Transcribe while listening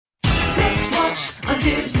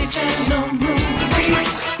Disney Channel movie.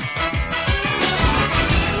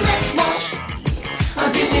 Let's watch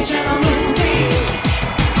a Disney Channel movie.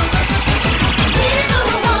 We're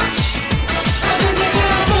gonna watch a Disney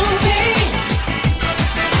Channel movie.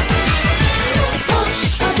 Let's watch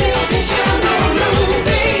a Disney Channel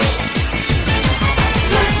movie.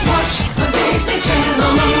 Let's watch a Disney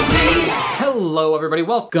Channel movie. Hello, everybody.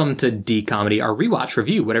 Welcome to D-Comedy, our rewatch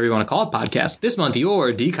review, whatever you want to call it, podcast. This month,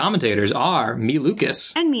 your D-commentators are me,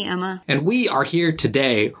 Lucas. And me, Emma. And we are here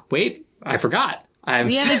today. Wait, I forgot.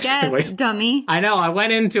 We have a guest, dummy. I know, I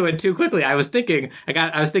went into it too quickly. I was thinking we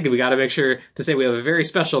got to make sure to say we have a very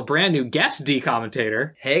special, brand new guest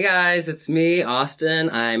D-commentator. Hey guys, it's me,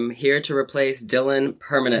 Austin. I'm here to replace Dylan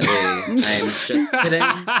permanently. I'm just kidding.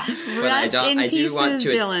 Rest in pieces,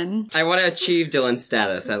 Dylan. I want to achieve Dylan's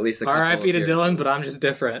status, at least a couple R.I.P. to years. Dylan, but I'm just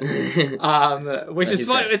different. Which is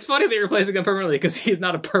funny. It's funny that you're replacing him permanently because he's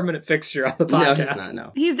not a permanent fixture on the podcast. No, he's not,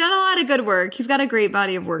 no. He's done a lot of good work. He's got a great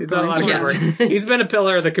body of work. He's done a lot of good work. He's been a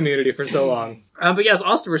pillar of the community for so long. But yes,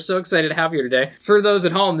 Austin, we're so excited to have you here today. For those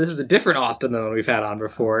at home, this is a different Austin than one we've had on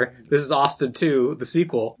before. This is Austin 2, the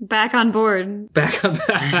sequel. Back on board. Back on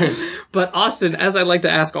back. But Austin, as I like to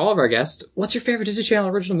ask all of our guests, what's your favorite Disney Channel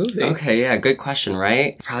original movie? Okay, yeah, good question,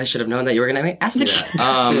 right? Probably should have known that you were going to ask me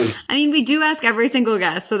that. I mean, we do ask every single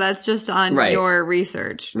guest, so that's just on your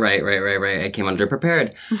research. Right. I came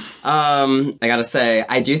underprepared. I gotta say,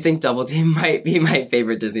 I do think Double Team might be my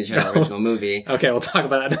favorite Disney Channel original movie. Okay, we'll talk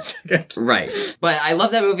about that in a second. Right. But I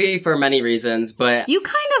love that movie for many reasons, but... You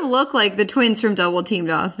kind of look like the twins from Double Teamed,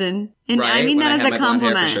 Austin. And right? I mean that as a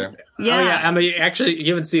compliment. Sure. Yeah. Oh, yeah. I mean, actually,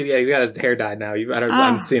 you haven't seen it yet. He's got his hair dyed now. I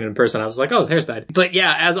haven't seen it in person. I was like, oh, his hair's dyed. But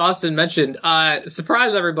yeah, as Austin mentioned,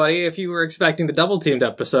 surprise everybody if you were expecting the Double Teamed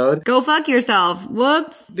episode. Go fuck yourself.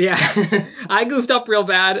 Whoops. Yeah. I goofed up real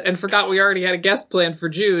bad and forgot we already had a guest planned for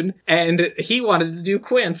June, and he wanted to do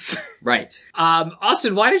Quince. Right.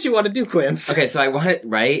 Austin, why did you want to do Quince? Okay, so I wanted,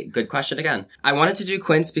 right? Good question again. I wanted to do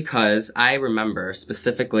Quince because I remember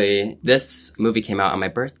specifically this movie came out on my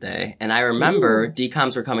birthday, and I remember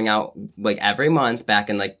DComs were coming out like every month back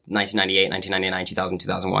in like 1998, 1999, 2000,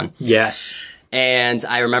 2001. Yes. And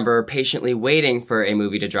I remember patiently waiting for a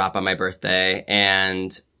movie to drop on my birthday,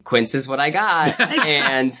 and Quince is what I got.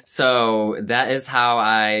 And so that is how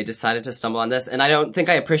I decided to stumble on this. And I don't think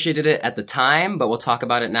I appreciated it at the time, but we'll talk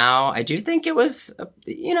about it now. I do think it was, a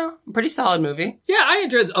pretty solid movie. Yeah, I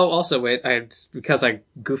enjoyed it. Oh, also, wait, because I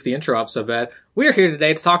goofed the intro up so bad, we're here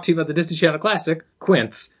today to talk to you about the Disney Channel classic,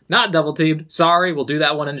 Quince. Not Double Teamed. Sorry, we'll do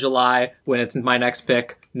that one in July when it's my next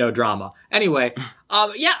pick. No drama. Anyway,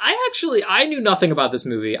 I knew nothing about this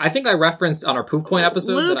movie. I think I referenced on our Proof Point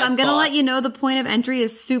episode. Luke, I'm gonna let you know the point of entry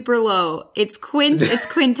is super low. It's Quince, it's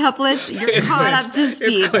quintuplets, you're caught up to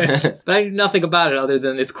speed. It's Quince. But I knew nothing about it other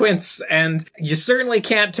than it's Quince, and you certainly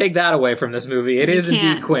can't take that away from this movie. It is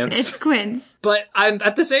indeed Quince. It's Quince. But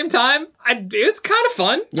at the same time, it was kind of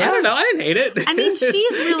fun. Yeah. I don't know, I didn't hate it. I mean,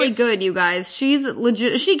 she's really good, you guys. She's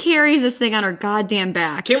legit. She carries this thing on her goddamn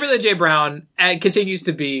back. Kimberly J. Brown continues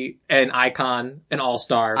to be an icon, an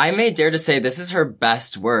all-star. I may dare to say this is her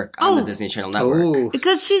best work on the Disney Channel network. Ooh,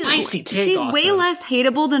 because she's Austin. way less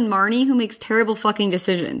hateable than Marnie, who makes terrible fucking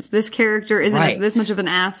decisions. This character isn't this much of an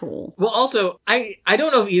asshole. Well, also, I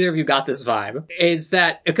don't know if either of you got this vibe, is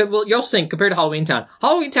that, you'll think, compared to Halloween Town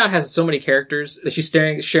has so many characters that she's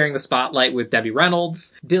sharing the spotlight with Debbie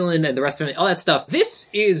Reynolds, Dylan, and the rest of it, all that stuff. This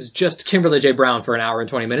is just Kimberly J. Brown for an hour and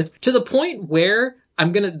 20 minutes, to the point where my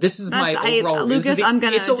overall Lucas, I'm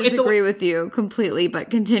gonna disagree with you completely, but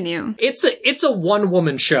continue. It's a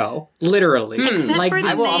one-woman show, literally. Except for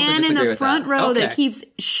the man in the front row that keeps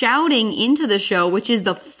shouting into the show, which is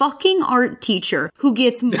the fucking art teacher who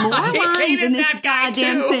gets more lines in this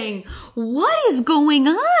goddamn thing. What is going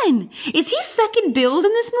on? Is he second billed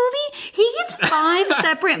in this movie? He gets 5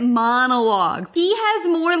 separate monologues. He has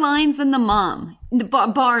more lines than the mom.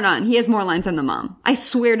 Bar none. He has more lines than the mom. I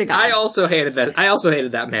swear to God. I also hated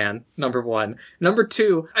that man, number one. Number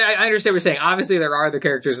two, I understand what you're saying. Obviously, there are other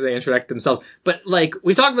characters that they introduce themselves. But,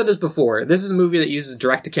 we've talked about this before. This is a movie that uses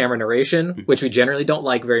direct-to-camera narration, which we generally don't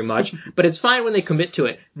like very much. But it's fine when they commit to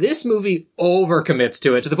it. This movie overcommits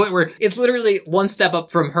to it, to the point where it's literally one step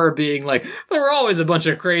up from her being like, there were always a bunch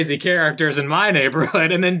of crazy characters in my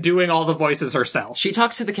neighborhood, and then doing all the voices herself. She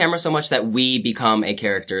talks to the camera so much that we become a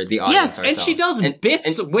character, the audience ourselves. And she does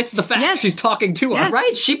bits with the fact she's talking to us.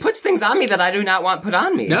 Right, she puts things on me that I do not want put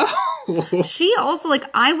on me. No. She also,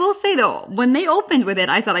 I will say though, when they opened with it,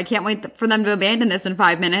 I said, I can't wait for them to abandon this in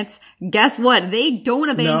 5 minutes. Guess what? They don't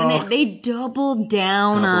abandon it. They double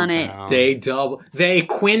down on it. They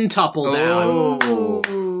quintuple down.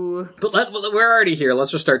 Ooh. Ooh. But we're already here.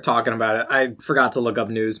 Let's just start talking about it. I forgot to look up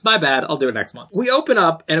news. My bad. I'll do it next month. We open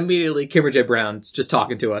up and immediately Kimber J. Brown's just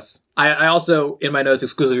talking to us. I also, in my notes,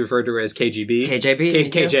 exclusively referred to her as KGB.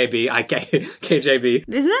 KJB? KJB. KJB.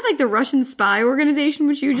 Isn't that like the Russian spy organization,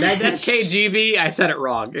 which you just... That's KGB. I said it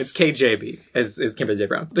wrong. It's KJB, is Kimber J.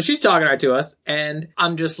 Brown. But she's talking right to us, and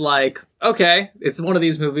I'm just like, okay, it's one of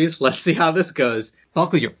these movies. Let's see how this goes.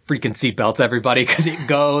 Buckle your freaking seatbelts, everybody, because it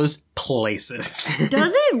goes places.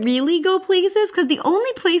 Does it really go places? Because the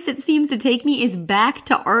only place it seems to take me is back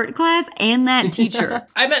to art class and that teacher.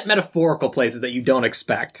 I meant metaphorical places that you don't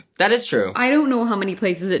expect. That is true. I don't know how many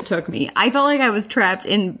places it took me. I felt like I was trapped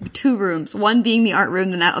in 2 rooms, one being the art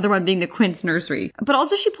room and that other one being the Quince nursery. But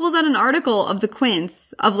also she pulls out an article of the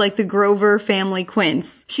Quince, of like the Grover family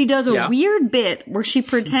Quince. She does a weird bit where she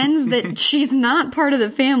pretends that she's not part of the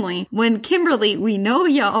family when Kimberly, we know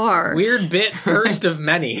you are. Weird bit, first of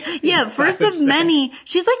many. Yeah, first of many.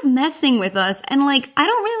 She's like messing with us. And like, I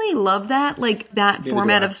don't really love that, like that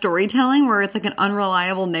format of storytelling where it's like an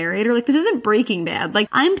unreliable narrator. Like, this isn't Breaking Bad. Like,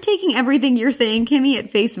 I'm taking everything you're saying, Kimmy,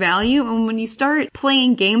 at face value. And when you start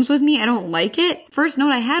playing games with me, I don't like it. First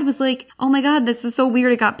note I had was like, oh my God, this is so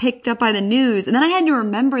weird. It got picked up by the news. And then I had to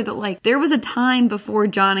remember that like, there was a time before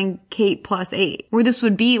John and Kate plus 8 where this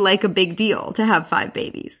would be like a big deal to have 5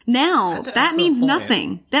 babies. Now, that means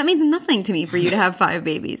nothing. That means nothing to me for you to have 5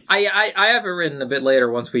 babies. I have it written a bit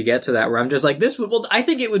later once we get to that where I'm just like, I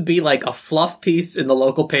think it would be like a fluff piece in the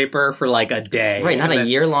local paper for like a day. Right, not a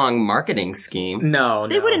year-long marketing scheme. No.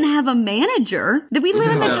 They wouldn't have a manager. We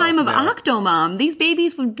live in the time of Octomom. These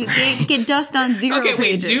babies would get dust on 0 pages.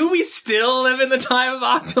 Wait, do we still live in the time of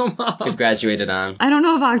Octomom? We've graduated on. I don't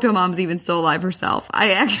know if Octomom's even still alive herself.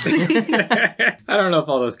 I actually... I don't know if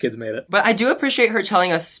all those kids made it. But I do appreciate her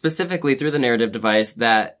telling us specifically through the narrative device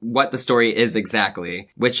that what the story is exactly,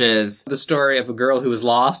 which is... the story of a girl who was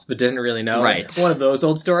lost but didn't really know. Right. One of those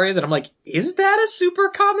old stories. And I'm like, is that a super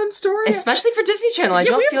common story? Especially for Disney Channel. I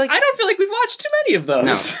don't feel like we've watched too many of those.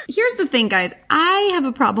 No. Here's the thing, guys. I have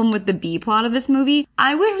a problem with the B plot of this movie.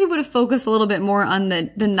 I wish we would have focused a little bit more on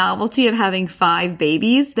the novelty of having 5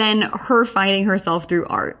 babies than her finding herself through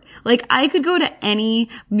art. Like, I could go to any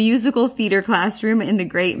musical theater classroom in the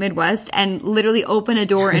Great Midwest and literally open a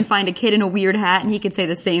door and find a kid in a weird hat and he could say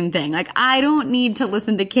the same thing. Like, I don't need to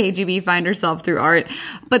listen to KGB find herself through art.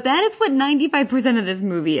 But that is what 95% of this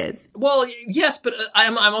movie is. Well, yes, but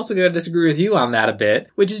I'm also going to disagree with you on that a bit,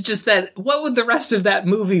 which is just that what would the rest of that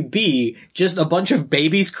movie be? Just a bunch of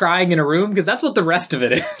babies crying in a room? Because that's what the rest of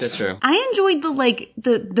it is. That's true. I enjoyed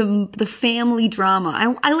the family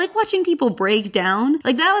drama. I like watching people break down.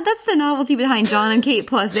 Like, that's the novelty behind John and Kate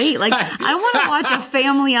plus 8. Like, I want to watch a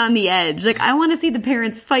family on the edge. Like, I want to see the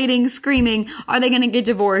parents fighting, screaming. Are they going to get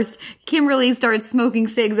divorced? Kimberly starts smoking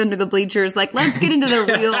cigs under the bleachers. Like, let's get into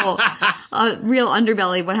the real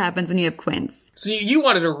underbelly of what happens when you have Quince. So you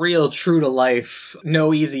wanted a real true to life,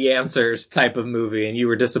 no easy answers type of movie, and you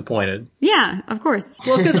were disappointed. Yeah, of course.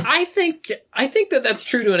 Well, because I think that that's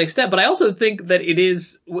true to an extent, but I also think that it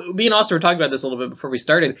is, me and Austin were talking about this a little bit before we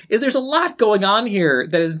started, is there's a lot going on here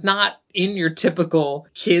that is not in your typical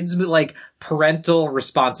kids, but like parental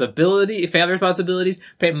responsibility, family responsibilities,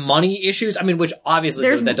 money issues. I mean, which obviously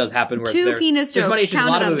that does happen. Where 2 penis jokes. Money issues,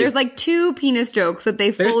 Count them. There's like 2 penis jokes that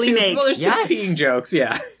they fully make. Well, there's 2 peeing jokes.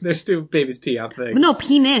 Yeah, there's 2 babies pee on things. No,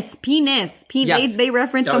 penis. Yes. They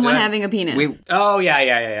reference someone having a penis.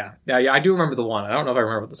 Yeah. I do remember the one. I don't know if I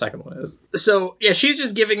remember what the second one is. So yeah, she's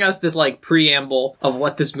just giving us this like preamble of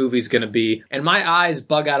what this movie's gonna be, and my eyes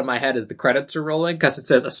bug out of my head as the credits are rolling because it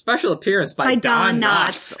says a special appearance by Don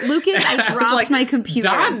Knotts. Lucas, I dropped my computer.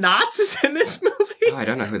 Don Knotts is in this movie? Oh, I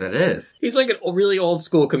don't know who that is. He's like a really old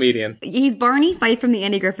school comedian. He's Barney Fife from the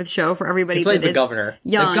Andy Griffith Show for everybody. He plays the governor.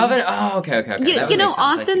 Young. The governor? Oh, okay. You know,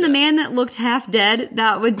 Austin, the man that looked half dead,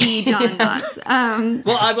 that would be Don Knotts.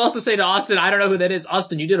 Well, I've also say to Austin, I don't know who that is.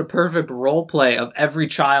 Austin, you did a perfect role play of every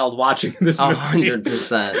child watching this movie.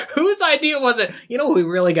 100%. Whose idea was it? You know what we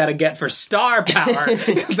really got to get for star power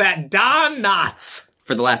is that Don Knotts.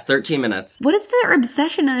 For the last 13 minutes. What is their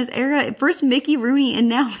obsession in this era? First Mickey Rooney and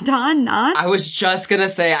now Don Knotts? I was just gonna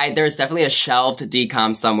say, there's definitely a shelved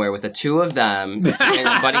decom somewhere with the 2 of them doing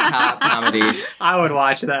a buddy cop comedy. I would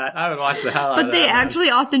watch that. I would watch the hell out of that. But they actually,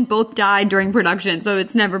 Austin, both died during production, so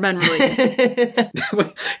it's never been released.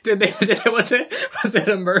 Was it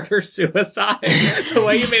a murder-suicide? The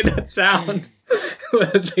way you made that sound.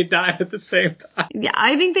 as they died at the same time. Yeah,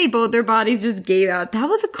 I think their bodies just gave out. That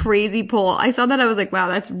was a crazy poll. I saw that, I was like, wow,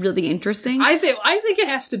 that's really interesting. I think it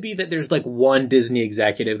has to be that there's like one Disney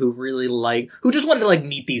executive who really who just wanted to like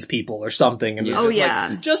meet these people or something.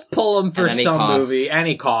 And just pull them for some movie,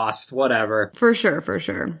 any cost, whatever. For sure.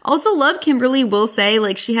 Also, Love Kimberly will say,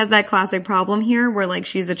 like, she has that classic problem here where like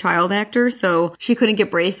she's a child actor, so she couldn't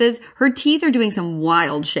get braces. Her teeth are doing some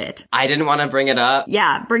wild shit. I didn't want to bring it up.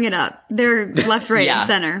 Yeah, bring it up. They're left, right, and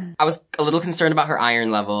center. I was a little concerned about her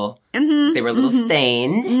iron level. Mm-hmm. They were a little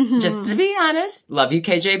stained, just to be honest. Love you,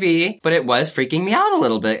 KJB. But it was freaking me out a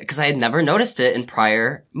little bit because I had never noticed it in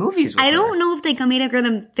prior movies with I her. don't know if they made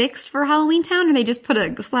them fixed for Halloween Town or they just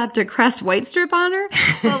slapped a Crest white strip on her.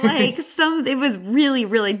 But like it was really,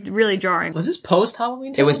 really, really jarring. Was this post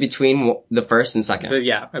Halloween Town? It was between the first and second.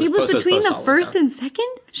 Yeah. It was between the first and second?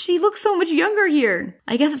 She looks so much younger here.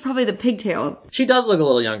 I guess it's probably the pigtails. She does look a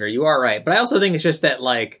little younger. You are right. But I also think it's just that,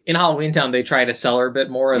 like, in Halloween Town, they try to sell her a bit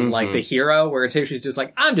more as, like, the hero, where here she's just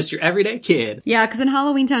like, I'm just your everyday kid. Yeah, because in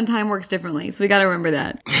Halloween Town, time works differently. So we gotta remember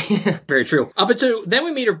that. Very true. Up until then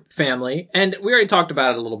we meet her family, and we already talked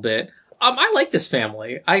about it a little bit. I like this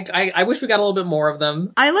family. I wish we got a little bit more of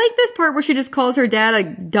them. I like this part where she just calls her dad a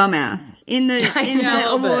dumbass in the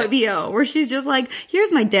VO, where she's just like,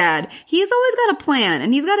 here's my dad. He's always got a plan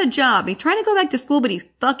and he's got a job. He's trying to go back to school, but he's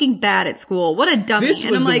fucking bad at school. What a dummy. This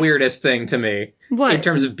was the weirdest thing to me. What? In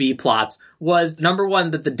terms of B plots, was number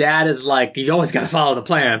one, that the dad is like, you always gotta follow the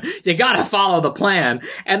plan. You gotta follow the plan.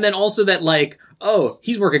 And then also that, like, oh,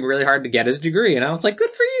 he's working really hard to get his degree. And I was like, good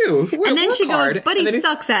for you. And then she goes, but he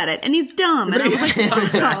sucks at it. And he's dumb. And I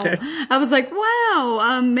was like, I was like,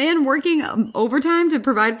 wow, man working overtime to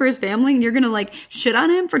provide for his family. And you're going to like shit on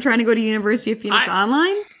him for trying to go to University of Phoenix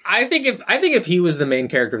online? I think if he was the main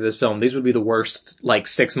character of this film, these would be the worst, like,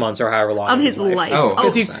 6 months or however long of his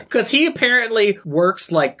life. Because he apparently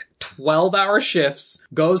works like 12-hour shifts,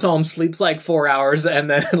 goes home, sleeps like 4 hours, and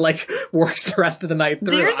then like works the rest of the night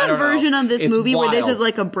through. There's a version of this movie where this is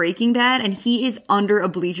like a Breaking Bad, and he is under a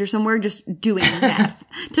bleacher somewhere just doing meth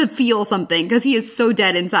to feel something because he is so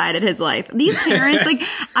dead inside at his life. These parents, like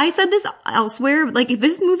I said this elsewhere, like if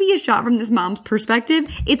this movie is shot from this mom's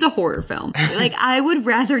perspective, it's a horror film. Like I would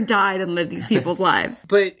rather die than live these people's lives.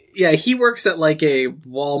 But yeah, he works at like a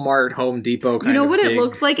Walmart, Home Depot kind of You know what thing. it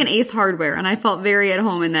looks like? An Ace Hardware, and I felt very at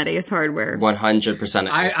home in that Ace Hardware. 100%.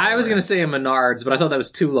 I was going to say a Menards, but I thought that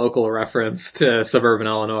was too local a reference to suburban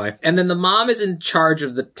Illinois. And then the mom is in charge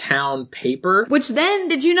of the town paper. Which then,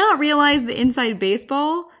 did you not realize the Inside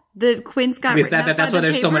Baseball? The Quince got written up that's by why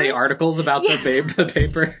there's paper? so many articles about the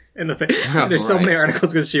paper in the there's so many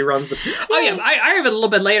articles because she runs the. Oh yeah, I have it a little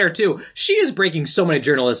bit later too. She is breaking so many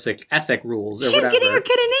journalistic ethic rules. She's getting her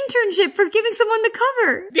kid an internship for giving someone the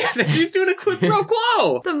cover. Yeah, she's doing a quid pro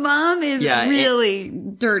quo. The mom is really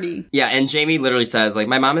dirty. Yeah, and Jamie literally says, like,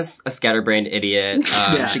 my mom is a scatterbrained idiot.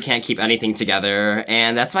 Yes. She can't keep anything together,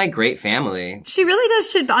 and that's my great family. She really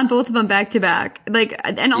does shit on both of them back to back. Like,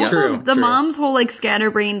 and also True. mom's whole like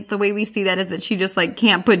scatterbrain. The way we see that is that she just like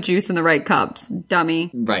can't put juice in the right cups. Dummy.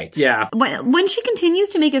 Right. Yeah. When she continues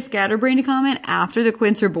to make a scatterbrained comment after the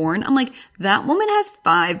Quints are born, I'm like, that woman has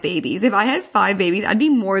 5 babies. If I had 5 babies, I'd be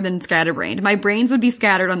more than scatterbrained. My brains would be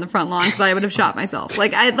scattered on the front lawn because I would have shot myself.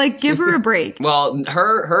 Like, I'd like give her a break. Well,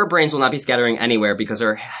 her brains will not be scattering anywhere because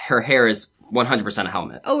her hair is 100% a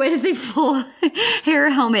helmet. Oh, it is a full hair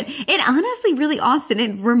helmet. It honestly, really, Austin,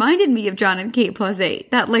 it reminded me of John and Kate +8.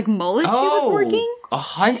 That like mullet she was working.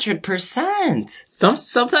 100%.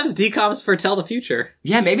 Sometimes DComs foretell the future.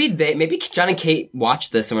 Yeah, maybe John and Kate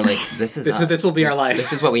watched this and were like, this will be our life.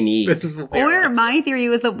 This is what we need. Or my theory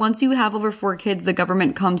was that once you have over 4 kids, the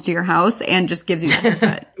government comes to your house and just gives you a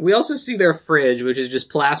haircut. We also see their fridge, which is just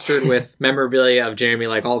plastered with memorabilia of Jamie,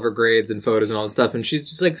 like all of her grades and photos and all that stuff. And she's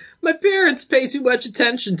just like, my parents pay too much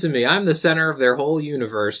attention to me. I'm the center of their whole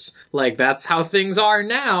universe. Like, that's how things are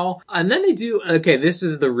now. And then they do, okay, this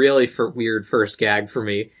is the really weird first gag for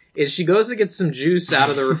me, is she goes to get some juice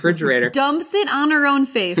out of the refrigerator. Dumps it on her own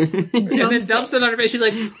face. And then dumps it on her face. She's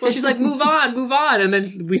like, move on. And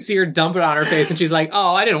then we see her dump it on her face and she's like,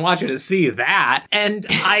 oh, I didn't want you to see that. And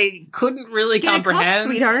I couldn't really comprehend. Get a cup,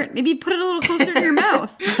 sweetheart. Maybe put it a little closer to your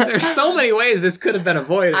mouth. There's so many ways this could have been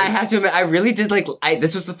avoided. I have to admit, I really did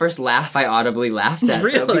this was the first laugh I audibly laughed at.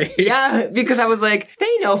 Really? Yeah, because I was like,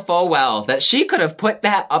 they know full well that she could have put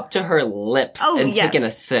that up to her lips and taken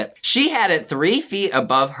a sip. She had it 3 feet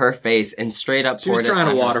above her face and straight up She was poured it trying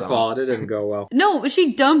on to herself. waterfall it. It didn't go well. No,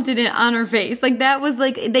 she dumped it on her face. Like, that was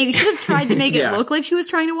like, they should have tried to make Yeah. it look like she was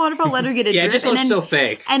trying to waterfall, let her get a Yeah, it drip. just and looks then, so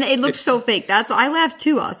fake. And it looked so fake. That's why I laughed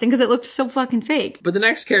too, Austin, because it looked so fucking fake. But the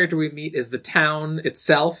next character we meet is the town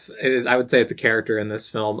itself. I would say it's a character in this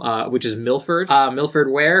film, which is Milford.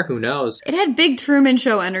 Milford where? Who knows? It had big Truman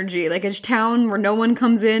Show energy, like a town where no one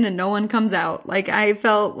comes in and no one comes out. Like, I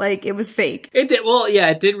felt like it was fake. It did. Well, yeah,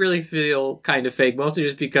 it did really feel kind of fake, mostly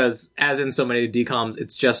just because, as in so many DComs,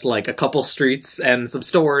 it's just like a couple streets and some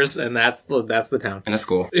stores, and that's the town. And a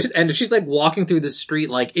school. And she's like walking through the street,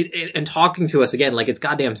 like and talking to us again, like it's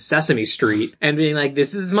goddamn Sesame Street, and being like,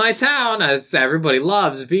 "This is my town, as everybody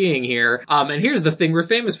loves being here." And here's the thing we're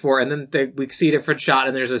famous for. And then we see a different shot,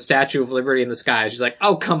 and there's a Statue of Liberty in the sky. She's like,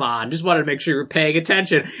 "Oh, come on, just wanted to make sure you're paying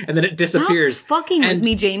attention." And then it disappears. Stop fucking with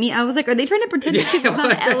me, Jamie. I was like, are they trying to pretend that she was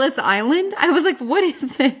on Ellis Island? I was like, what is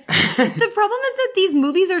this? The problem is that these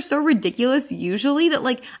movies are so ridiculous usually that,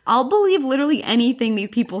 like, I'll believe literally anything these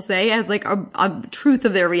people say as like a truth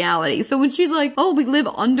of their reality. So when she's like, oh, we live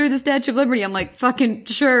under the Statue of Liberty, I'm like, fucking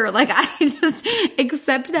sure. Like, I just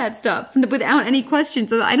accept that stuff without any question.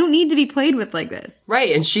 So I don't need to be played with like this.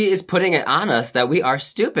 Right, and she is putting it on us that we are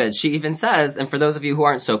stupid. She even says, and for those of you who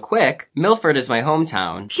aren't so quick, Milford is my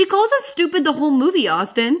hometown. She calls us stupid the whole movie,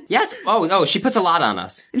 Austin. Yes. Oh, no, she puts a lot on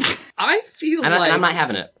us. I feel And I'm not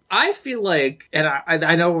having it. I feel like, and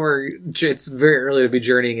I know it's very early to be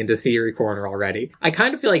journeying into theory corner already. I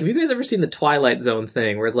kind of feel like, have you guys ever seen the Twilight Zone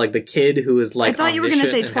thing, where it's like the kid who is like, I thought you were going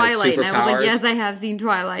to say Twilight, and I was like, superpowers? yes, I have seen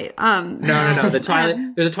Twilight. No. The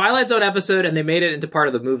Twilight, there's a Twilight Zone episode, and they made it into part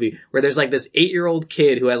of the movie, where there's like this 8-year-old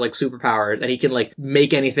kid who has like superpowers, and he can like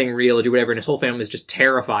make anything real or do whatever, and his whole family is just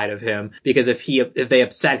terrified of him, because if they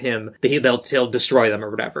upset him, he'll destroy them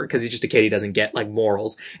or whatever, because he's just a kid, he doesn't get like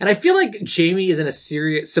morals. And I feel like Jamie is in a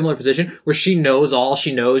similar position, where she knows all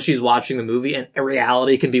she knows, she's watching the movie, and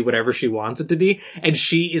reality can be whatever she wants it to be, and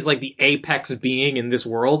she is like the apex being in this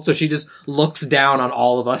world, so she just looks down on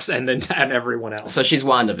all of us and everyone else. So she's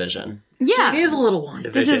WandaVision. Yeah. It is a little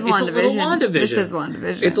WandaVision. This is WandaVision. It's a little WandaVision. This is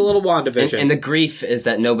WandaVision. It's a little WandaVision. And the grief is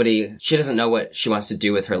that she doesn't know what she wants to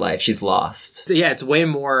do with her life. She's lost. So, yeah, it's way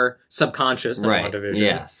more subconscious than Right. WandaVision.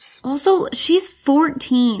 Yes. Also, she's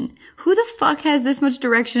 14. Who the fuck has this much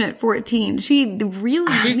direction at 14? She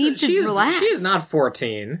really needs to relax. She is not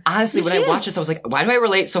 14. Honestly, when I watched this, I was like, why do I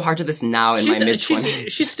relate so hard to this now in my mid-20s?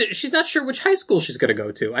 She's not sure which high school she's going to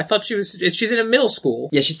go to. I thought she's in a middle school.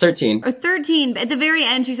 Yeah, she's 13. Or 13. At the very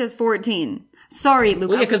end, she says 14. Sorry, Luke.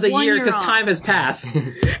 Well, yeah, because off. time has passed.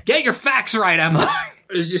 Get your facts right, Emma.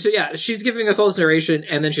 So yeah, she's giving us all this narration,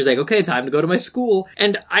 and then she's like, okay, time to go to my school.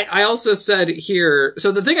 And I also said here,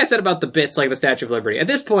 so the thing I said about the bits, like the Statue of Liberty, at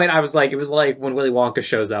this point, I was like, it was like when Willy Wonka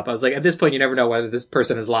shows up. I was like, at this point, you never know whether this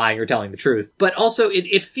person is lying or telling the truth. But also,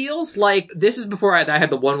 it feels like, this is before I had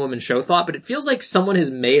the one-woman show thought, but it feels like someone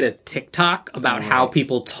has made a TikTok about how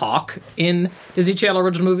people talk in Disney Channel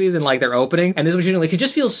original movies and like their opening. And this is what she's doing. Like, it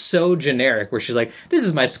just feels so generic, where she's like, this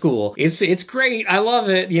is my school. It's great. I love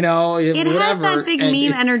it. You know, It whatever. has that big meme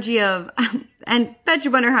energy of, and bet you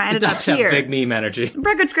wonder how I ended up Does have here. big meme energy.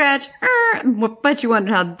 Record scratch. Bet you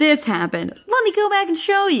wondered how this happened. Let me go back and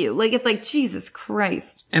show you. Like, it's like, Jesus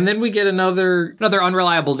Christ. And then we get another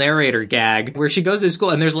unreliable narrator gag where she goes to school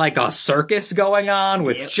and there's like a circus going on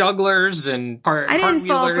with jugglers and I didn't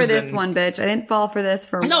fall for this and... one, bitch. I didn't fall for this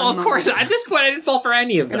for No, one of course. moment. At this point, I didn't fall for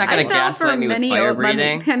any of them. You're not going to gaslight me with fire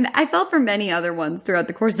breathing. I fell for many other ones throughout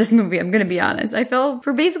the course of this movie, I'm going to be honest. I fell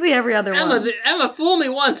for basically every other one. Emma, fool me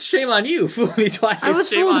once, shame on you. Fool me twice, I was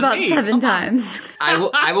shame fooled on about me. 7 times.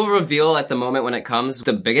 I will reveal at the moment when it comes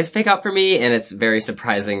the biggest fake out for me, and it's very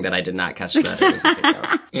surprising that I did not catch that it was a fake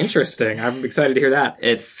out. Interesting. I'm excited to hear that.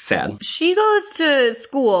 It's sad. She goes to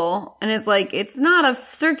school and is like, it's not a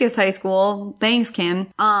circus high school. Thanks, Kim.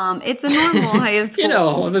 It's a normal high school. You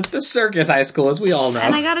know, the circus high school, as we all know.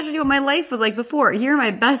 And I gotta show you what my life was like before. Here are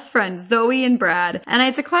my best friends, Zoe and Brad. And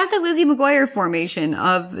it's a classic Lizzie McGuire formation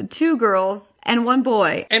of 2 girls and 1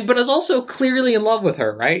 boy. But is also clearly in love with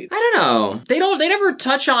her, right? I don't know. They never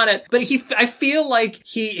touch on it, but I feel like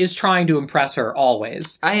he is trying to impress her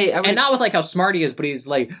always. And not with like how smart he is, but he's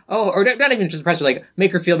like, oh, or not even just impress her, like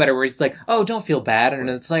make her feel better, where he's like, oh, don't feel bad. And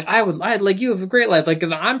it's like, I'd like, you have a great life. Like,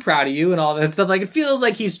 I'm proud of you and all that stuff. Like, it feels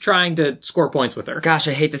like he's trying to score points with her. Gosh,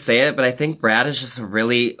 I hate to say it, but I think Brad is just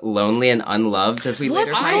really lonely and unloved, as we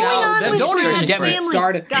later What's find going out. on with Don't Brad's even get me family?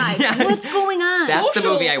 started. Guys, what's going on? That's the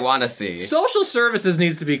Social- movie I want to see. Social services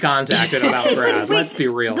needs to be contacted about Brad. Wait, Let's be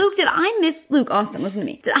real. Luke Austin, listen to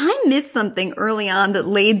me. Did I miss something early on that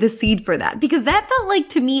laid the seed for that? Because that felt like,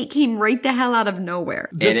 to me, it came right the hell out of nowhere.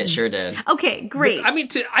 And it sure did. Okay, great. I mean,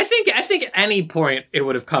 I think at any point it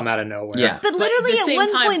would have come out of nowhere. Yeah. But literally at the at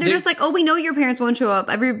one time, point they're just like, oh, we know your parents won't show up.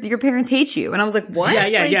 Your parents hate you. And I was like, what?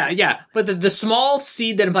 Yeah. But the small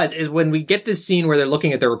seed that implies is when we get this scene where they're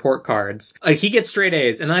looking at their report cards, he gets straight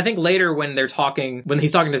A's. And then I think later when he's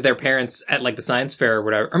talking to their parents at like the science fair or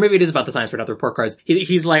whatever, or maybe it is about the science fair, not the report cards,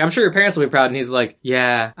 he's like, I'm sure your parents will be proud. And he's like,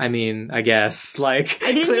 yeah, I mean, I guess. Like,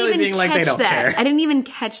 I didn't clearly even being like, they don't care. I didn't even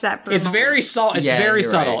catch that for It's very subtle. It's very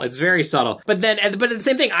subtle. Right. It's very subtle. But the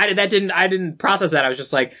same thing, I didn't process that. I was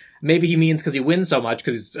just like, maybe he means because he wins so much,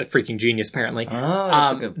 because he's a freaking genius, apparently.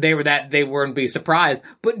 They wouldn't be surprised.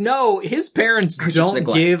 But no, his parents don't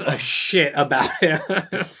give a shit about him.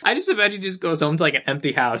 I just imagine he just goes home to like an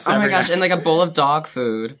empty house. Oh my gosh, and like a bowl of dog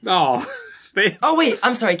food. Oh. Oh wait,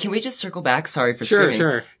 I'm sorry, can we just circle back? Sorry for screaming.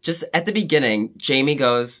 Sure. Just at the beginning, Jamie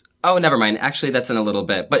goes, oh, never mind. Actually, that's in a little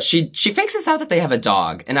bit. But she fakes us out that they have a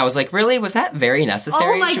dog. And I was like, really? Was that very necessary?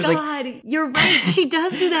 Oh my God. Like, you're right. She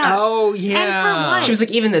does do that. Oh, yeah. And for what? She was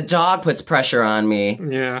like, even the dog puts pressure on me.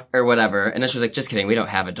 Yeah. Or whatever. And then she was like, just kidding. We don't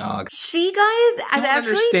have a dog. She, guys, I'm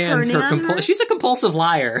actually turning on her. She's a compulsive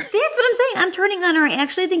liar. That's what I'm saying. I'm turning on her. I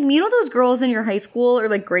actually think, you know those girls in your high school or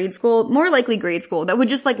like grade school, more likely grade school, that would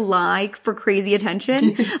just like lie for crazy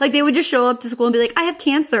attention? Like they would just show up to school and be like, I have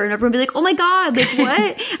cancer. And everyone would be like, oh my God, like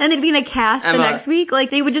what? And they'd be in a cast the next week. Like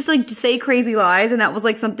they would just like say crazy lies. And that was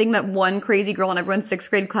like something that one crazy girl in everyone's 6th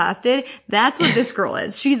grade class did. That's what this girl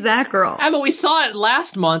is. She's that girl. Emma, we saw it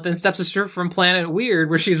last month in Stepsister from Planet Weird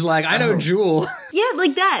where she's like, I know Jewel. Yeah,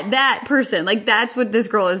 like that person. Like that's what this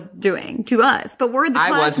girl is doing to us. But we're the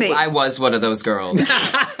classmates. I was one of those girls.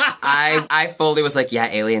 I fully was like, yeah,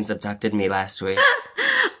 aliens abducted me last week.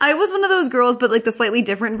 I was one of those girls, but like the slightly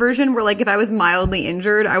different version where like if I was mildly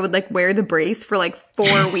injured, I would like wear the brace for like 4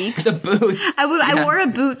 weeks. The boots. I wore a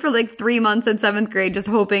boot for like 3 months in 7th grade just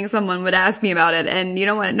hoping someone would ask me about it. And you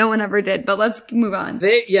know what? No one ever did, but let's move on.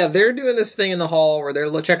 They're doing this thing in the hall where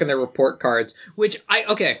they're checking their report cards, How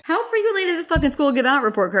frequently does this fucking school give out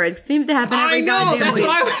report cards? It seems to happen every goddamn week. That's what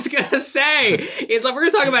I was gonna say. Is like, we're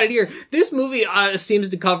gonna talk about it here. This movie seems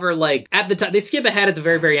to cover like, at the time, they skip ahead at the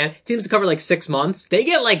very, very end. It seems to cover like 6 months. They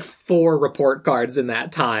get like 4 report cards in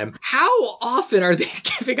that time. How often are they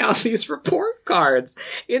giving out these report cards?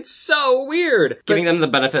 It's so weird. Giving them the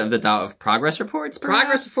benefit of the doubt of progress reports, perhaps?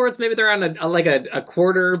 Progress reports, maybe they're on a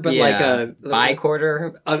quarter, but like a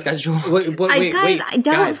bi-quarter schedule. Guys,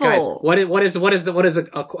 doubtful. What is a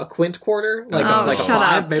quint quarter? Like a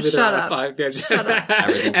 5? Maybe they're on a 5. Shut up.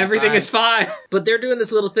 Everything is 5. But they're doing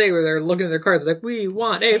this little thing where they're looking at their cards like, we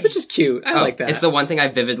want A's, which is cute. I like that. It's the one thing I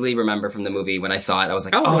vividly remember from the movie. When I saw it, I was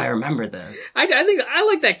like, I remember this. I think I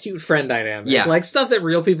like that cute friend dynamic. Yeah. Like stuff that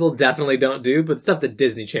real people definitely don't do, but stuff that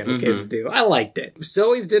Disney Channel kids do. I liked it.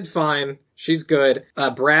 Zoe's did fine. She's good.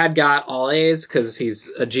 Brad got all A's because he's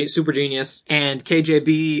a super genius. And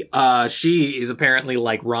KJB, she is apparently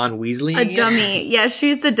like Ron Weasley. A dummy. Yeah,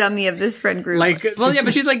 she's the dummy of this friend group. Like, well, yeah,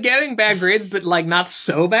 but she's like getting bad grades, but like not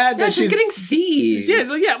so bad. Yeah, she's getting C's.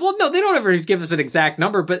 Yeah, well, no, they don't ever give us an exact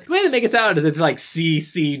number, but the way they make it sound is it's like C,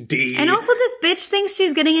 C, D. And also this bitch thinks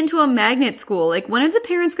she's getting into a magnet school. Like, when are the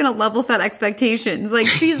parents gonna level set expectations? Like,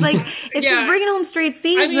 she's like, if she's bringing home straight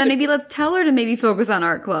C's, then maybe let's tell her to maybe focus on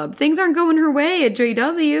art club. Things aren't going her way at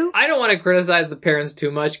JW. I don't want to criticize the parents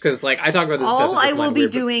too much because, like, I talk about this. All I will be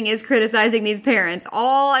doing is criticizing these parents.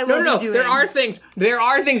 All I will be doing. There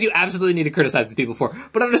are things you absolutely need to criticize the people for,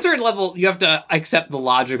 but on a certain level, you have to accept the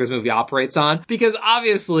logic this movie operates on. Because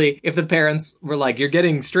obviously, if the parents were like, "You're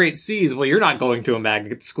getting straight C's," well, you're not going to a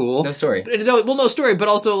magnet school. No story. No story. But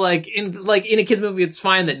also, like in a kids movie, it's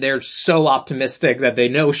fine that they're so optimistic that they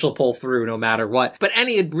know she'll pull through no matter what. But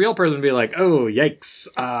any real person would be like, "Oh, yikes!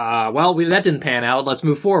 That didn't pan out. Let's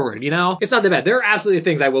move forward." You know, it's not that bad. There are absolutely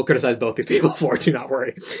things I will criticize both these people for. Do not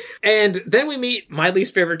worry. And then we meet my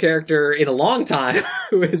least favorite character in a long time,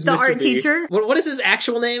 who is the Mr. art B. teacher. What is his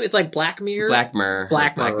actual name? It's like Blackmere.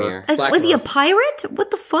 Blackmere. Was he a pirate?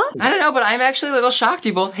 What the fuck? I don't know, but I'm actually a little shocked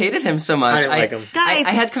you both hated him so much. I didn't like him. Guys,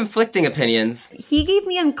 I had conflicting opinions. He gave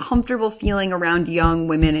me uncomfortable feeling around young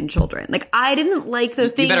women and children. Like, I didn't like the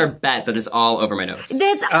thing. You better bet that is all over my notes.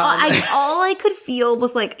 That's all I could feel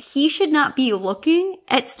was like, he should should not be looking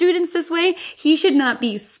at students this way. He should not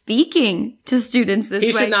be speaking to students this way.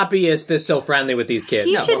 He should not be so friendly with these kids.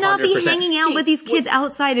 He should not be hanging out with these kids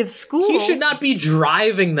outside of school. He should not be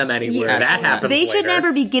driving them anywhere. Yeah. That happens They later. should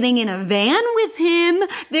never be getting in a van with him.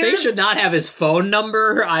 They should not have his phone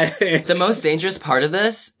number. The most dangerous part of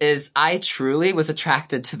this is I truly was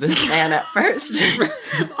attracted to this man at first.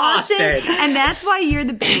 Austin, and that's why you're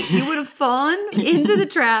the bait. You would have fallen into the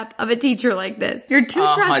trap of a teacher like this. You're too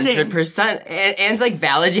trusting. 100%. And like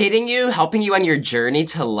validating you, helping you on your journey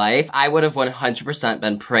to life. I would have 100%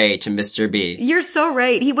 been prey to Mr. B. You're so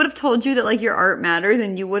right. He would have told you that like your art matters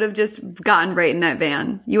and you would have just gotten right in that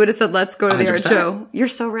van. You would have said, let's go to the 100%. Art show. You're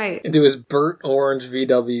so right. Into his Burt Orange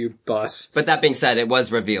VW bus. But that being said, it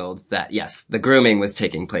was revealed that yes, the grooming was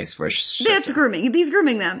taking place for That's grooming. He's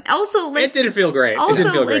grooming them. Also, like, it didn't feel great. Also, it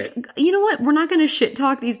didn't feel like, great. You know what? We're not going to shit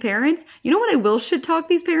talk these parents. You know what I will shit talk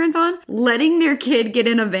these parents on? Letting their kid get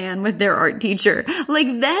in a van with their art teacher.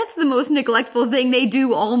 Like, that's the most neglectful thing they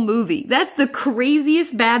do all movie. That's the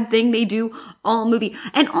craziest bad thing they do all movie.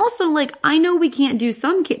 And also, like, I know we can't do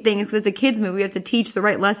some things because it's a kid's movie. We have to teach the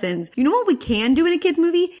right lessons. You know what we can do in a kid's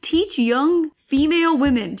movie? Teach young female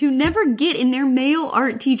women to never get in their male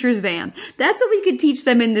art teacher's van. That's what we could teach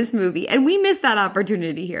them in this movie. And we missed that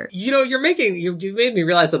opportunity here. You know, you made me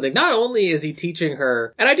realize something. Not only is he teaching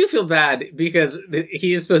her, and I do feel bad because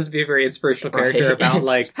he is supposed to be a very inspirational character about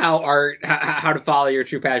like how to follow your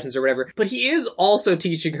true passions or whatever, but he is also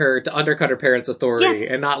teaching her to undercut her parents' authority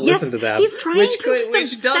and not listen to them. He's trying to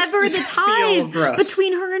sever the ties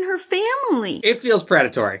between her and her family. It feels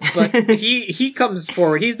predatory, but he comes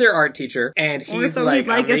forward. He's their art teacher, and he's like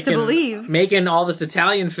us to believe, making all this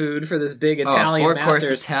Italian food for this big Italian four-course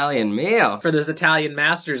Italian meal for this Italian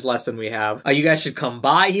master's lesson we have. You guys should come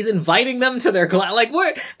by. He's inviting them to their class. Like,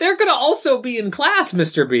 what? They're gonna also be in class,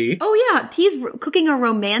 Mr. B. Oh yeah, he's cooking a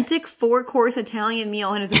romantic 4-course Italian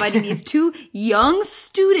meal and is inviting these 2 young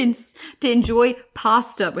students to enjoy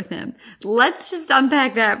pasta with him. Let's just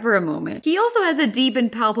unpack that for a moment. He also has a deep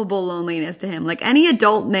and palpable loneliness to him. Like any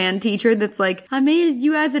adult man teacher that's like, I made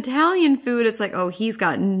you guys Italian food. It's like, oh, he's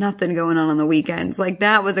got nothing going on the weekends. Like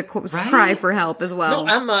that was a cry for help as well.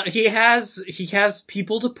 No, he has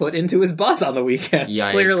people to put into his bus on the weekends.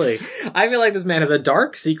 Yikes. Clearly, I feel like this man has a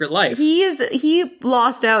dark secret life. He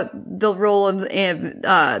lost out the role of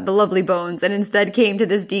the Lovely Bones and instead came to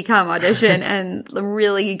this DCOM audition and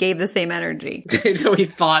really gave the same energy. No, he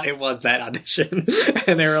thought it was that audition,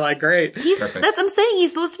 and they were like, "Great." I'm saying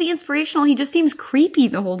he's supposed to be inspirational. He just seems creepy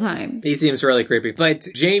the whole time. He seems really creepy. But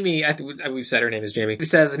Jamie, we've said her name is Jamie,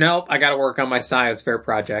 says, "Nope, I got to work on my science fair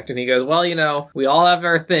project." And he goes, "Well, you know, we all have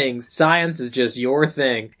our things. Science is just your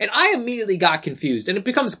thing." And I immediately got confused, and it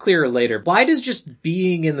becomes clearer later. Why does just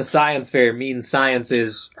being in the science fair mean science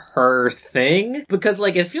is her thing? Because,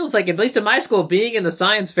 like, it feels like, at least in my school, being in the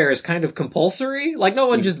science fair is kind of compulsory. Like, no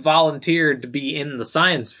one just volunteered to be in the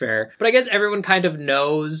science fair. But I guess everyone kind of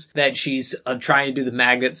knows that she's trying to do the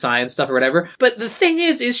magnet science stuff or whatever. But the thing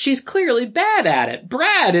is she's clearly bad at it.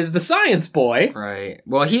 Brad is the science boy. Right.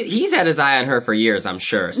 Well, he's had his eye on her for years, I'm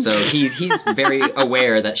sure. So he's very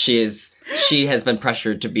aware that she has been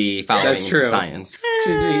pressured to be following into science.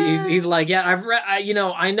 He's like, yeah, I've read,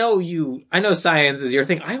 I know science is your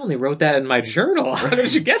thing. I only wrote that in my journal. How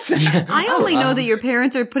did you get that? I only know that your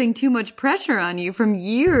parents are putting too much pressure on you from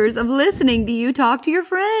years of listening to you talk to your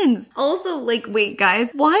friends. Also, like, wait,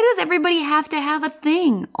 guys, why does everybody have to have a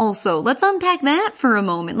thing? Also, let's unpack that for a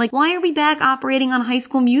moment. Like, why are we back operating on High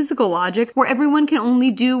School Musical logic where everyone can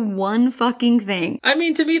only do one fucking thing? I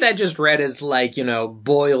mean, to me, that just read as like,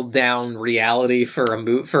 boiled down reality for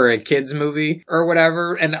a kid's movie or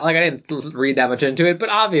whatever. And like, I didn't read that much into it, but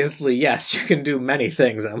obviously, yes, you can do many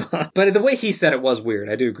things, Emma. But the way he said it was weird.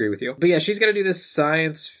 I do agree with you. But yeah, she's gonna do this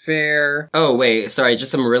science fair. Oh, wait, sorry,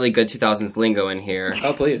 just some really good 2000s lingo in here.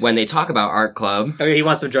 Oh, please. When they talk about art club. Okay, he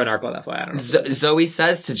wants to join art club, that's why I don't know. Zoe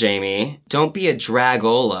says to Jamie, don't be a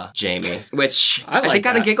dragola, Jamie. Which I think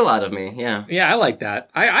got a giggle out of me, yeah. Yeah, I like that.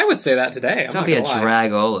 I would say that today. Don't be a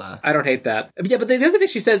dragola. I don't hate that. Yeah, but the other thing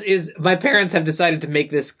she says is, my parents have decided to make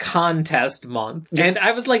this contest month. Yeah. And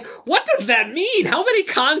I was like, what does that mean? How many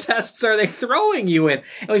contests are they throwing you in?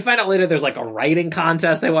 And we find out later there's like a writing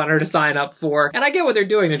contest they want her to sign up for. And I get what they're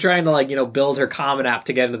doing. They're trying to build her Common App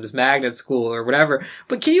to get into this magnet school or whatever.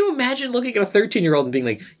 But can you imagine looking at a 13-year-old and being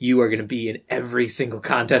like, you are going to be in every single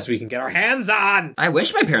contest we can get our hands on? I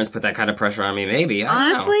wish my parents put that kind of pressure on me, maybe.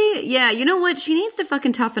 Honestly, yeah, you know what? She needs to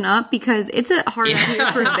fucking toughen up because it's a hard year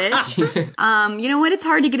for a bitch. You know what? It's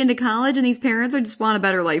hard to get into college and these parents just want a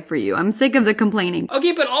better life for you. I'm sick of the complaining.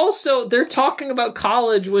 Okay, but also they're talking about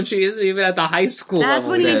college when she isn't even at the high school That's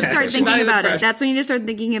level. when you need to start thinking about it. That's when you need to start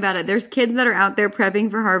thinking about it. There's kids that are out there prepping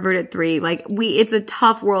for Harvard at 3. Like, it's a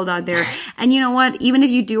tough world out there. And you know what? Even if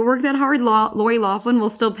you do work that hard, Lori Loughlin will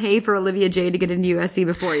still pay for Olivia Jade to get into USC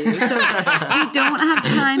before you. So we don't have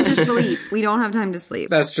time to sleep. We don't have time to sleep.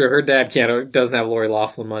 That's true. Her dad doesn't have Lori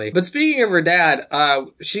Loughlin money. But speaking of her dad,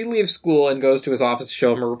 she leaves school and goes to his office to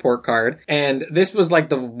show him a report card. And this was like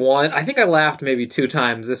the one, I think I laughed maybe 2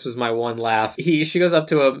 times. This was my one laugh. She goes up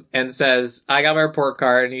to him and says, I got my report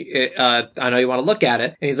card and I know you want to look at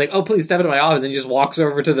it. And he's like, oh, please step into my office. And he just walks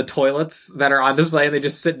over to the toilets that are on display and they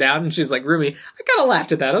just sit down. And she's like, Rumi, I kind of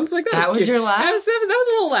laughed at that. I was like, that was cute. Your laugh? That was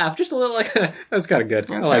a little laugh. Just a little like, that was kind of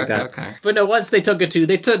good. I like that. Okay. But no, once they took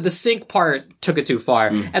the sync part took it too far.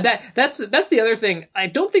 And that's the other thing. I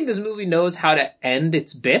don't think this movie knows how to end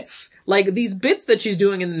its bits. Like, these bits that she's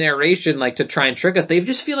doing in the narration, like, to try and trick us, they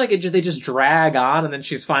just feel like they just drag on, and then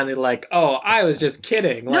she's finally like, oh, I was just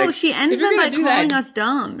kidding. No, like, she ends them by calling us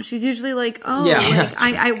dumb. She's usually like, oh,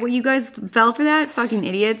 like, you guys fell for that? Fucking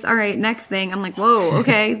idiots. All right, next thing. I'm like, whoa,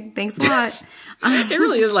 okay, thanks a lot. It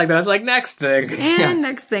really is like that. It's like, next thing. And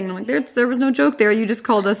next thing. I'm like, there was no joke there. You just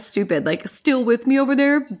called us stupid. Like, still with me over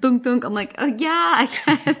there? Dunk, dunk. I'm like, yeah,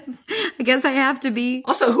 I guess I have to be.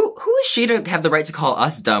 Also, who is she to have the right to call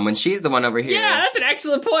us dumb when she's the one over here? Yeah, that's an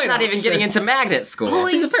excellent point. Not even getting into magnet school.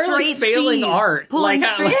 She's apparently failing art.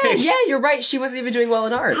 Yeah, you're right. She wasn't even doing well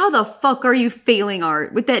in art. How the fuck are you failing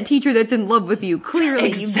art with that teacher that's in love with you? Clearly,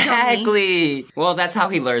 exactly. You dummy. Well, that's how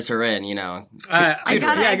he lures her in, you know.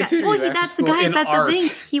 That's the thing.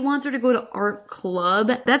 He wants her to go to art club.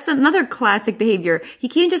 That's another classic behavior. He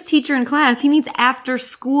can't just teach her in class. He needs after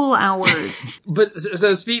school hours. But this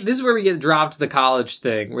is where we get dropped the college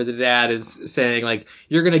thing, where the dad is saying, like,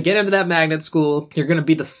 you're going to get into that magnet school. You're going to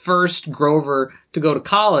be the first Grover to go to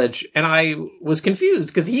college. And I was confused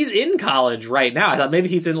because he's in college right now. I thought maybe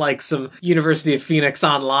he's in like some University of Phoenix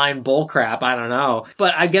online bullcrap. I don't know.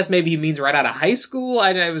 But I guess maybe he means right out of high school.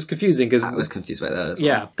 It was confusing because I was confused by that as well.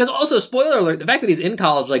 Yeah. Because also, spoiler alert, the fact that he's in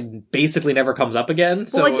college like basically never comes up again.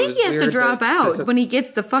 So well, I think he has to drop out when he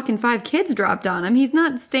gets the fucking 5 kids dropped on him. He's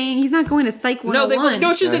not going to Psych 101.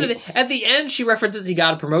 No, it's just at the end she references he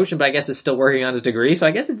got a promotion, but I guess is still working on his degree. So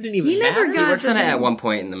I guess it didn't even matter. He works on it at one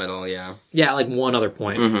point in the middle, yeah. Yeah, like one other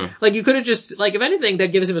point. Mm-hmm. Like, you could have just, like, if anything,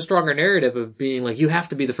 that gives him a stronger narrative of being like, you have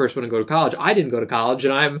to be the first one to go to college. I didn't go to college,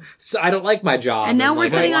 and I don't like my job. And now we're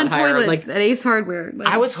sitting on toilets at Ace Hardware. Like,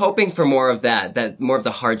 I was hoping for more of that more of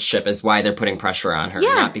the hardship is why they're putting pressure on her.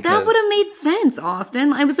 Yeah, not because... that would have made sense,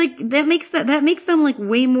 Austin. I was like, that makes them, like,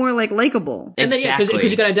 way more, like, likable. And then, because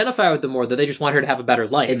you can identify with them more, that they just want her to have a better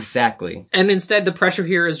life. Exactly. And instead, the pressure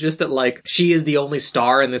here is just that, like, she is the only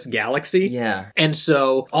star in this galaxy. Yeah. And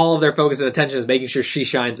so, all of their focus and attention is making sure she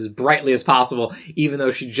shines as brightly as possible, even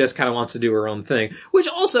though she just kind of wants to do her own thing. Which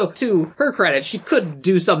also, to her credit, she could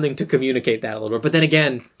do something to communicate that a little bit. But then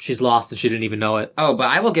again, she's lost and she didn't even know it. Oh, but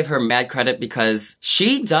I will give her mad credit because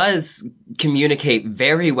she does communicate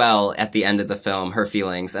very well at the end of the film, her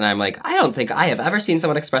feelings. And I'm like, I don't think I have ever seen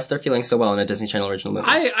someone express their feelings so well in a Disney Channel original movie.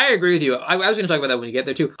 I agree with you. I was going to talk about that when you get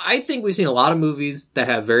there too. I think we've seen a lot of movies that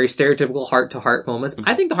have very stereotypical heart-to-heart moments. Mm-hmm.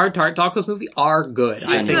 I think the heart-to-heart talks in this movie are good. She's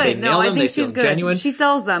good. They nail them. They feel genuine. She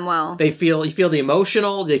sells them well. You feel the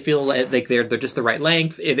emotional. They feel like they're just the right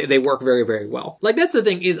length. They work very, very well. Like, that's the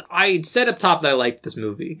thing is, I said up top that I liked this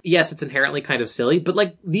movie. Yes, it's inherently kind of silly, but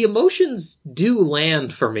like, the emotions do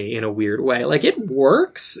land for me in a weird way. Like, it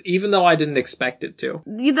works, even though I didn't expect it to.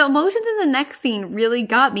 The emotions in the next scene really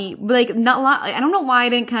got me. Like, not a lot. I don't know why I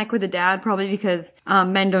didn't connect with the dad, probably because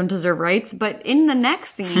men don't deserve rights. But in the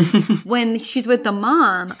next scene, when she's with the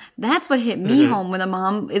mom, that's what hit me home. When the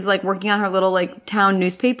mom is like working on her little like town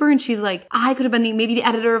newspaper, and she's like, I could have been maybe the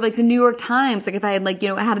editor of like the New York Times, like if I had like,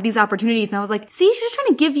 had these opportunities. And I was like, see, she's trying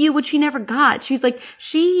to give you what she never got. She's like,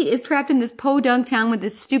 she is trapped in this podunk town with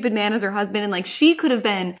this stupid man as her husband, and like she could have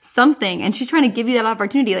been something, and she's trying to give you that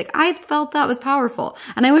opportunity. Like, I felt that was powerful,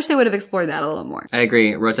 and I wish they would have explored that a little more. I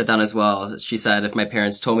agree. Wrote that down as well. She said, if my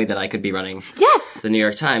parents told me that I could be running the New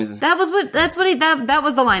York Times. That was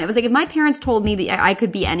the line. It was like, if my parents told me that I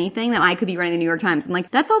could be anything, then I could be running the New York Times. And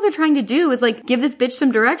like, that's all they're trying to do is like, give this bitch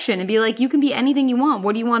some direction and be like, you can be anything you want.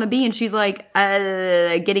 What do you want to be? And she's like,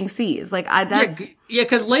 getting C's. Like, Yeah,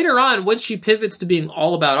 because later on, when she pivots to being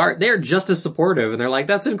all about art, they're just as supportive, and they're like,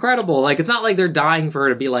 that's incredible. Like, it's not like they're dying for her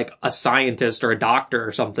to be like a scientist or a doctor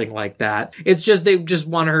or something like that. It's just, they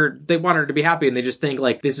want her to be happy, and they just think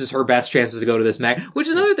like, this is her best chances to go to this which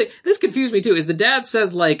is another thing. This confused me too, is the dad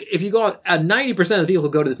says like, if you go on, 90% of the people who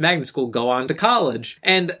go to this magnet school go on to college.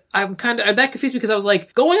 And that confused me because I was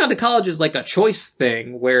like, going on to college is like a choice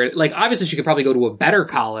thing where like, obviously she could probably go to a better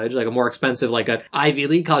college, like a more expensive, like an Ivy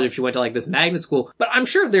League college if she went to like this magnet school. But I'm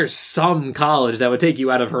sure there's some college that would take you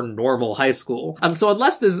out of her normal high school. So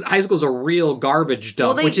unless this high school's a real garbage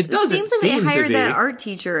dump, which it doesn't seem to be. They hired that art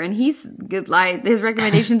teacher and he's like, his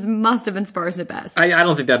recommendations must have been sparse at best. I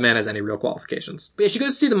don't think that man has any real qualifications. But yeah, she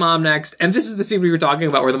goes to see the mom next, and this is the scene we were talking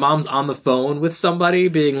about where the mom's on the phone with somebody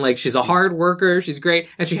being like, she's a hard worker, she's great,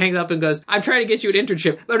 and she hangs up and goes, I'm trying to get you an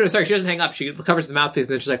internship. Oh no, sorry, she doesn't hang up. She covers the mouthpiece,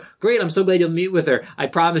 and then she's like, great, I'm so glad you'll meet with her. I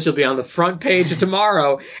promise you'll be on the front page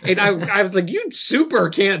tomorrow. And I was like, you super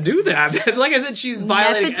can't do that. Like I said, she's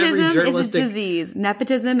violating every journalistic...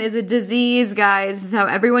 Nepotism is a disease, guys. This is how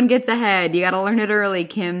everyone gets ahead. You gotta learn it early,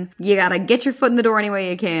 Kim. You gotta get your foot in the door any way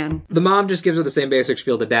you can. The mom just gives her the same basic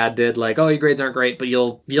spiel the dad did, like, oh, your grades aren't great, but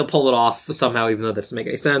you'll pull it off somehow, even though that doesn't make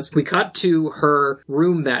any sense. We cut to her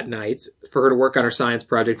room that night for her to work on her science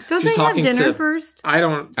project. Don't they have dinner first? I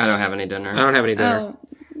don't have any dinner. I don't have any dinner. Oh.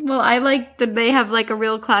 Well, I like that they have like a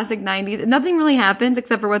real classic 90s. Nothing really happens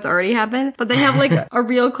except for what's already happened, but they have like a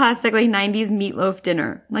real classic like 90s meatloaf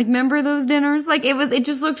dinner. Like, remember those dinners? Like it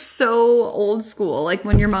just looked so old school. Like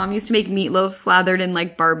when your mom used to make meatloaf slathered in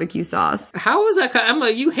like barbecue sauce. How is that? Emma,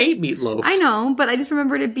 you hate meatloaf. I know, but I just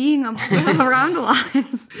remembered it being around a lot.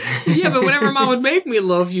 Yeah, but whenever mom would make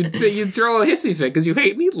meatloaf, you'd throw a hissy fit because you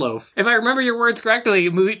hate meatloaf. If I remember your words correctly,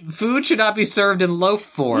 food should not be served in loaf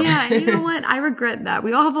form. Yeah, and you know what? I regret that.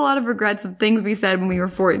 We all have a lot of regrets of things we said when we were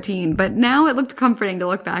 14, but now it looked comforting to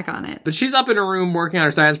look back on it. But she's up in her room working on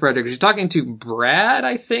her science project. She's talking to Brad,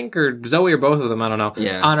 I think, or Zoe, or both of them, I don't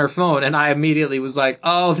know, on her phone. And I immediately was like,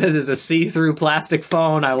 oh, this is a see-through plastic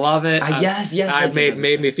phone. I love it. Yes. It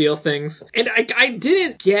made me feel things. And I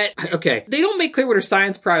didn't get, okay, they don't make clear what her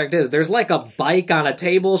science project is. There's like a bike on a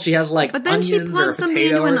table. She has like but then onions she plugs or a something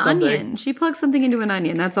potato into an or something. onion. She plugs something into an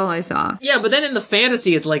onion. That's all I saw. Yeah, but then in the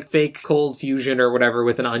fantasy, it's like fake cold fusion or whatever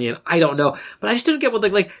with an onion. I don't know. But I just didn't get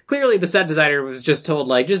what, like clearly the set designer was just told,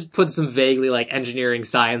 like, just put some vaguely, like, engineering,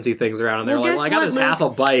 sciencey things around in there. Well, like, I got this half a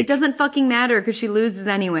bike. It doesn't fucking matter because she loses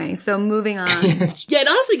anyway, so moving on. Yeah, it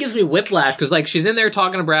honestly gives me whiplash because, like, she's in there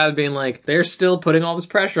talking to Brad being like, they're still putting all this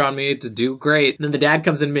pressure on me to do great. And then the dad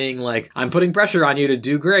comes in being like, I'm putting pressure on you to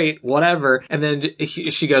do great, whatever. And then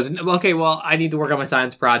she goes, okay, well, I need to work on my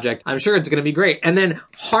science project. I'm sure it's going to be great. And then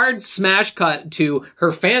hard smash cut to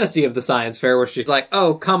her fantasy of the science fair where she's like,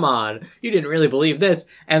 oh, come on. You didn't really believe this.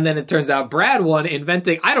 And then it turns out Brad won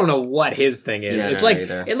inventing, I don't know what his thing is. Yeah, it's like,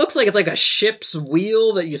 it looks like it's like a ship's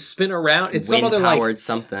wheel that you spin around. It's some other like,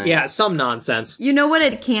 something. Yeah, some nonsense. You know what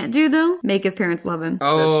it can't do though? Make his parents love him.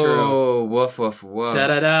 Oh, that's true. Woof, woof, woof. Da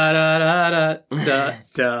da da da da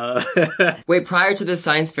da da. Wait, prior to this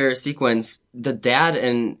science fair sequence, the dad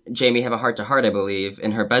and Jamie have a heart-to-heart, I believe,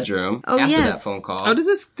 in her bedroom after that phone call. Oh, does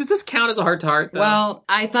this count as a heart-to-heart, though? Well,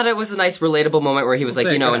 I thought it was a nice, relatable moment where he was like,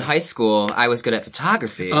 in high school, I was good at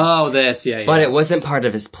photography. Oh, yeah. But it wasn't part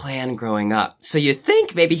of his plan growing up. So you'd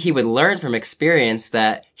think maybe he would learn from experience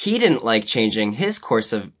that he didn't like changing his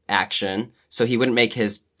course of action, so he wouldn't make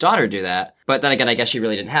his daughter do that. But then again, I guess she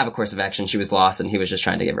really didn't have a course of action. She was lost and he was just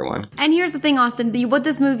trying to give her one. And here's the thing, Austin, what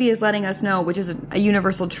this movie is letting us know, which is a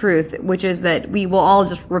universal truth, which is that we will all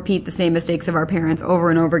just repeat the same mistakes of our parents over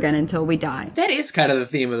and over again until we die. That is kind of the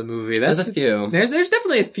theme of the movie. There's a few. There's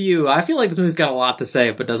definitely a few. I feel like this movie's got a lot to say,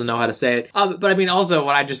 but doesn't know how to say it. But I mean, also,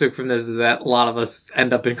 what I just took from this is that a lot of us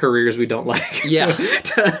end up in careers we don't like. Yeah.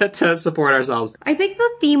 to support ourselves. I think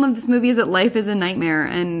the theme of this movie is that life is a nightmare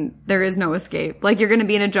and there is no escape. Like, you're going to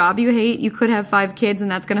be in a job you hate, you could have 5 kids, and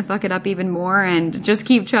that's going to fuck it up even more, and just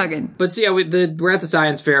keep chugging. But so yeah, we're at the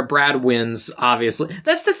science fair. Brad wins, obviously.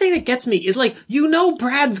 That's the thing that gets me, is like,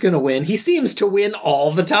 Brad's going to win. He seems to win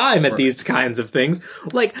all the time at these kinds of things.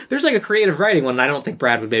 Like, there's like a creative writing one, and I don't think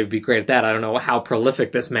Brad would maybe be great at that. I don't know how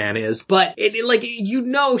prolific this man is. But,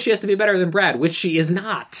 she has to be better than Brad, which she is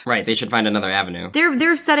not. Right, they should find another avenue.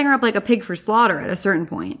 They're setting her up like a pig for slaughter at a certain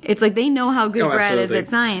point. It's like they know how good Brad is at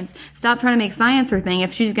science. Stop trying to make science her thing.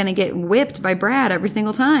 If she's going to get whipped whipped by Brad every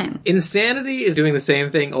single time. Insanity is doing the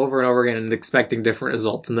same thing over and over again and expecting different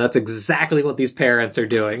results, and that's exactly what these parents are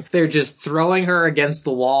doing. They're just throwing her against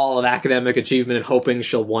the wall of academic achievement and hoping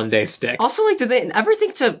she'll one day stick. Also, like, do they ever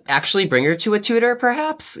think to actually bring her to a tutor,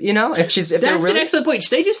 perhaps? You know, if That's they're really... an excellent point.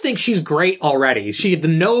 They just think she's great already. She had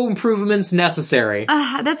no improvements necessary.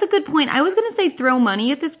 That's a good point. I was going to say throw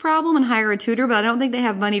money at this problem and hire a tutor, but I don't think they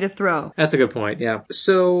have money to throw. That's a good point, yeah.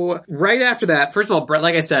 So, right after that, first of all,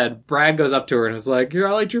 like I said, Brad goes up to her and is like,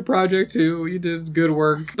 I liked your project too. You did good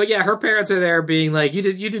work. But yeah, her parents are there being like, you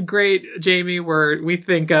did great, Jamie. We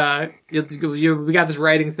think, we got this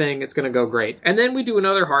writing thing. It's going to go great. And then we do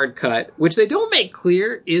another hard cut, which they don't make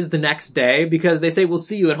clear is the next day because they say, we'll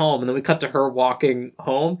see you at home. And then we cut to her walking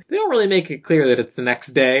home. They don't really make it clear that it's the next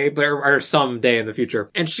day, but or some day in the future.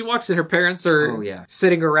 And she walks in, her parents are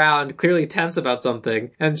sitting around, clearly tense about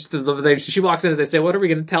something. And she walks in as they say, what are we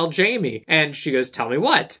going to tell Jamie? And she goes, tell me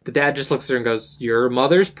what? The dad just looks at her and goes, your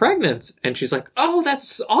mother's pregnant. And she's like, oh,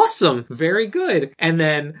 that's awesome. Very good. And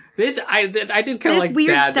then I did kind of like weird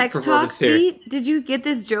dad sex talk beat. Did you get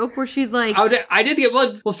this joke where she's like, I did get,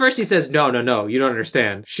 well, first he says, no, you don't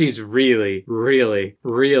understand. She's really, really,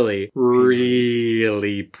 really,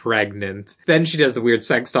 really pregnant. Then she does the weird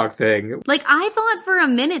sex talk thing. Like, I thought for a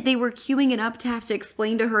minute they were queuing it up to have to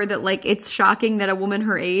explain to her that, like, it's shocking that a woman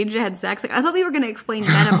her age had sex. Like, I thought we were going to explain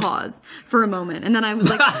menopause for a moment. And then I was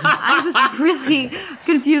like, I was really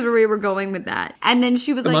confused where we were going with that. And then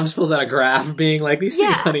she was the mom just pulls out a graph being like, you see,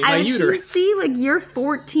 honey, my uterus. See, like, you're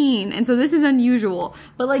 14, and so this is unusual.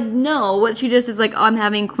 But, like, no, what she just is like, I'm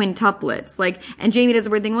having quintuplets. Like, and Jamie does a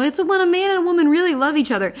weird thing, well, it's when a man and a woman really love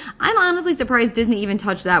each other. I'm honestly surprised Disney even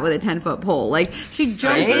touched that with a 10-foot pole. Like, she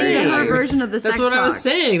jumped into her version of the sex talk. That's what I was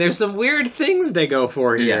saying. There's some weird things they go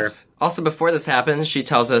for here. Yes. Also, before this happens, she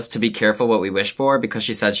tells us to be careful what we wish for because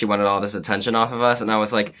she said she wanted all this attention off of us. And I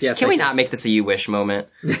was like, can we not make this a you wish moment?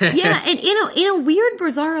 Yeah, and in a weird,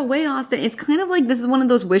 bizarre way, Austin, it's kind of like this is one of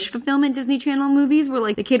those wish fulfillment Disney Channel movies where,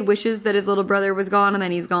 like, the kid wishes that his little brother was gone and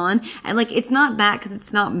then he's gone. And, like, it's not that because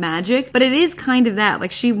it's not magic, but it is kind of that.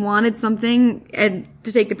 Like, she wanted something and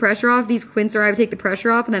to take the pressure off. These quints arrive to take the pressure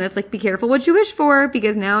off, and then it's like, be careful what you wish for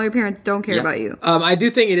because now your parents don't care about you. I do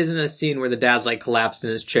think it is in a scene where the dad's like collapsed in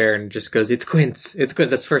his chair and just goes, it's quints. It's quints.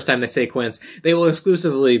 That's the first time they say quints. They will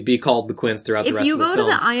exclusively be called the quints throughout the rest of the film. If you go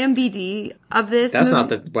to the IMDb of this That's movie, not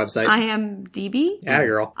the website. IMDb? Yeah,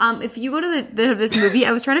 girl. If you go to this movie,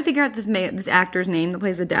 I was trying to figure out this actor's name that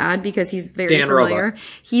plays the dad because he's very Dan familiar. Roebuck.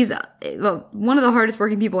 He's one of the hardest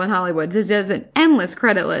working people in Hollywood. This is an endless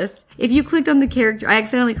credit list. If you clicked on the character, I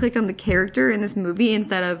accidentally clicked on the character in this movie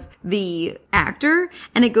instead of the actor,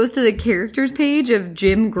 and it goes to the characters page of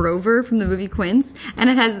Jim Grover from the movie Quints, and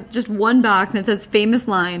it has just one box and it says famous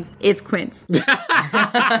lines. It's Quints. It's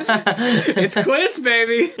Quints,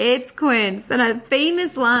 baby. It's Quints. And a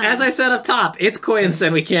famous line. As I said up top, it's Quints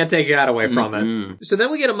and we can't take that away from it. So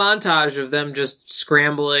then we get a montage of them just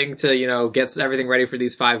scrambling to, get everything ready for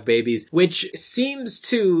these 5 babies, which seems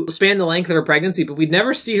to span the length of her pregnancy, but we'd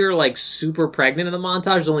never see her like super pregnant in the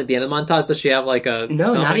montage. Only at the end of the montage does she have like a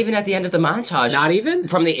No, stomach? Not even at the end of the montage. Not even?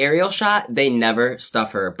 From the aerial shot, they never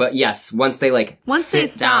stuff her. But yes, once they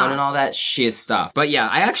sit down and all that, she is stuffed. But yeah,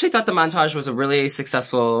 I actually thought the montage was a really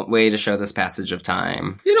successful way to show this passage of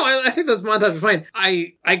time. I think this montage is fine.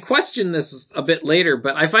 I question this a bit later,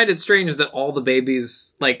 but I find it strange that all the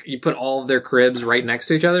babies, like, you put all of their cribs right next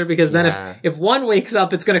to each other, because then if one wakes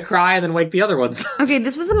up, it's gonna cry and then wake the other ones. Okay,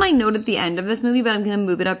 this wasn't my note at the end of this movie, but I'm gonna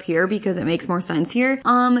move it up here because it makes more sense here.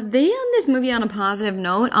 They end this movie on a positive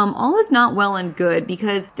note. All is not well and good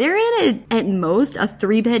because they're in at most a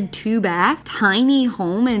 3-bed, 2-bath, tiny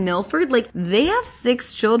home in Milford. Like, they have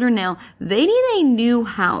 6 children now. They need a new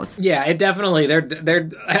house. Yeah, it definitely,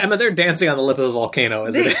 they're dancing on the lip of the volcano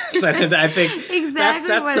as it is. And I think exactly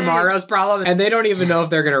that's tomorrow's problem, and they don't even know if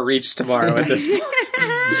they're gonna reach tomorrow at this point.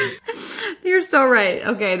 You're so right.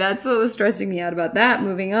 Okay, that's what was stressing me out about that.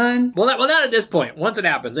 Moving on. Well, not at this point. Once it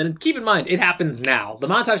happens, and keep in mind, it happens now. The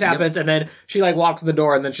montage happens, and then she walks in the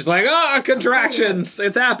door, and then she's like, contractions!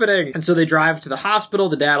 It's happening! And so they drive to the hospital.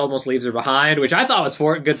 The dad almost leaves her behind, which I thought was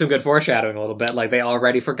some good foreshadowing a little bit. Like, they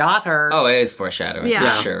already forgot her. Oh, it is foreshadowing.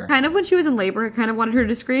 Yeah. For sure. Kind of when she was in labor, I kind of wanted her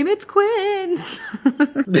to scream, it's Quints!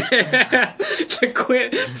 The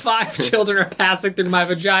 5 children are passing through my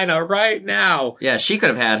vagina right now. Yeah, she could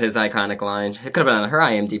have had his iconic line. It could have been on her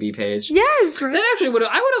IMDb page. Yes, right. That actually I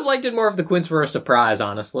would have liked it more if the Quints were a surprise,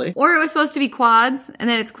 honestly. Or it was supposed to be quads, and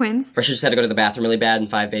then it's Quints. Or she just had to go to the bathroom really bad and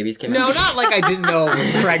 5 babies came in. No, not like I didn't know it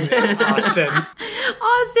was pregnant, Austin.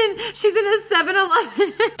 Austin, she's in a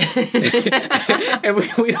 7-Eleven. And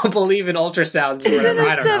we don't believe in ultrasounds or whatever. In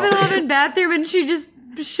I a don't know. 7-Eleven bathroom, and she just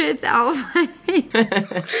shits out of my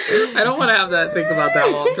face. I don't want to have that think about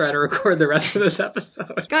that while I'm trying to record the rest of this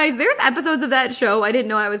episode. Guys, there's episodes of that show I didn't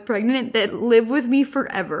know I was pregnant that live with me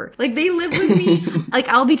forever. Like, they live with me. Like,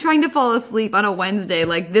 I'll be trying to fall asleep on a Wednesday,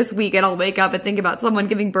 like this week, and I'll wake up and think about someone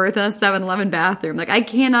giving birth in a 7-Eleven bathroom. Like, I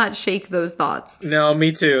cannot shake those thoughts. No,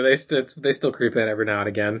 me too. They still creep in every now and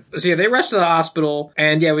again. So yeah, they rush to the hospital,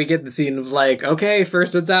 and yeah, we get the scene of like, okay,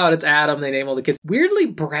 first one's out, it's Adam, they name all the kids. Weirdly,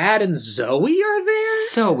 Brad and Zoe are there?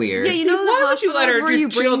 So weird. Yeah, you know the Why would you let her, where you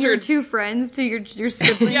bring children... your two friends to your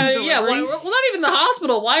siblings Yeah, well, not even the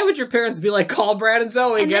hospital. Why would your parents be like, call Brad and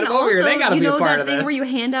Zoe, and get them over here? They gotta be a part of this. You know that thing where you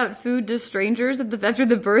hand out food to strangers after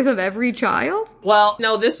the birth of every child? Well,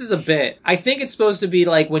 no, this is a bit. I think it's supposed to be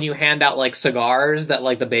like when you hand out like cigars that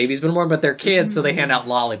like the baby's been born, but they're kids, so they hand out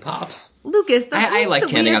lollipops. Lucas, I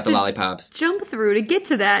liked handing out the lollipops. Jump through to get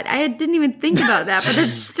to that. I didn't even think about that, but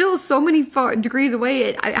that's still so many degrees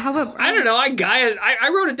away. I don't know. I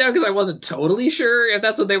wrote it down because I wasn't totally sure if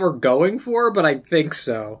that's what they were going for, but I think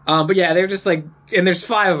so. But yeah, they're just like, and there's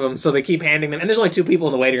 5 of them, so they keep handing them, and there's only 2 people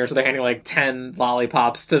in the waiting room, so they're handing like 10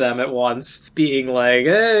 lollipops to them at once, being like,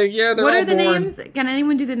 yeah, they're all What are the born. names? Can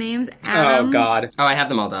anyone do the names? Adam. Oh, God. Oh, I have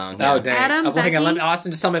them all down. Yeah. Oh, dang. Adam, hang on, Becky?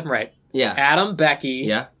 Austin, just tell me if I'm right. Yeah. Adam, Becky.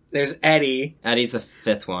 Yeah. There's Eddie. Eddie's the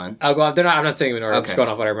 5th one. Oh, go on. I'm not saying them in order. I'm just Okay. going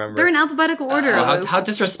off what I remember. They're in alphabetical order. Oh, Luke. how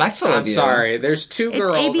disrespectful I'm of you. sorry. There's 2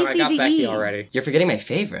 girls, A, B, and I C, got D, Becky E. already. You're forgetting my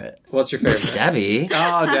favorite. What's your favorite? Debbie.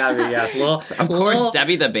 Oh, Debbie, yes. Of course,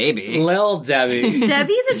 Debbie the baby. Lil Debbie.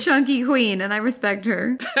 Debbie's a chunky queen, and I respect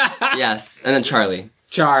her. Yes. And then Charlie.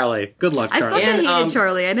 Charlie. Good luck, I Charlie. fucking And, hated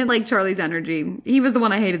Charlie. I didn't like Charlie's energy. He was the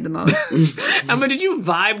one I hated the most. But did you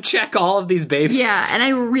vibe check all of these babies? Yeah, and I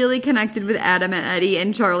really connected with Adam and Eddie,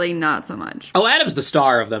 and Charlie not so much. Oh, Adam's the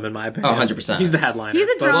star of them, in my opinion. Oh, 100%. He's the headliner. He's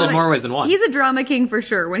a but drama. in more ways than one. He's a drama king for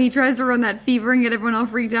sure. When he tries to run that fever and get everyone all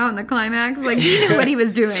freaked out in the climax, like he knew what he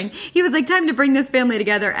was doing. He was like, time to bring this family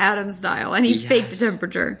together, Adam style, and he faked the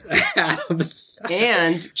temperature. Adam's star.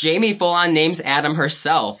 And Jamie full on names Adam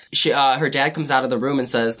herself. Her dad comes out of the room and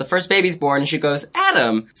says, the first baby's born, and she goes,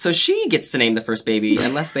 Adam. So she gets to name the first baby,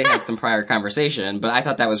 unless they had some prior conversation, but I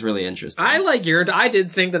thought that was really interesting. I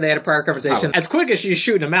did think that they had a prior conversation. Oh. As quick as she's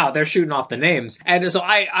shooting them out, they're shooting off the names. And so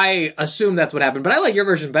I assume that's what happened, but I like your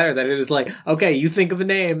version better, that it is like, okay, you think of a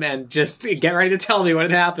name and just get ready to tell me when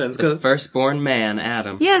it happens. the firstborn man,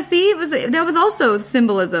 Adam. Yeah, see, that was also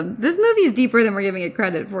symbolism. This movie is deeper than we're giving it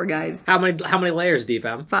credit for, guys. How many layers deep,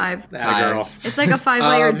 Em? 5. Atta girl. It's like a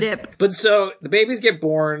 5-layer dip. But so the babies get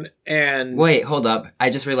born, and Wait, hold up. I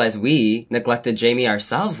just realized we neglected Jamie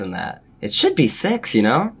ourselves in that. It should be 6, you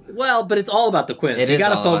know? well, but it's all about the quints. It You is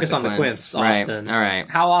gotta all about focus the on the quints. quints, Right. Austin. All right.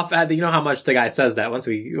 How often? You know how much the guy says that once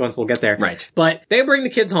we'll get there. Right. But they bring the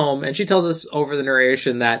kids home, and she tells us over the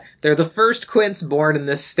narration that they're the first quints born in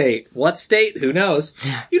this state. What state? Who knows?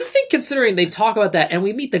 You'd think, considering they talk about that, and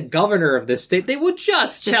we meet the governor of this state, they would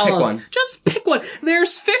just tell pick us, one. just pick one.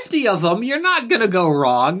 There's 50 of them. You're not gonna go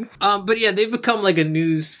wrong. But yeah, they've become like a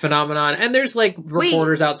news phenomenon, and there's like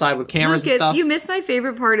reporters outside with cameras Lucas, and stuff. you missed my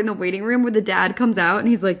favorite part in the waiting room where the dad comes out and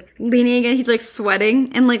he's like leaning against, he's like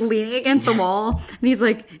sweating and like leaning against the wall. And he's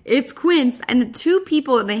like, it's Quince. And the two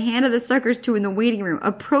people that they handed the suckers to in the waiting room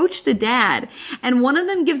approach the dad. And one of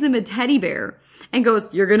them gives him a teddy bear and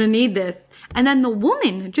goes, you're gonna need this. And then the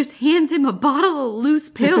woman just hands him a bottle of loose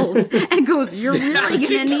pills and goes, you're really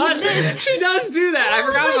gonna need this. She does do that. I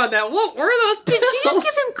forgot about that. What were those pills? Did she just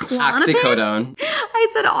give him Klonopin? Oxycodone. I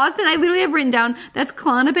said, Austin, I literally have written down, that's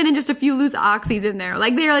Klonopin and just a few loose oxys in there.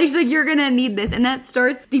 Like, she's like, you're gonna need this. And that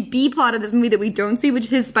starts the B plot of this movie that we don't see, which is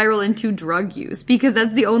his spiral into drug use. Because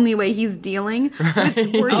that's the only way he's dealing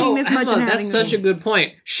with working this much and having that's such a good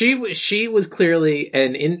point. She was clearly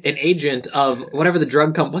an agent of whatever the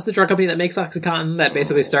drug company. What's the drug company that makes OxyContin that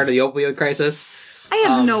basically started the opioid crisis? I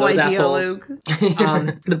have no those idea, assholes.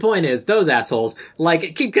 Luke. The point is, those assholes,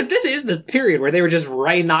 like, because this is the period where they were just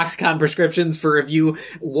writing OxyContin prescriptions for if you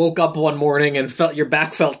woke up one morning and your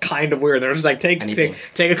back felt kind of weird. They're just like, take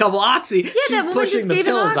a couple Oxy. Yeah, She's that woman pushing just the gave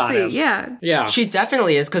him pills on Oxy. him. Yeah. Yeah. She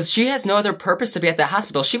definitely is, because she has no other purpose to be at that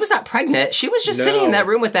hospital. She was not pregnant. She was just sitting in that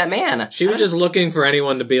room with that man. She was just looking for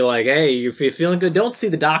anyone to be like, hey, if you're feeling good, don't see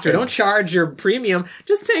the doctor. Don't charge your premium.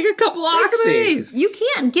 Just take a couple Oxy. You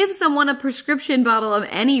can't give someone a prescription bottle of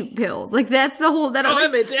any pills. Like, that's the whole...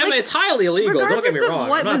 It's highly illegal. Don't get me regardless wrong. of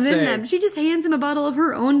what was in them, she just hands him a bottle of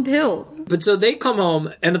her own pills. But so they come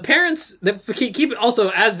home, and the parents, they keep also,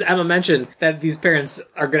 as Emma mentioned, that these parents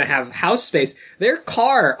are going to have house space. Their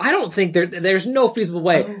car, I don't think there's no feasible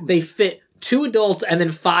way they fit 2 adults and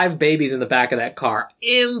then 5 babies in the back of that car.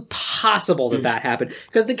 Impossible that happened.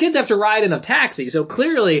 Because the kids have to ride in a taxi, so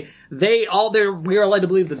clearly we are led to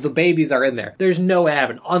believe that the babies are in there. There's no way it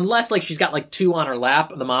happened. Unless, like, she's got, like, 2 on her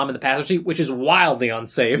lap, the mom in the passenger seat, which is wildly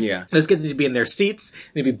unsafe. Yeah. Those kids need to be in their seats,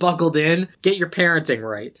 need to be buckled in, get your parenting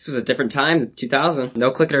right. This was a different time, 2000.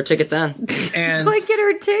 No click it or ticket then. And Click it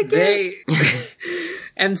or ticket.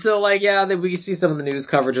 and so, like, yeah, we see some of the news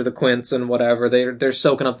coverage of the Quints and whatever. They're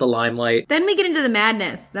soaking up the limelight. Then we get into the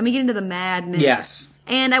madness. Yes.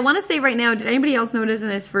 And I want to say right now, did anybody else notice in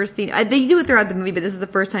this first scene? They do it throughout the movie, but this is the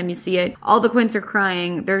first time you see it. All the Quints are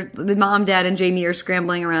crying. The mom, dad, and Jamie are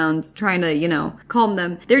scrambling around trying to, calm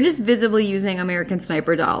them. They're just visibly using American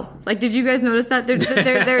Sniper dolls. Like, did you guys notice that? They're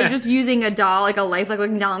just using a doll, like a lifelike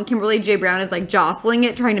looking doll, and Kimberly J. Brown is like jostling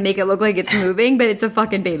it, trying to make it look like it's moving, but it's a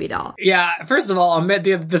fucking baby doll. Yeah, first of all,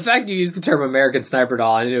 the fact you used the term American Sniper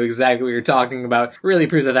doll, I knew exactly what you're talking about, really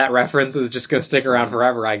proves that reference is just gonna stick around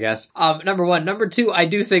forever, I guess. Number one. Number two, I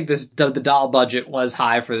do think the doll budget was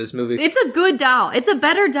high for this movie. It's a good doll. It's a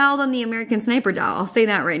better doll than the American Sniper doll. I'll say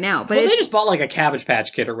that right now. But they just bought like a Cabbage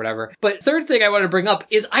Patch Kid or whatever. But third thing I wanted to bring up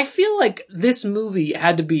is I feel like this movie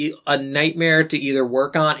had to be a nightmare to either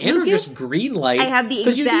work on and or just greenlight. I have the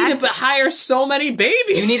because you need to hire so many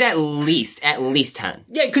babies. You need at least 10.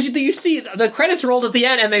 Yeah, because you see the credits rolled at the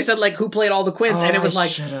end and they said like who played all the Quints and it was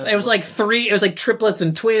like three, it was like triplets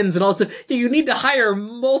and twins and all this. Yeah, you need to hire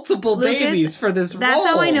multiple babies for this role. That's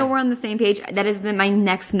how I know we're on the same page. That is my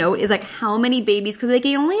next note is like how many babies, because they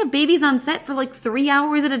can only have babies on set for like 3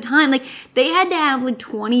 hours at a time. Like they had to have like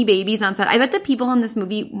 20 babies on set. I bet the people in this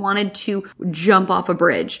movie wanted to jump off a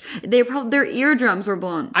bridge. Their eardrums were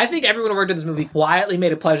blown. I think everyone who worked in this movie quietly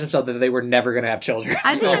made a pledge themselves that they were never going to have children.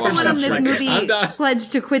 I think everyone in this movie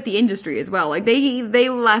pledged to quit the industry as well. Like they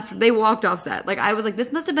left, they walked off set. Like I was like,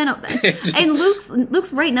 this must have been and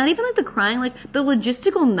Luke's right. Not even like the crying, like the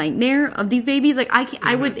logistical nightmare of these babies. Like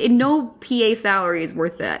I would, no PA salary is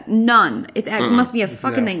worth that. None. It must be a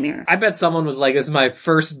fucking nightmare. I bet someone was like, this is my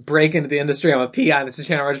first break into the industry. I'm a PI on this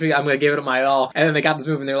channel registry. I'm going to give it my all. And then they got this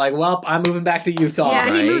movie and they're like, well, I'm moving back to Utah.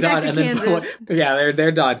 Yeah, he moved back to Kansas.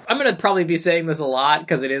 They're done. I'm going to probably be saying this a lot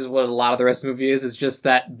because it is what a lot of the rest of the movie is. It's just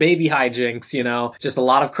that baby hijinks, just a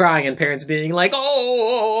lot of crying and parents being like,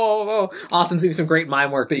 oh. Austin's doing some great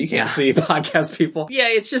mime work that you can't see, podcast people. Yeah,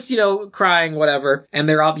 it's just, crying, whatever. And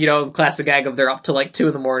they're up, classic gag of they're up to like 2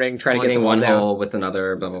 a.m. trying to get the one down. hole with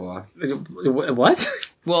another, blah, blah, blah. What?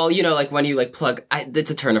 Well, like when you plug,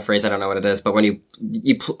 it's a turn of phrase, I don't know what it is, but when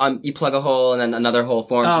you plug a hole and then another hole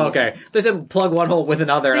forms. Oh, okay. They said plug one hole with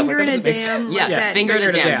another. Finger in a jam. Yes, finger in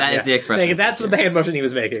a jam. That is the expression. That's what the hand motion he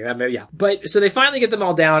was making. Yeah. But, so they finally get them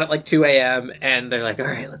all down at like 2 a.m. and they're like, all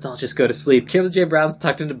right, let's all just go to sleep. Kimberly J. Brown's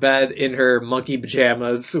tucked into bed in her monkey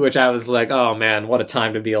pajamas, which I was like, oh man, what a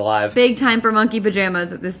time to be alive. Big time for monkey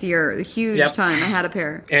pajamas this year. Huge time. I had a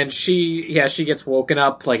pair. And she gets woken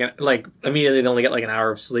up like immediately. They only get like an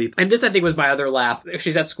hour of sleep. And this I think was my other laugh.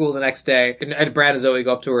 She's at school the next day and Brad and Zoe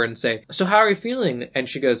go up to her and say, so how are you feeling? And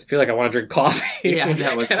she goes, I feel like I want to drink coffee. Yeah,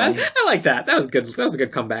 that was funny. I like that. That was good. That was a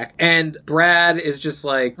good comeback. And Brad is just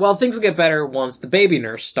like, well, things will get better once the baby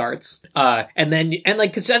nurse starts. Cause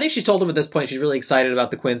I think she's told him at this point she's really excited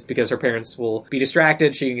about the Quints because her parents will be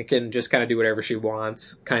distracted. She can just kind of do whatever she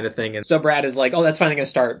wants kind of thing. And so Brad is like, oh, that's finally going to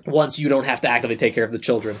start once you don't have to actively take care of the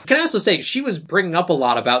children. Can I also say she was bringing up a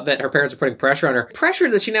lot about that her parents are putting pressure on her. Pressure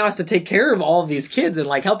that she now has to take care of all of these kids and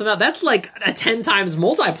like help them out. That's like a 10 times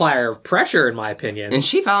multiplier of pressure in my opinion. And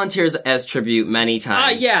she volunteers as tribute many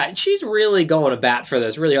times. Yeah, she's really going to bat for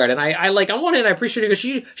this really hard. And I on one hand, I appreciate it because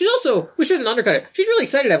she's also, we shouldn't undercut it. She's really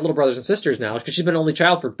excited to have little brothers and sisters now because she's been an only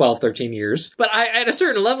child for 12, 13 years. But at a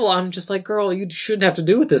certain level, I'm just like, girl, you shouldn't have to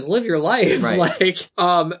do with this. Live your life. Right.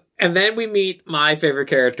 And then we meet my favorite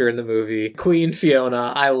character in the movie, Queen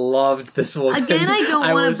Fiona. I loved this woman. Again, I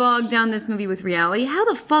don't want to bog down this movie with reality. How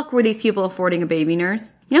the fuck were these people affording a baby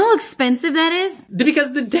nurse? You know how expensive that is?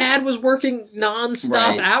 Because the dad was working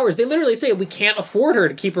non-stop hours. They literally say, we can't afford her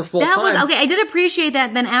to keep her full time. Okay, I did appreciate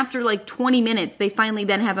that. Then after like 20 minutes, they finally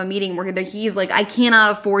then have a meeting where he's like, I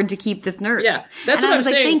cannot afford to keep this nurse. Yeah, that's what I'm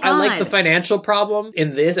saying. I like the financial problem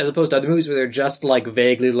in this as opposed to other movies where they're just like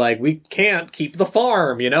vaguely like, we can't keep the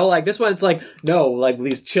farm, Like this one, it's like, no, like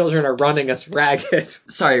these children are running us ragged.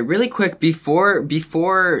 Sorry, really quick, before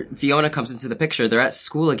Fiona comes into the picture, they're at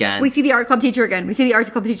school again. We see the art club teacher again.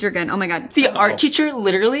 Oh my god. The art teacher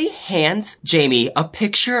literally hands Jamie a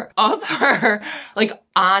picture of her, like,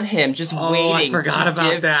 on him, just waiting to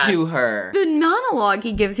give to her. The monologue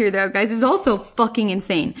he gives here, though, guys, is also fucking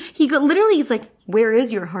insane. He literally is like, Where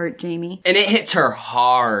is your heart, Jamie? And it hits her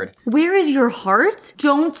hard. Where is your heart?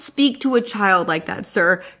 Don't speak to a child like that,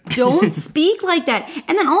 sir. Don't speak like that.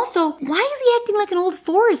 And then also, why is he acting like an old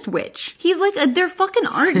forest witch? He's like their fucking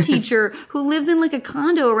art teacher who lives in like a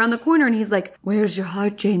condo around the corner, and he's like, where's your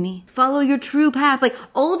heart, Jamie? Follow your true path. Like,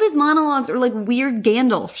 all of his monologues are like weird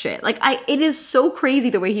Gandalf shit. Like, it is so crazy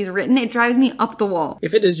the way he's written. It drives me up the wall.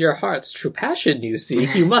 If it is your heart's true passion you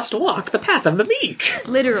seek, you must walk the path of the meek.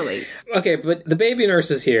 Literally. Okay, but the baby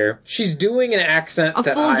nurse is here. She's doing an accent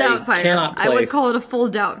that full I Doubtfire. cannot place. I would call it a full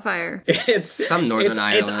Doubtfire. It's some Northern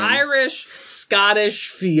Ireland. It's Irish,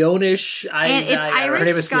 Scottish, Fionish. And it's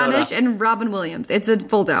Irish, Scottish, and Robin Williams. It's a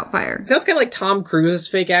full Doubtfire. Sounds kind of like Tom Cruise's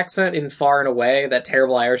fake accent in Far and Away, that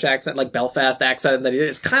terrible Irish accent, like Belfast accent. That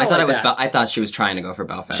it's kind of like that. I thought she was trying to go for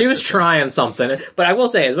Belfast. She was trying something, but I will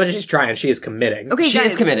say, as much as she's trying, she is committing. Okay, she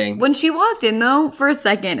is committing. When she walked in, though, for a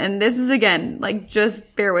second, and this is again, like,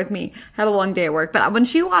 just bear with me. Had a long day at work, but when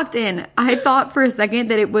she walked in, I thought for a second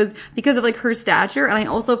that it was because of like her stature, and I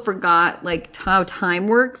also forgot like how time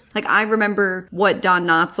works. Like, I remember what Don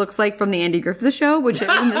Knotts looks like from the Andy Griffith Show, which was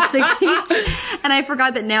in the 60s, and I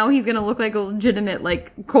forgot that now he's gonna look like a legitimate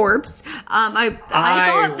like corpse. I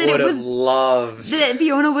thought that it was loved that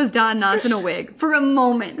Fiona was Don Knotts in a wig for a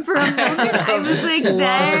moment. I was like,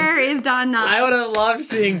 there is Don Knotts. I would have loved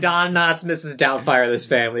seeing Don Knotts, Mrs. Doubtfire, this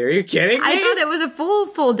family. Are you kidding me? I thought it was a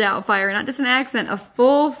full Doubtfire, not just an accent, a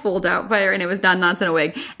full Doubtfire, and it was Don Knotts in a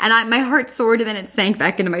wig. And my heart soared, and then it sank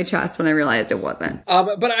back into my chest when I realized it wasn't.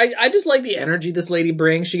 But I just like the energy this lady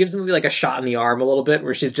brings. She gives the movie like a shot in the arm a little bit,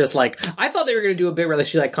 where she's just like, I thought they were going to do a bit where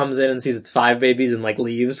she like comes in and sees it's 5 babies and like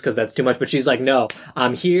leaves because that's too much. But she's like, no,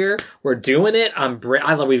 I'm here. We're doing it.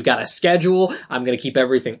 We've got a schedule. I'm going to keep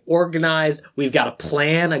everything organized. We've got a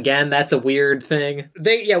plan. Again, that's a weird thing.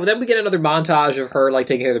 Then we get another montage of her like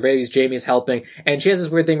taking care of the babies. Jamie's helping, and she has this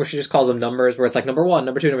weird thing where she just calls them numbers, where it's like number 1,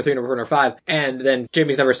 number 2, number 3, number 4, number 5, and then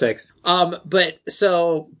Jamie's number 6.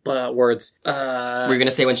 Words. We're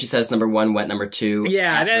gonna say when she says number 1 went number 2.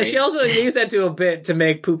 Yeah, and she also used that to a bit to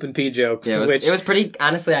make poop and pee jokes. Yeah, it was pretty.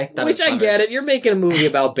 Honestly, I thought. Which I get it. You're making a movie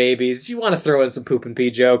about babies. You want to throw in some poop and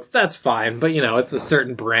pee jokes. That's fine, but it's a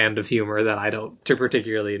certain brand of humor that I don't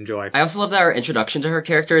particularly enjoy. I also love that our introduction to her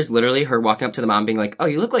character is literally her walking up to the mom, being like, "Oh,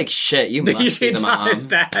 you look like shit. You must be the mom."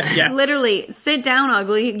 That, yes. Literally, sit down,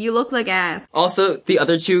 ugly. You look like ass. Also, the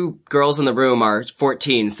other 2 girls in the room are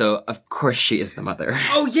 14, so of course she is the mother.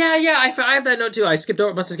 Oh, yeah. I have that note too. Must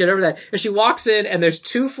have skipped over that. And she walks in and there's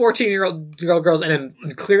 2 14-year-old girls and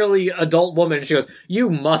a clearly adult woman. And she goes, you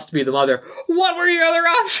must be the mother. What were your other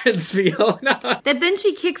options, Fiona? That then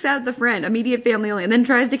she kicks out the friend, immediate family only, and then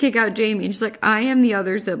tries to kick out Jamie. And she's like, I am the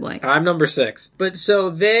other sibling. I'm number 6. But so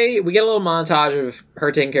we get a little montage of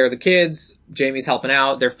her taking care of the kids. Jamie's helping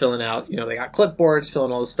out. They're filling out, they got clipboards,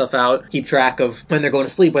 filling all this stuff out, keep track of when they're going to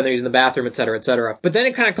sleep, when they're using the bathroom, et cetera, et cetera. But then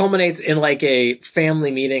it kind of culminates in like a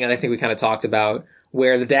family meeting, and I think we kind of talked about,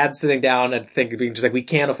 where the dad's sitting down and being just like, we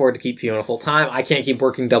can't afford to keep Fiona full time. I can't keep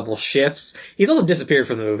working double shifts. He's also disappeared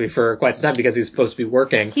from the movie for quite some time because he's supposed to be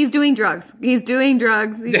working. He's doing drugs. I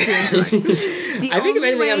think if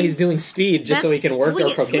anything, he's doing speed just so he can work,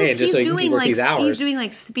 or cocaine just so he can work these hours. He's doing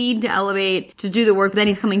like speed to elevate to do the work, but then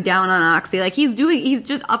he's coming down on oxy. Like he's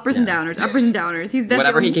just uppers and downers. He's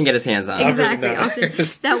whatever he can get his hands on. Exactly.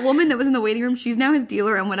 That woman that was in the waiting room, she's now his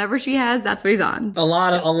dealer, and whatever she has, that's what he's on. A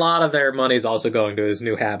lot of their money's also going to his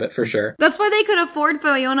new habit for sure. That's why they could afford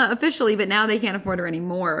Fiona officially, but now they can't afford her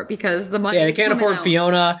anymore because the money. Yeah, they can't afford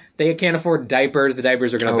Fiona. They can't afford diapers. The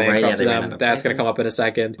diapers are going to bankrupt them. That's going to come up in a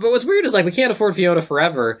second. But what's weird is like we can't afford Fiona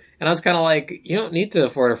forever, and I was kind of like, you don't need to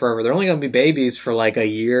afford her forever. They're only going to be babies for like a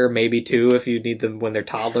year, maybe 2, if you need them when they're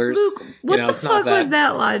toddlers. Luke, what the fuck was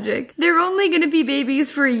that logic? They're only going to be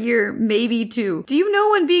babies for a year, maybe 2. Do you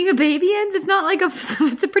know when being a baby ends? It's not like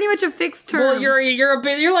it's pretty much a fixed term. Well, you're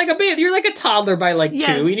like a baby. You're like a toddler by like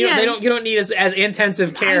 2. You don't need as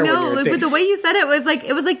intensive care. I know, Luke, but the way you said it was like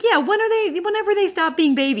yeah. Whenever they stop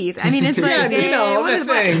being babies. I mean, it's like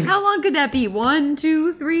how long could that be? 1,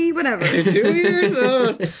 2, 3, whatever. 2 years.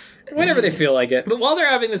 Whenever they feel like it. But while they're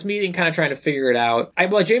having this meeting, kind of trying to figure it out,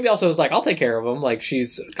 Jamie also was like, I'll take care of him. Like,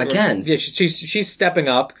 she's stepping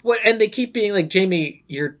up. And they keep being like, Jamie,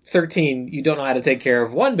 you're 13. You don't know how to take care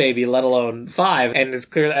of 1 baby, let alone 5. And it's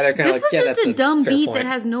clear that they're kind of like, yeah, that's a dumb beat point. That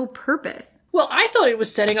has no purpose. Well, I thought it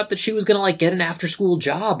was setting up that she was going to like get an after school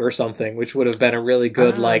job or something, which would have been a really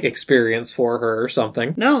good experience for her or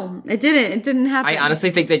something. No, it didn't. It didn't happen. I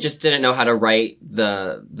honestly think they just didn't know how to write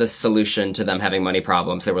the solution to them having money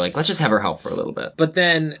problems. They were like, let's just have her help for a little bit. But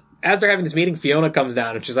then as they're having this meeting, Fiona comes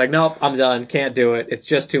down and she's like, nope, I'm done. Can't do it. It's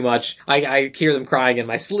just too much. I hear them crying in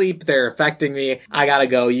my sleep. They're affecting me. I gotta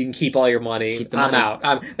go. You can keep all your money. I'm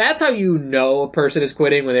out. That's how you know a person is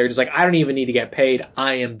quitting, when they're just like, I don't even need to get paid.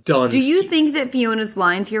 I am done. Do you think that Fiona's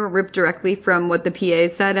lines here were ripped directly from what the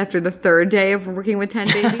PA said after the third day of working with 10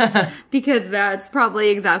 babies? Because that's probably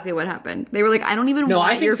exactly what happened. They were like, I don't even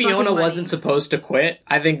want your fucking money. No, I think Fiona wasn't supposed to quit.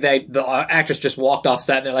 I think the actress just walked off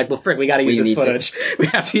set and they're like, well, frick, we gotta use this footage. We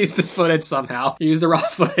have to use this footage somehow. Use the raw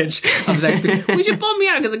footage of Zack. We should bump me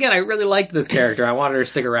out, because again, I really liked this character. I wanted her to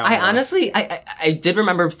stick around. I honestly, I did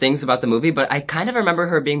remember things about the movie, but I kind of remember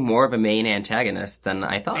her being more of a main antagonist than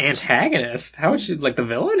I thought. Antagonist? How would she, like the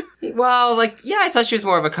villain? Well, like, yeah, I thought she was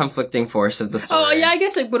more of a conflicting force of the story. Oh, yeah, I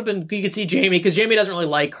guess it would have been, you could see Jamie, because Jamie doesn't really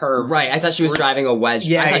like her. Right, I thought she was driving a wedge.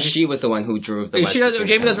 Yeah, I thought she was the one who drove the wedge.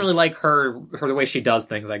 Jamie doesn't really like her the way she does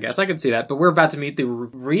things, I guess. I could see that, but we're about to meet the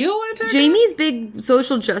real antagonist? Jamie's big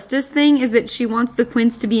social justice thing is that she wants the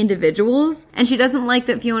Quints to be individuals, and she doesn't like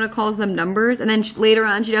that Fiona calls them numbers, and then later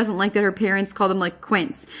on she doesn't like that her parents call them like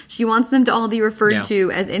Quints. She wants them to all be referred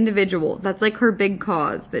to as individuals. That's like her big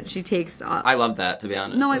cause that she takes up. I love that, to be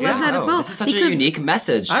honest. No, I love that as well. This is such a unique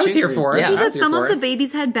message. I was here for it. Yeah, because some of the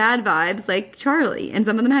babies had bad vibes, like Charlie, and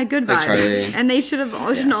some of them had good vibes. And they should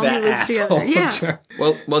all be lived together. Yeah.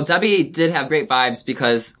 Well, Debbie did have great vibes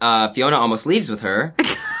because Fiona almost leaves with her.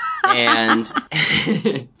 And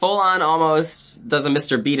full on almost does a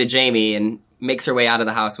Mr. B to Jamie and makes her way out of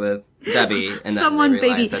the house with Debbie. And someone's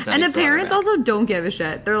baby. And the parents also don't give a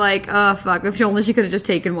shit. They're like, oh, fuck, if only she could have just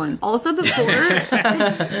taken one. Also, before...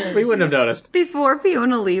 we wouldn't have noticed. Before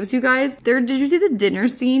Fiona leaves, you guys, did you see the dinner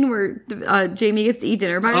scene where Jamie gets to eat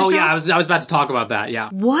dinner by herself? Oh, yeah, I was about to talk about that, yeah.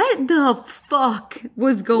 What the fuck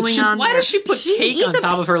was going on Why does she put cake on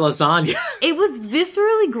top of her lasagna? It was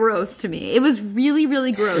viscerally gross to me. It was really,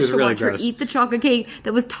 really gross to watch her eat the chocolate cake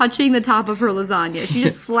that was touching the top of her lasagna. She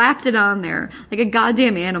just slapped it on there like a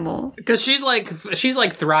goddamn animal. Because she's like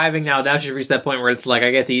thriving now. Now she's reached that point where it's like,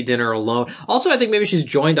 I get to eat dinner alone. Also, I think maybe she's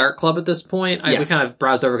joined Art Club at this point. We kind of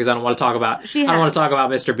browsed over because I don't want to talk about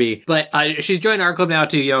Mr. B. But she's joined Art Club now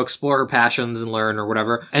to, explore her passions and learn or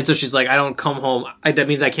whatever. And so she's like, I don't come home. That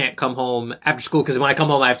means I can't come home after school, because when I come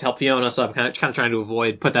home, I have to help Fiona. So I'm kind of trying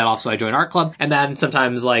to put that off. So I join Art Club. And then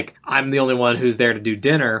sometimes, like, I'm the only one who's there to do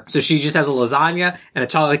dinner. So she just has a lasagna and a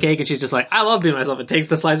chocolate cake, and she's just like, I love being myself. And takes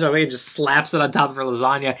the slice away and just slaps it on top of her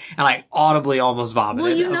lasagna. And I audibly almost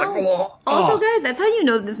vomited. Well, also, guys, that's how you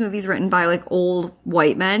know that this movie's written by, like, old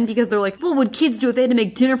white men, because they're like, what would kids do if they had to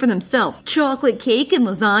make dinner for themselves? Chocolate cake and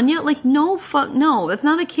lasagna? Like, no, that's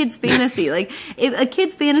not a kid's fantasy. Like, if a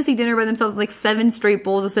kid's fantasy dinner by themselves is like 7 straight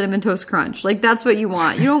bowls of Cinnamon Toast Crunch. Like, that's what you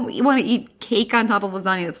want. You don't want to eat cake on top of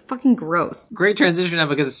lasagna. That's fucking gross. Great transition now,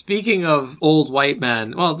 because speaking of old white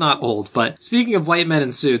men, well, not old, but speaking of white men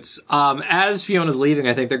in suits, as Fiona's leaving,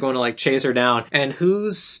 I think they're going to, like, chase her down, and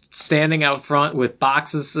who's standing out front with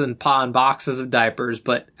boxes and boxes of diapers,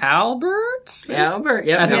 but Albert? Albert,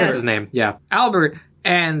 yeah. I think that's his name. Yeah. Albert.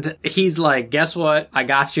 And he's like, guess what? I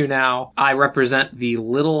got you now. I represent the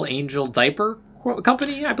Little Angel Diaper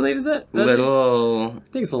Company, I believe, is it? I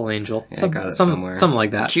think it's Little Angel. Yeah, got it somewhere. Something like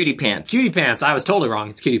that. Cutie Pants. Cutie Pants. I was totally wrong.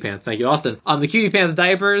 It's Cutie Pants. Thank you, Austin. The Cutie Pants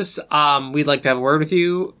diapers, we'd like to have a word with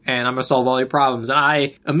you, and I'm gonna solve all your problems. And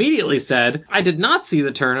I immediately said, I did not see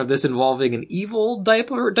the turn of this involving an evil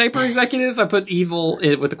diaper executive. I put evil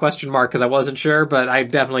with a question mark because I wasn't sure, but I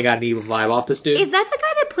definitely got an evil vibe off this dude. Is that the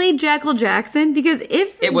guy that played Jackal Jackson? Because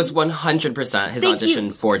if... It was 100% his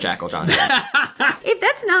audition for Jackal Johnson. If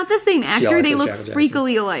that's not the same actor, they look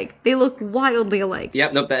freakily alike. They look wildly alike.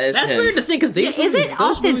 Yep, nope, that's him. Weird to think, because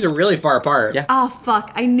those movies are really far apart. Yeah. Oh,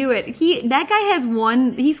 fuck, I knew it. That guy has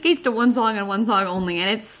he skates to one song and one song only, and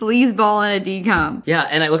it's Sleazeball and a decom. Yeah,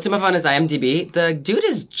 and I looked him up on his IMDb. The dude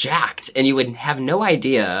is jacked, and you would have no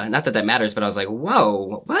idea. Not that matters, but I was like,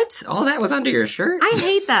 whoa, what? All that was under your shirt? I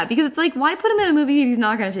hate that, because it's like, why put him in a movie if he's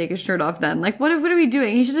not going to take his shirt off then? Like, what are we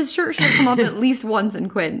doing? His shirt should have come off at least once in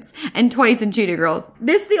Quints, and twice in Cheetah Girls.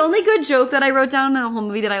 The only good joke that I wrote down in the whole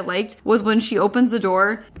movie that I liked was when she opens the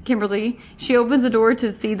door, Kimberly, she opens the door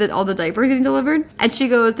to see that all the diapers getting delivered, and she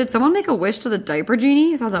goes, did someone make a wish to the diaper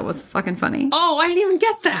genie? I thought that was fucking funny. Oh, I didn't even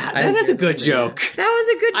get that. That is a good joke. That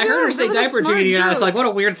was a good joke. I heard her say diaper genie, and I was like, what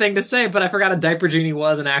a weird thing to say, but I forgot a diaper genie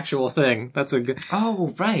was an actual thing. That's a good...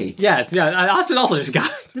 Oh, right. Yeah. Austin also just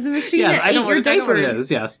got it. It was a machine that ate your diapers. I know what it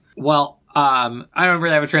is, yes. Well, I don't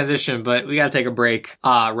really have a transition, but we gotta take a break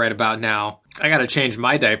right about now. I gotta change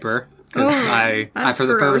my diaper. Because for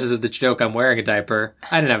the purposes of the joke, I'm wearing a diaper.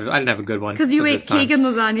 I didn't have a good one. Because you ate cake and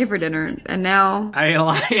lasagna for dinner, and now I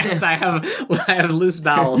have loose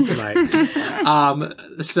bowels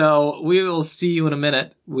tonight. So we will see you in a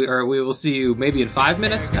minute. We will see you maybe in 5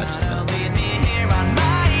 minutes. No, just a minute.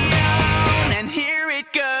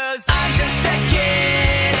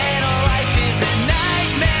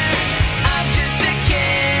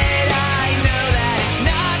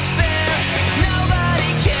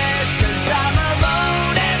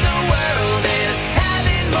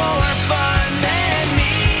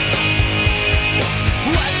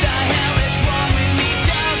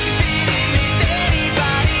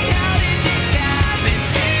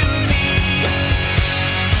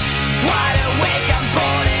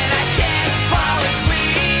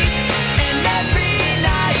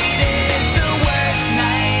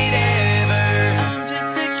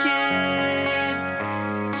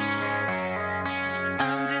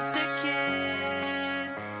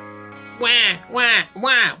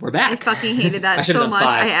 We're back. I fucking hated that so much.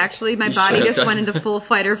 5. My body just went into full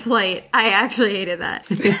fight or flight. I actually hated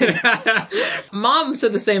that. Mom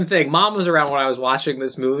said the same thing. Mom was around when I was watching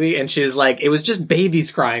this movie, and she was like, it was just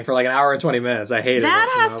babies crying for like an hour and 20 minutes. I hated it.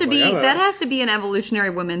 That has to be an evolutionary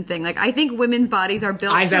woman thing. Like, I think women's bodies are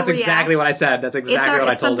built to That's exactly what I said. That's exactly what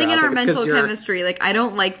I told her. It's something in our mental chemistry. Like, I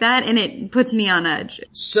don't like that, and it puts me on edge.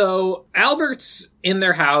 So, Albert's in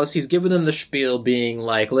their house. He's giving them the spiel being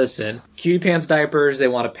like, listen, Cutie Pants diapers, they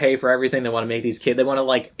want to pay for everything. They want to make these kids, they want to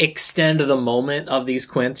like extend the moment of these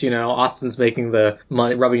quints, you know. Austin's making the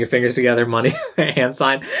money, rubbing your fingers together, money hand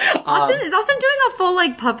sign. Is Austin doing a full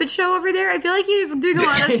like puppet show over there? I feel like he's doing a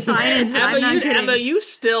lot of signage. I'm not kidding. Emma, you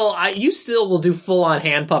still will do full on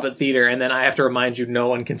hand puppet theater, and then I have to remind you no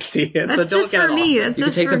one can see it. That's so don't just get for me. That's you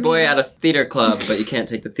just can take for the boy me. out of theater club, but you can't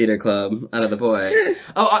take the theater club out of the boy.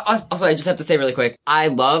 Also, I just have to say really quick, I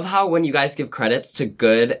love how when you guys give credits to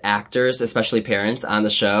good actors, especially parents, on the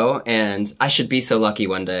show, and I should be so lucky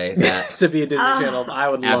one day that to be a Disney Channel. I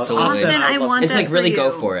would love absolutely. Austin, I want it's that like really for go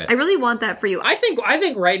you. for it. I really want that for you. I think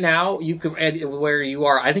right now you could, where you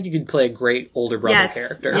are, I think you could play a great older brother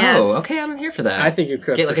character. Yes. Oh, okay, I'm here for that. I think you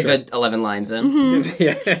could get like a good 11 lines in.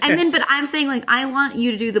 Yeah. And then, but I'm saying, like, I want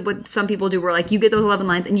you to do what some people do, where like you get those 11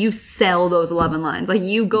 lines and you sell those 11 lines. Like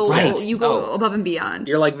you go above and beyond.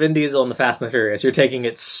 You're like Vin Diesel in the Fast and the Furious. You're taking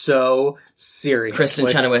it so serious. Kristen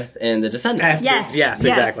Chenoweth in The Descendants. Yes,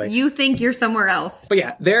 exactly. You think you're somewhere else. But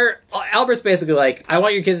yeah, Albert's basically like, I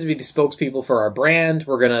want your kids to be the spokespeople for our brand.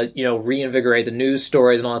 We're gonna, reinvigorate the news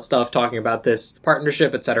stories and all that stuff, talking about this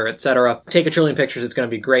partnership, et cetera, et cetera. Take 1 trillion pictures. It's gonna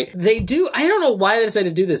be great. They do, I don't know why they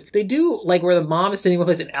decided to do this. They do, like, where the mom is sitting in one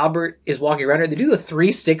place and Albert is walking around her, they do the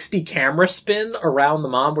 360 camera spin around the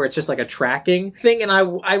mom where it's just like a tracking thing. And I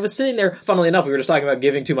was sitting there, funnily enough, we were just talking about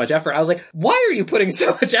giving too much effort. I was like, why are you putting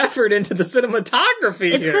so much effort into the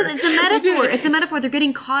cinematography It's here? because it's a metaphor. It's a metaphor. They're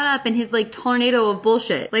getting caught up in his like tornado of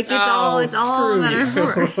bullshit. Like it's all a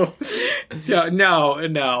metaphor. So,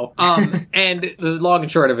 no. And the long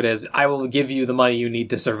and short of it is, I will give you the money you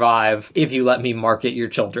need to survive if you let me market your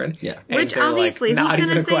children. Yeah. And Which obviously, like, who's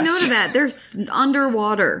going to say no question. to that? They're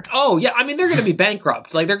underwater. Oh, yeah. I mean, they're going to be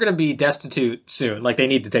bankrupt. Like, they're going to be destitute soon. Like, they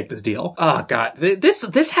need to take this deal. Oh, God.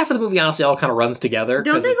 This half of the movie, honestly, all kind of runs together.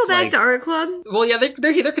 Don't they go back to art club? Well, yeah,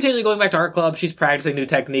 they're continually going back to art club. She's practicing new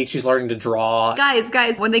techniques. She's learning to draw.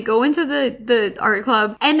 Guys, when they go into the art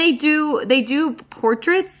club and they do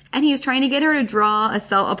portraits, and he's trying to get her to draw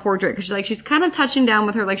a portrait because she's kind of touching down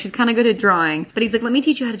with her, like she's kind of good at drawing. But he's like, let me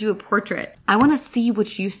teach you how to do a portrait. I want to see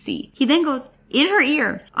what you see. He then goes in her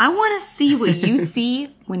ear, I want to see what you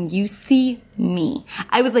see when you see me.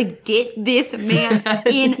 I was like, get this man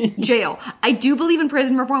in jail. I do believe in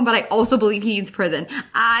prison reform, but I also believe he needs prison.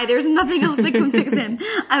 There's nothing else that can fix him.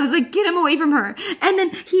 I was like, get him away from her. And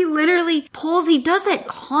then he literally he does that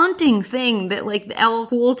haunting thing that like the L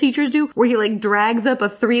pool teachers do, where he like drags up a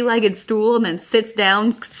 3-legged stool and then sits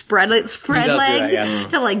down spread-legged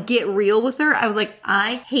to like get real with her. I was like,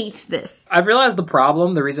 I hate this. I've realized the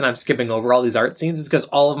problem, the reason I'm skipping over all these art scenes is because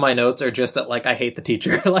all of my notes are just that, like, I hate the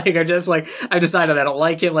teacher. Like, I just, like, I've decided I don't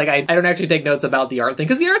like him. Like, I don't actually take notes about the art thing,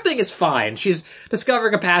 because the art thing is fine. She's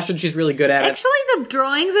discovering a passion. She's really good at it. Actually, the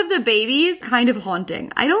drawings of the babies, kind of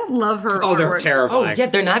haunting. I don't love her Oh, they're artwork. terrifying. Oh, yeah,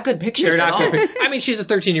 they're not good pictures They're not at all. good. I mean, she's a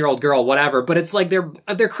 13-year-old girl, whatever, but it's like they're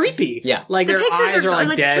creepy. Yeah. Like, The their pictures eyes are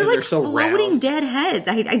like dead. They're like They're so floating round. dead heads.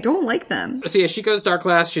 I don't like them. So yeah, she goes to art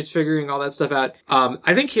class. She's figuring all that stuff out.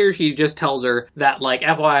 I think here he just tells her that, like,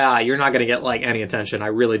 FYI, you're not going to get, like, any attention. I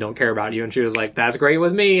really don't care about you. And she was like, that's great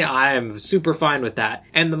with me, I'm super fine with that.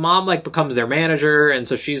 And the mom, like, becomes their manager, and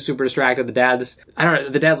so she's super distracted. The dad's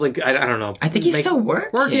like, I don't know. I think he's still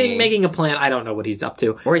working. Making a plan. I don't know what he's up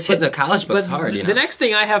to. Or he's hitting the college books hard, you know? The next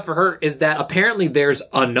thing I have for her is that apparently there's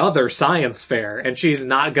another science fair, and she's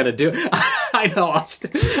not gonna do I know,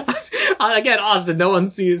 Austin. Again, Austin, no one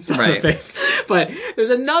sees her face. But there's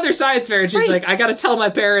another science fair, and she's like, I gotta tell my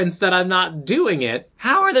parents that I'm not doing it.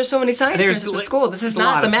 How are there so many science fairs at the school? This is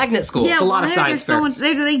not the magnet school. Yeah, it's a lot of science fair.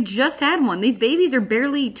 They just had one. These babies are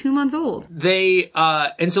barely 2 months old.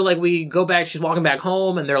 And so, like, we go back, she's walking back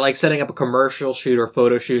home, and they're, like, setting up a commercial shoot or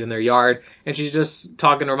photo shoot in their yard, and she's just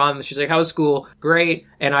talking to her mom, and she's like, how was school? Great.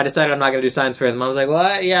 And I decided I'm not gonna do science fair. And the mom's like,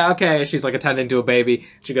 what? Yeah, okay. And she's, like, attending to a baby.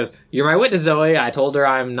 She goes, you're my witness, Zoe. I told her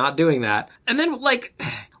I'm not doing that. And then, like,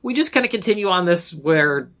 we just kind of continue on this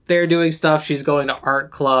where they're doing stuff, she's going to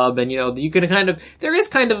art club, and, you know, you can there is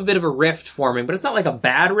kind of a bit of a rift forming, but it's not like a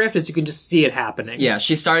bad rift, it's you can just see it happening. Yeah,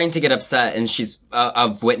 she's starting to get upset, and she's,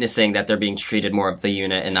 of witnessing that they're being treated more of the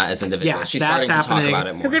unit and not as individuals. Yeah, she's starting to talk about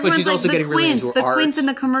it more. But she's also getting really into art. The Quints in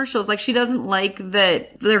the commercials, like, she doesn't like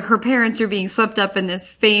that her parents are being swept up in this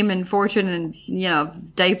fame and fortune and, you know,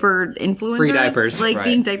 diaper influencers. Free diapers. Like,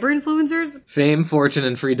 being diaper influencers. Fame, fortune,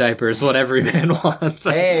 and free diapers, what every man wants.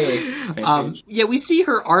 Hey! Yeah, we see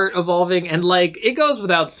her art evolving, and, like, it goes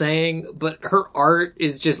without saying, but her art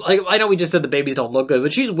is just, like, I know we just said the babies don't look good,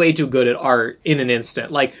 but she's way too good at art in an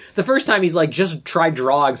instant. Like, the first time he's like, just try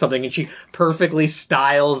drawing something, and she perfectly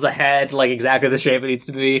styles a head, like, exactly the shape it needs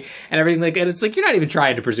to be, and everything, like, and it's like, you're not even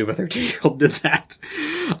trying to presume a 13-year-old did that.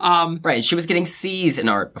 Right, she was getting C's in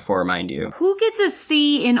art before, mind you. Who gets a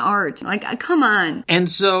C in art? Like, come on. And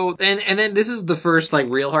so, and then this is the first, like,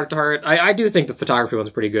 real heart-to-heart. I do think the photography one's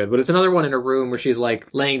pretty good, but it's another one in a room where she's, like,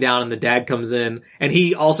 laying down and the dad comes in, and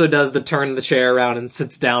he also does the turn the chair around and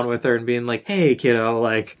sits down with her and being like, hey, kiddo,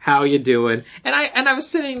 like, how you doing? And I was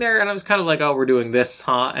sitting there and I was kind of like, oh, we're doing this,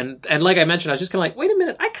 huh? And like I mentioned, I was just kind of like, wait a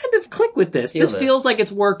minute, I kind of click with this. This feels like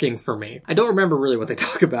it's working for me. I don't remember really what they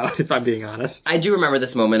talk about, if I'm being honest. I do remember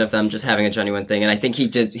this moment of them just having a genuine thing, and I think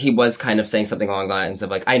he was kind of saying something along the lines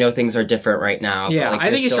of, like, I know things are different right now. Yeah, but, like, I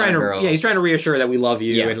think he's trying to reassure that we love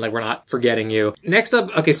you and, like, we're not forgetting you. Next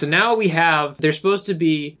up, okay, so now there's supposed to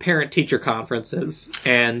be parent-teacher conferences,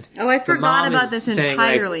 and I forgot about this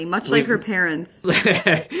entirely, much like her parents.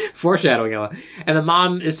 Foreshadowing, Ella. And the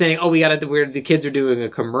mom is saying, oh, the kids are doing a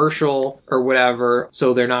commercial or whatever,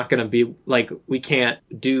 so they're not gonna be, like, we can't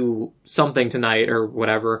do something tonight or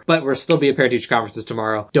whatever, but we'll still be at parent-teacher conferences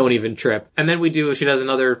tomorrow. Don't even trip. And then she does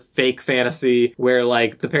another fake fantasy where,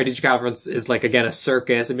 like, the parent-teacher conference is, like, again, a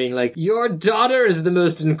circus, and being like, your daughter is the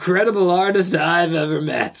most incredible artist I've ever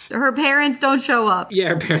met. Her parents don't show up. Yeah,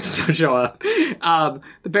 her parents don't show up.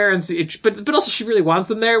 The parents, but also she really wants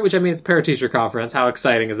them there, which, I mean, it's parent-teacher conference. How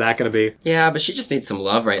exciting is that going to be? Yeah, but she just needs some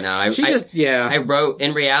love right now. I wrote,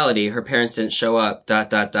 in reality, her parents didn't show up, ...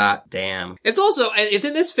 damn. It's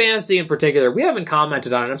in this fantasy in particular, we haven't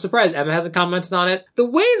commented on it. I'm surprised Emma hasn't commented on it. The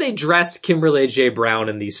way they dress Kimberly J. Brown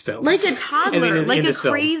in these films. Like a toddler, like a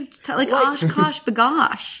crazed, like Oshkosh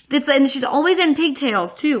Bagosh. And she's always in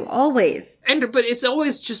pigtails, too. Always. But it's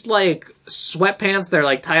always just, like, sweatpants. They're,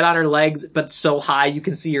 like, tight on her legs, but so high you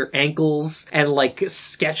can see her ankles, and, like,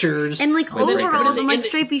 Skechers. And, like, overalls and, like,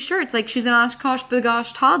 stripy shirts. Like, she's an Oshkosh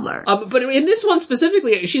Bagosh toddler. But in this one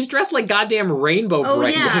specifically, she's dressed like goddamn Rainbow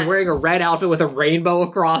Bright. Yeah. She's wearing a red outfit with a rainbow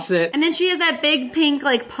across it. And then she has that big pink,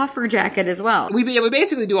 like, puffer jacket as well. We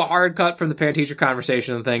basically do a hard cut from the parent-teacher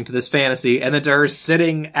conversation thing to this fantasy, and then to her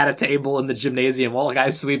sitting at a table in the gymnasium while the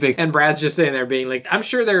guy's sweeping, and Brad's just sitting there being like, I'm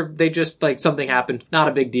sure they just, like, something happened. Not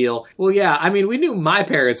a big deal. Well, yeah, I mean, we knew my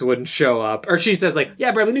parents wouldn't show up. Or she says, like,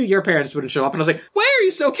 yeah, Brad, we knew your parents wouldn't show up. And I was like, why are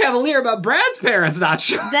you so cavalier about Brad's parents not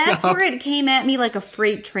showing up? That's where it came at me like a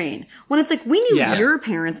freight train. When it's like, we knew your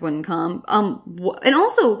parents wouldn't come. And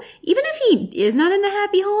also, even if he is not in a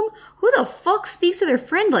happy home, who the fuck speaks to their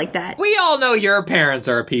friend like that? We all know your parents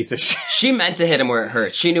are a piece of shit. She meant to hit him where it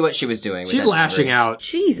hurts. She knew what she was doing. She's lashing out.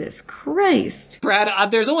 Jesus Christ. Brad,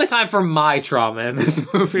 there's only time for my trauma in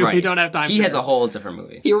this movie. Right. We don't have time He has a whole different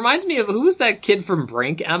movie. He reminds me of, who was that kid from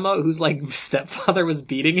Brink, Emma, whose, like, stepfather was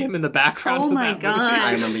beating him in the background of that God. movie?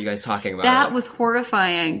 I remember you guys talking about that. That was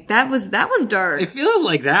horrifying. That was dark. It feels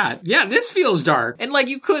like that. Yeah, this feels dark. And, like,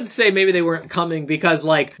 you could say maybe they weren't coming because,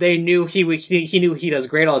 like, they knew he knew he does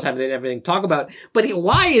great all the time. They and everything to talk about. But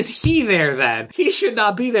why is he there then? He should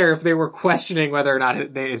not be there if they were questioning whether or not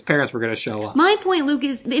his parents were going to show up. My point, Luke,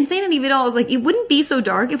 is the insanity of it all is like, it wouldn't be so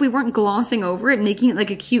dark if we weren't glossing over it and making it like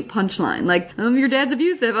a cute punchline. Like, your dad's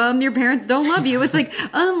abusive, your parents don't love you. It's like,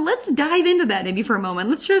 let's dive into that maybe for a moment.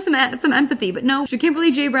 Let's show some empathy. But no,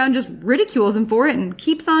 Kimberly J. Brown just ridicules him for it and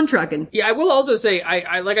keeps on trucking. Yeah, I will also say,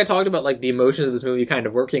 I talked about like the emotions of this movie kind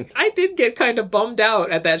of working. I did get kind of bummed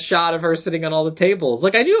out at that shot of her sitting on all the tables.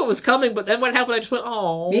 Like, I knew it was coming, but then when it happened, I just went,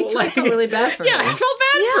 oh. Me too, like, I felt really bad for her. Yeah, I felt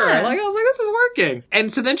bad for her. Like, I was like, this is working.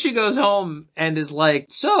 And so then she goes home and is like,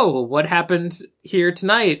 so, what happened here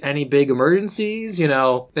tonight? Any big emergencies? You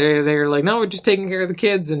know, they're like, no, we're just taking care of the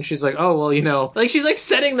kids. And she's like, oh, well, you know, like, she's like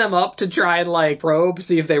setting them up to try and like probe,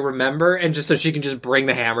 see if they remember, and just so she can just bring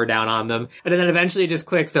the hammer down on them. And then eventually it just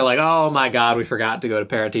clicks. They're like, oh my God, we forgot to go to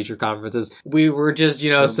parent-teacher conferences. We were just,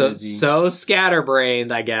 you know, so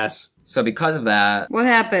scatterbrained, I guess. So because of that... What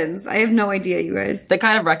happens? I have no idea, you guys. They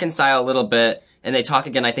kind of reconcile a little bit, and they talk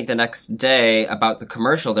again, I think, the next day about the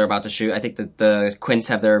commercial they're about to shoot. I think that the Quints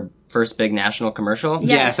have their first big national commercial.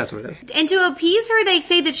 Yes, that's what it is. And to appease her, they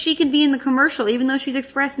say that she can be in the commercial, even though she's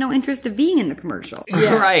expressed no interest of being in the commercial.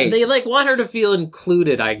 Yeah, right. They like want her to feel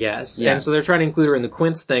included, I guess. Yeah. And so they're trying to include her in the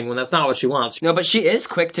Quints thing when that's not what she wants. No, but she is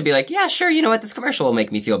quick to be like, yeah, sure, you know what, this commercial will make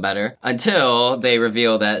me feel better. Until they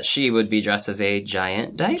reveal that she would be dressed as a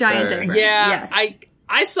giant diaper. Giant diaper. Yeah, Yes.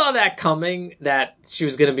 I saw that coming, that it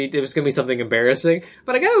was gonna be something embarrassing,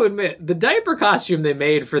 but I gotta admit, the diaper costume they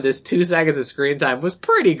made for this 2 seconds of screen time was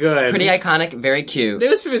pretty good. Pretty iconic, very cute. It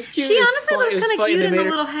was cute. She honestly looks kind of cute in the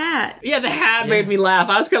little hat. Yeah, the hat made me laugh.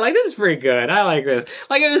 I was kind of like, this is pretty good. I like this.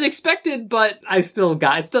 Like, it was expected, but I still, like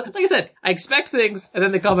I said, I expect things, and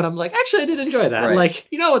then they come and I'm like, actually, I did enjoy that. Right. Like,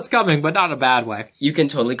 you know what's coming, but not in a bad way. You can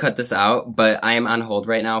totally cut this out, but I am on hold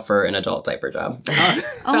right now for an adult diaper job.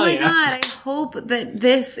 Oh my God, I hope that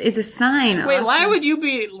this is a sign. Wait, Austin. why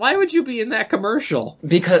would you be in that commercial?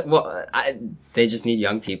 Because, well, they just need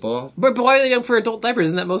young people. But why are they young for adult diapers?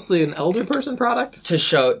 Isn't that mostly an elder person product?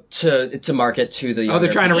 To market to the younger. Oh,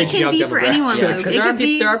 they're trying to reach young demographic. It can be for anyone, Yeah, Luke. because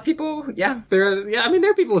there are people, yeah. There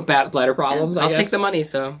are people with bad bladder problems. I'll I guess. take the money,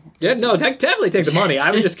 so. Yeah, no, definitely take the money. I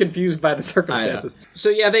was just confused by the circumstances. So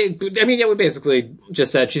yeah, we basically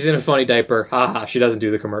just said she's in a funny diaper. Haha, she doesn't do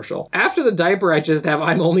the commercial. After the diaper,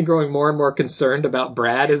 I'm only growing more and more concerned about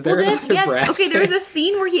Brad. Is there another Brad? Okay, there's a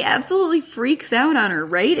scene where he absolutely freaks out on her,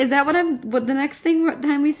 right? Is that what the next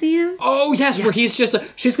time we see him? Oh yes, where he's just,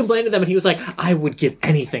 she's complaining to them and he was like, I would give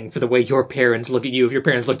anything for the way your parents look at you if your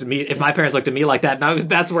parents looked at me, if my parents looked at me like that. And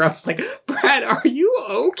that's where I was like, Brad, are you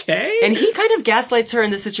okay? And he kind of gaslights her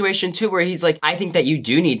in this situation too, where he's like, I think that you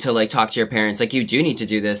do need to like talk to your parents, like you do need to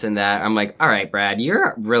do this and that. I'm like, all right, Brad,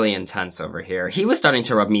 you're really intense over here. He was starting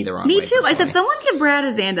to rub me the wrong way. Me too. I said, personally. someone give Brad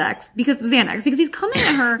a Xanax because he's coming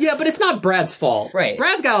at her. Yeah, but it's not Brad's fault. Right.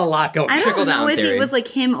 Brad's got a lot going. I don't Trickle know down if theory. it was like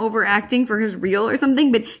him overacting for his reel or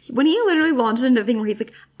something, but when he literally launched into the thing where he's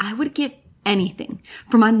like, I would give anything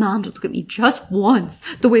for my mom to look at me just once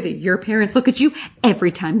the way that your parents look at you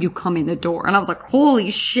every time you come in the door. And I was like, holy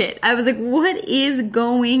shit. I was like, what is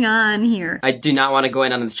going on here? I do not want to go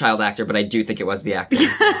in on this child actor, but I do think it was the actor.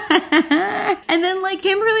 And then like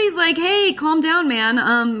Kimberly's like, hey, calm down,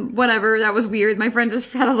 man. Whatever. That was weird. My friend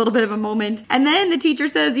just had a little bit of a moment. And then the teacher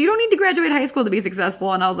says, you don't need to graduate high school to be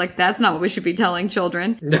successful. And I was like, that's not what we should be telling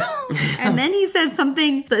children. No. And then he says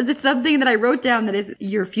something that I wrote down that is,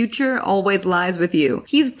 your future always lies with you.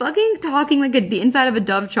 He's fucking talking like the inside of a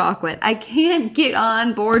Dove chocolate. I can't get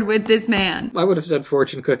on board with this man. I would have said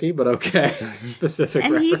fortune cookie, but okay. Specific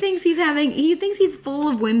And reference. he thinks he's full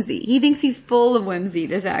of whimsy.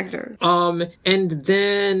 This actor. And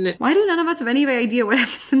then... Why do none of us have any idea what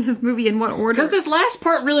happens in this movie in what order? Because this last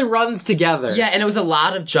part really runs together. Yeah, and it was a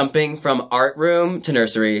lot of jumping from art room to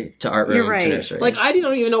nursery to art room You're right. to nursery. Like, I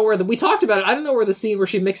don't even know where we talked about it. I don't know where the scene where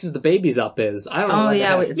she mixes the babies up is. I don't know. Oh,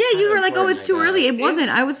 yeah. Yeah, you were like, oh, it's too early. It wasn't.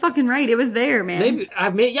 I was fucking right. It was there, man.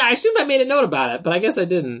 Maybe I assumed I made a note about it, but I guess I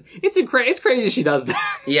didn't. It's crazy she does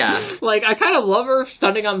that. Yeah. Like, I kind of love her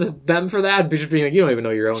stunning on them for that, but just being like, you don't even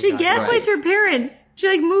know your own She guy. gaslights her parents. She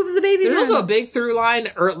like moves the babies There's around. also a big through line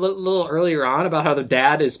a little earlier on about how their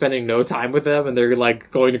dad is spending no time with them and they're like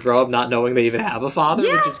going to grow up not knowing they even have a father,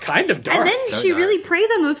 Yeah. which is kind of dark. And then So she dark. really preys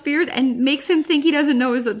on those fears and makes him think he doesn't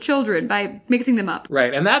know his children by mixing them up.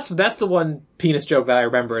 Right, and that's the one penis joke that I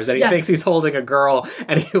remember is that he Yes. thinks he's holding a girl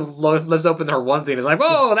and he lifts open her onesie and is like,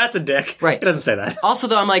 whoa, that's a dick. Right. It doesn't say that. Also,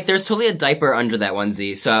 though, I'm like, there's totally a diaper under that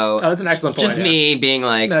onesie, so... Oh, that's an excellent point. Just me being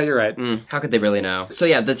like... No, you're right. How could they really know? So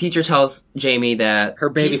yeah, the teacher tells Jamie that her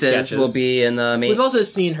baby pieces sketches will be in the main... We've also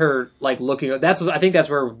seen her, like, looking... I think that's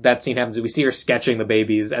where that scene happens. We see her sketching the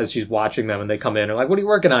babies as she's watching them, and they come in and are like, what are you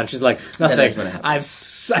working on? She's like, nothing. I've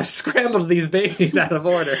scrambled these babies out of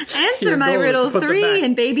order. Answer my riddles 3,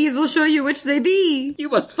 and babies will show you which they be. You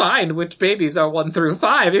must find which babies are 1 through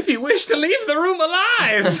 5 if you wish to leave the room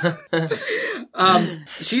alive.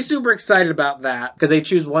 She's super excited about that because they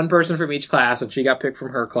choose one person from each class, and she got picked from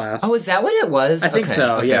her class. Oh, is that what it was? I think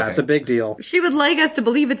so. Okay. It's a big deal. She would like us to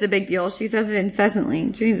believe it's a big deal. She says it incessantly.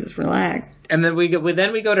 Jesus, relax. And then we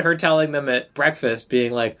go to her telling them at breakfast,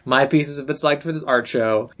 being like, my pieces have been selected for this art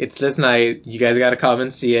show. It's this night. You guys got to come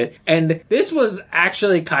and see it. And this was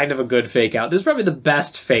actually kind of a good fake out. This is probably the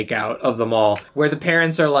best fake out of them all, where the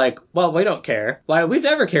parents are like, well, we don't care. Why? We've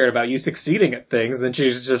never cared about you succeeding at things. And then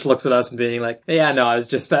she just looks at us and being like, yeah, no, I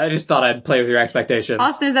just thought I'd play with your expectations.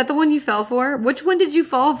 Austin, is that the one you fell for? Which one did you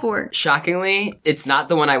fall for? Shockingly, it's not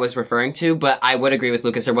the one I was referring to, but I would agree with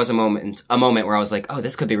Lucas. There was a moment where I was like, oh,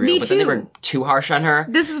 this could be real. But then they were too harsh on her.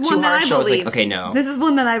 This is one that I believe. I was like, okay, no. This is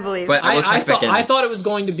one that I believe. But I thought it was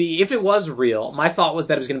going to be, if it was real, my thought was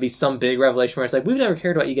that it was going to be some big revelation where it's like, we've never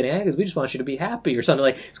cared about you getting A's, we just want you to be happy or something.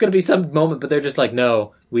 Like, it's going to be some moment, but they're just like,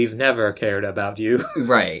 no, we've never cared about you.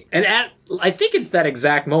 Right. And I think it's that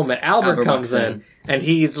exact moment, Albert comes in. And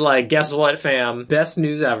he's like, guess what, fam? Best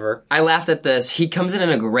news ever. I laughed at this. He comes in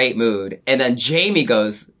a great mood. And then Jamie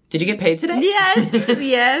goes, did you get paid today? Yes.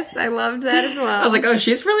 Yes. I loved that as well. I was like, oh,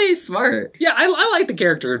 she's really smart. Yeah, I like the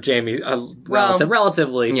character of Jamie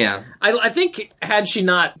relatively. Yeah. I think had she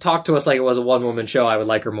not talked to us like it was a one-woman show, I would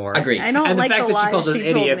like her more. Agreed. I don't and like the fact the that she calls us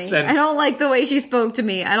idiots. I don't like the way she spoke to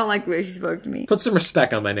me. I don't like the way she spoke to me. Put some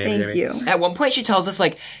respect on my name, Thank Jamie. you. At one point, she tells us,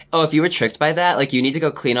 like, oh, if you were tricked by that, like, you need to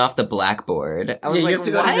go clean off the blackboard. I was like,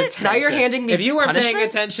 what? Now you're handing me If you weren't paying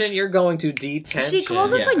punishments? attention, you're going to detention. She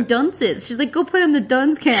calls us like dunces. She's like, go put on the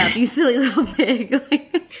dunce cap, you silly little pig.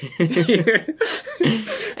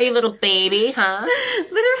 Hey, little baby, huh?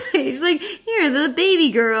 Literally, she's like, here, little baby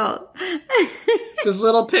girl. Does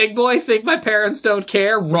little pig boy think my parents don't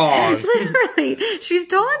care? Wrong. Literally, she's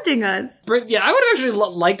taunting us. But yeah, I would have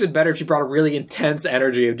actually liked it better if she brought a really intense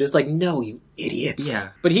energy of just like, no, you idiots. Yeah.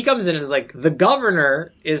 But he comes in and is like, the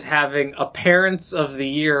governor is having a Parents of the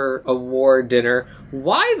Year award dinner.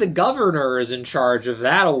 Why the governor is in charge of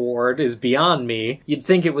that award is beyond me. You'd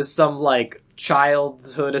think it was some, like,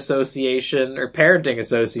 childhood association or parenting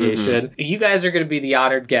association. Mm-hmm. You guys are going to be the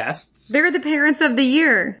honored guests. They're the Parents of the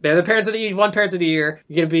Year. They're the Parents of the Year. You've won Parents of the Year.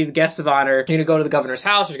 You're going to be the guests of honor. You're going to go to the governor's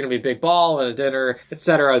house. There's going to be a big ball and a dinner,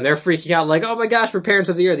 etc. And they're freaking out like, oh my gosh, we're Parents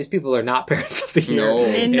of the Year. These people are not Parents of the Year. No.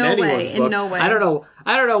 In no way. In no way. I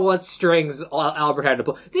don't know what strings Albert had to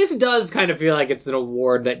pull. This does kind of feel like it's an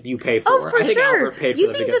award that you pay for. Oh, for I think sure. Albert paid for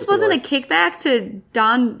You think this wasn't a kickback to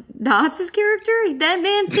Don Knotts' character? That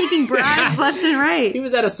man's taking bribes left and right. He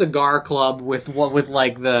was at a cigar club with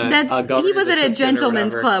like the governor's he was at a assistant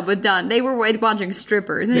gentleman's club with Don. They were watching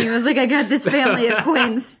strippers, and he was like, "I got this family of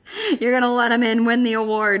Quince. You're gonna let him in, win the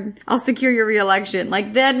award. I'll secure your reelection."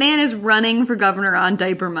 Like that man is running for governor on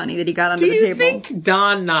diaper money that he got under the table. Do you think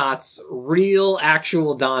Don Knotts, real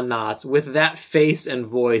actual Don Knotts, with that face and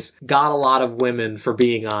voice, got a lot of women for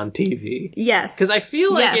being on TV? Yes, because I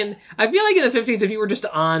feel like in the 50s, if you were just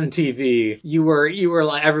on TV, you were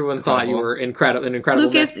like everyone thought you were incredible.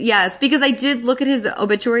 Lucas, yes, because I did look at his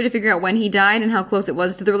obituary to figure out when he died and how close it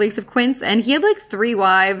was to the release of Quince, and he had like 3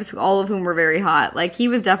 wives, all of whom were very hot. Like, he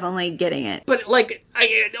was definitely getting it. But, like,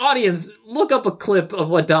 audience, look up a clip of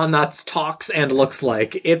what Don Knotts talks and looks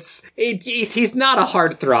like. He's not a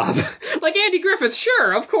heartthrob. Like Andy Griffith,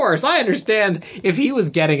 sure, of course, I understand if he was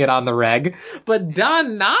getting it on the reg, but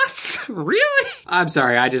Don Knotts? Really? I'm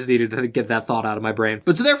sorry, I just needed to get that thought out of my brain.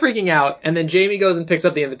 But so they're freaking out, and then Jamie goes and picks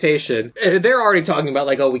up the invitation. They're already talking about,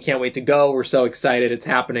 like, oh, we can't wait to go, we're so excited, it's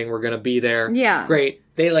happening, we're gonna be there. Yeah. Great.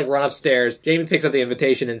 They, like, run upstairs. Jamie picks up the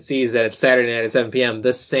invitation and sees that it's Saturday night at 7 p.m.,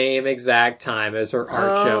 the same exact time as her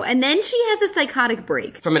art show. And then she has a psychotic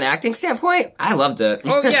break. From an acting standpoint, I loved it.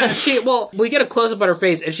 Oh, yeah. We get a close-up on her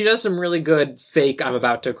face, and she does some really good fake I'm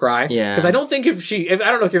about to cry. Yeah. Because I don't think I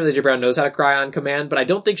don't know if Kimberly J. Brown knows how to cry on command, but I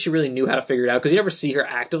don't think she really knew how to figure it out, because you never see her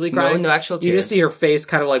actively crying. No actual tears. You just see her face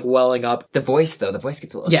kind of, like, welling up. The voice gets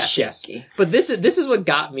a little shaky. Yes. But this is what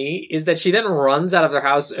got me, is that she then runs out of their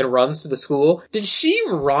house and runs to the school. Did she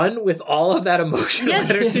she run with all of that emotional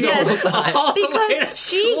energy all the time? Because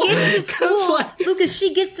she gets to school, Lucas,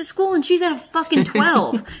 she gets to school and she's at a fucking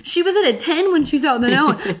 12. She was at a 10 when she's out on the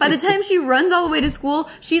own. By the time she runs all the way to school,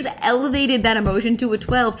 she's elevated that emotion to a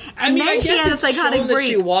 12. And then she has a psychotic break. That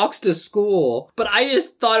she walks to school, but I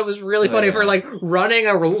just thought it was really funny for like running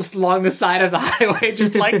along the side of the highway,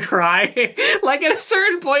 just like crying. Like at a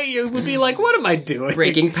certain point, you would be like, "What am I doing?"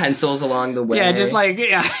 Breaking pencils along the way. Yeah, just like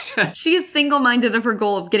She is single-minded of her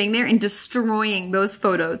goal of getting there and destroying those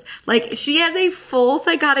photos. Like she has a full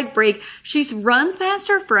psychotic break. She runs past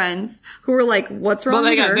her friends who are like, "What's wrong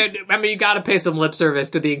with her?" I mean, you got to pay some lip service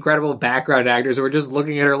to the incredible background actors who are just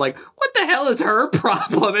looking at her like, "What the hell is her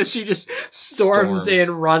problem?" As she just storms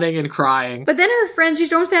in, running and crying. But then her friends, she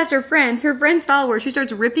storms past her friends. Her friends follow her. She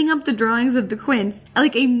starts ripping up the drawings of the Quints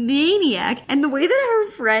like a maniac. And the way that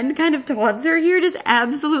her friend kind of taunts her here just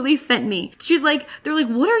absolutely sent me. She's like, they're like,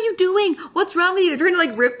 "What are you doing? What's wrong with you?" They're trying to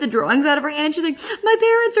like rip the drawings out of her hand. And she's like, "My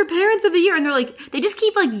parents are parents of the year." And they're like, they just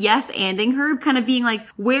keep like yes-anding her, kind of being like,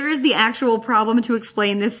 where's the actual problem to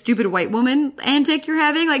explain this stupid white woman antic you're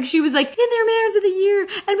having? Like she was like, "And they're parents of the year,"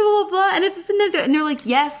 and blah, blah, blah. And and they're like,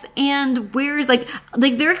 yes, and where's like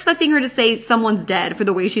they're expecting her to say someone's dead for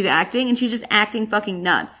the way she's acting, and she's just acting fucking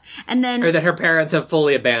nuts. And then, or that her parents have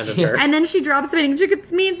fully abandoned her. And then she drops it, and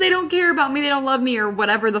it means they don't care about me, they don't love me, or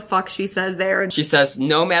whatever the fuck she says there. She says,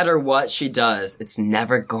 no matter what she does, it's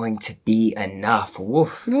never going to be enough.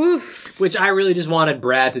 Woof. Woof. Which I really just wanted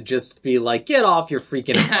Brad to just be like, get off your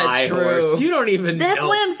freaking high horse. You don't even know. That's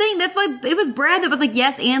what I'm saying. That's why it was Brad that was like,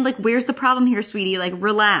 yes, and like, where's the problem here, sweetie? Like,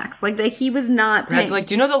 relax. Like he was not. Brad's like,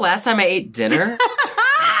 do you know the last time I ate dinner?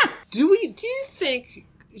 Do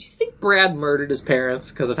you think Brad murdered his parents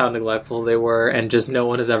because of how neglectful they were and just no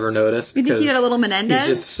one has ever noticed? You think he got a little Menendez?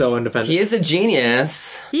 He's just so independent. He is a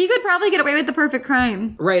genius. He could probably get away with the perfect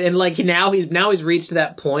crime. Right, and like now he's reached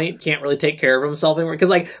that point, can't really take care of himself anymore. Because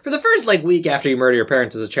like for the first like week after you murder your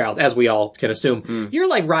parents as a child, as we all can assume, you're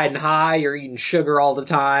like riding high, you're eating sugar all the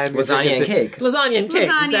time. Lasagna and cake. Lasagna and cake,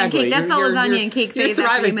 lasagna exactly. And cake. That's the lasagna and cake phase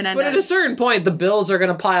after Menendez. But at a certain point, the bills are going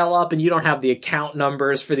to pile up and you don't have the account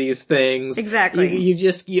numbers for these things. Exactly.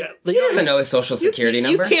 He doesn't know his social security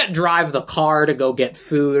number. You can't drive the car to go get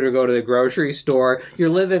food or go to the grocery store. You're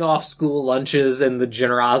living off school lunches and the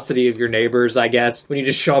generosity of your neighbors, I guess, when you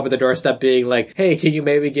just show up at the doorstep being like, "Hey, can you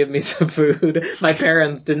maybe give me some food? My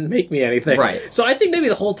parents didn't make me anything." Right. So I think maybe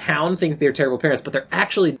the whole town thinks they're terrible parents, but they're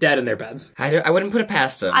actually dead in their beds. I wouldn't put it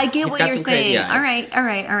past him. I get He's what got you're some crazy saying. eyes. All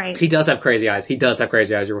right. He does have crazy eyes. You're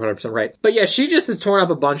 100% right. But yeah, she just has torn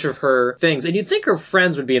up a bunch of her things, and you'd think her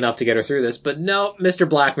friends would be enough to get her through this, but no,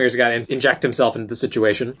 Mr. Blackmer's got to inject himself into the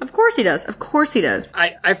situation. Of course he does.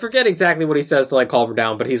 I forget exactly what he says to like calm her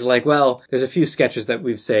down, but he's like, well, there's a few sketches that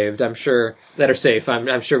we've saved, I'm sure, that are safe.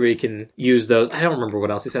 I'm sure we can use those. I don't remember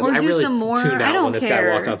what else he says. Or I really some more. tuned out when care. this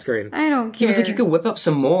guy walked on screen. I don't care. He was like, you could whip up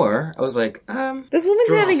some more. I was like, This woman's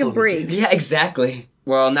having a break. Yeah, exactly.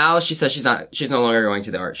 Well, now she says she's no longer going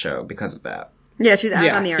to the art show because of that. Yeah, she's out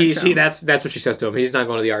on the art show. That's what she says to him. He's not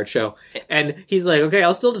going to the art show. And he's like, okay,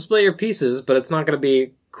 I'll still display your pieces, but it's not going to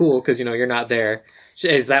be cool because, you're not there.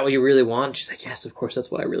 Is that what you really want? She's like, yes, of course, that's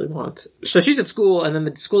what I really want. So she's at school, and then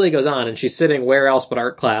the school day goes on, and she's sitting where else but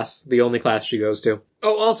art class, the only class she goes to.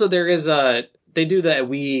 Oh, also, there is they do that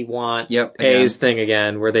we want A's thing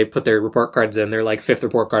again, where they put their report cards in. They're like fifth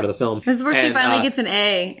report card of the film. This is where she finally gets an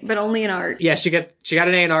A, but only in art. Yeah, she got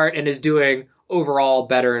an A in art and is doing overall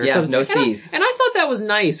better. And no C's. And I thought that was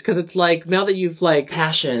nice, because it's like, now that you've like...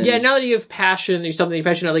 Passion. Yeah, now that you have passion, you're something you're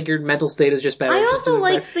passionate, like your mental state is just better. I also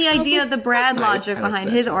liked the idea of the Brad logic behind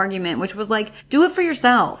his argument, which was like, do it for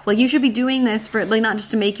yourself. Like, you should be doing this for, like, not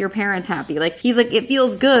just to make your parents happy. Like, he's like, it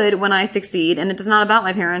feels good when I succeed, and it's not about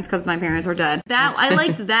my parents because my parents are dead. I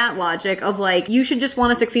liked that logic of like, you should just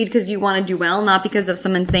want to succeed because you want to do well, not because of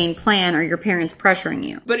some insane plan or your parents pressuring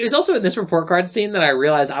you. But it was also in this report card scene that I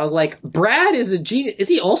realized, I was like, Brad is a genius. Is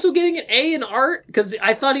he also getting an A in art? Because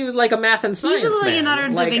I thought he was like a math and science man. He's a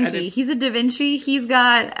Leonardo da Vinci. He's a Da Vinci. He's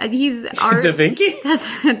art. Da Vinci?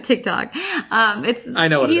 That's TikTok. I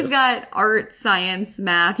know what it is. He's got art, science,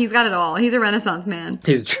 math. He's got it all. He's a Renaissance man.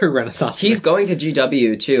 He's a true Renaissance man. He's going to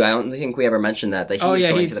GW too. I don't think we ever mentioned that. He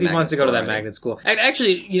wants to go to that magnet school. And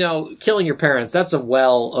actually, killing your parents, that's a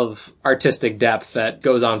well of artistic depth that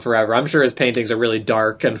goes on forever. I'm sure his paintings are really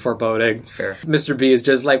dark and foreboding. Fair. Mr. B is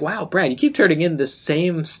just like, wow, Brad, you keep turning in this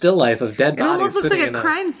same still life of dead bodies. It almost looks like a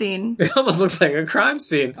crime scene. It almost looks like a crime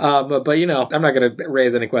scene. But I'm not going to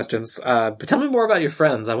raise any questions. But tell me more about your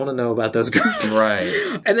friends. I want to know about those girls.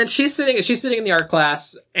 Right. And then she's sitting in the art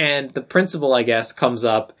class, and the principal, I guess, comes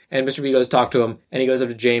up And Mr. B goes to talk to him, and he goes up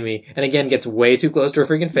to Jamie, and again gets way too close to her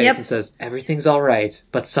freaking face and says, everything's all right,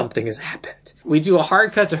 but something has happened. We do a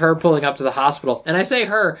hard cut to her pulling up to the hospital, and I say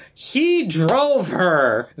her, he drove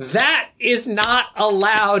her. That is not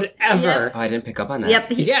allowed ever. Oh, I didn't pick up on that. Yep.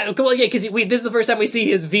 Yeah, well, yeah, because this is the first time we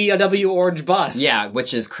see his VW orange bus. Yeah,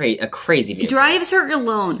 which is a crazy vehicle. Drives her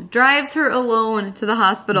alone to the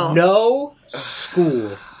hospital. No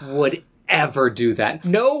school would ever do that.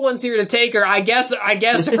 No one's here to take her. I guess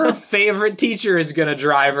her favorite teacher is gonna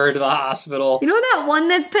drive her to the hospital. You know that one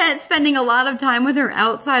that's spending a lot of time with her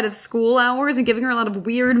outside of school hours and giving her a lot of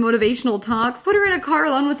weird motivational talks? Put her in a car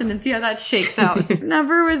alone with him and see how that shakes out.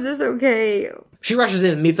 Never was this okay. She rushes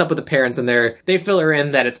in and meets up with the parents, and they fill her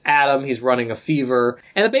in that it's Adam. He's running a fever,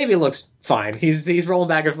 and the baby looks fine. He's rolling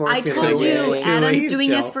back and forth. I told you, Adam's doing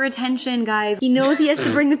this for attention, guys. He knows he has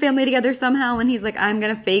to bring the family together somehow, and he's like, I'm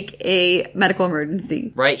gonna fake a medical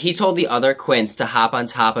emergency. Right, he told the other Quints to hop on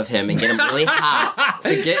top of him and get him really hot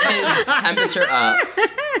to get his temperature up.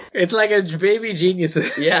 It's like a baby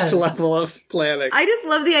genius's level of planning. I just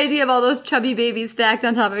love the idea of all those chubby babies stacked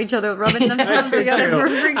on top of each other, rubbing themselves together.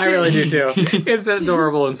 Perfect. I really do too. It's an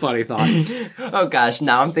adorable and funny thought. Oh gosh,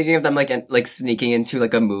 now I'm thinking of them like sneaking into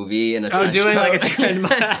like a movie and doing like a trend.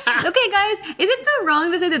 Okay, guys, is it so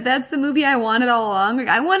wrong to say that that's the movie I wanted all along? Like,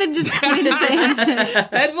 I wanted just Quinn to say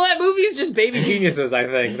that movie's just baby geniuses. I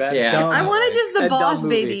think I wanted just the Boss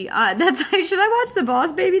Baby. Should I watch the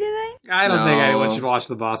Boss Baby today? I don't think anyone should watch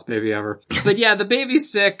the Boss Baby ever. But yeah, the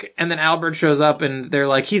baby's sick, and then Albert shows up, and they're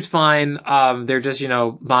like, he's fine. They're just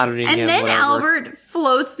monitoring him. And then whatever. Albert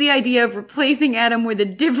floats the idea of replacing Adam with a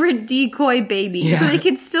different decoy baby, so they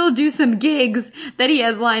can still do some gigs that he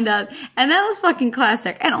has lined up. And that was fucking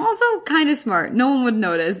classic, and also kind of smart. No one would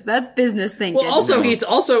notice. That's business thinking. Well,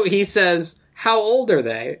 he says, how old are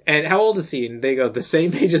they? And how old is he? And they go, the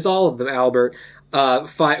same age as all of them, Albert.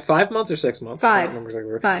 5 months or 6 months? 5. I don't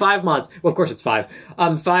remember exactly. 5 months. Well, of course it's 5.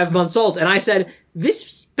 5 months old. And I said,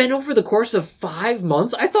 this been over the course of 5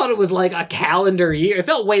 months? I thought it was like a calendar year. It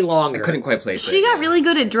felt way longer. I couldn't quite place it. She got really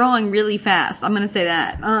good at drawing really fast. I'm gonna say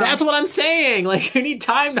that. That's what I'm saying. Like, you need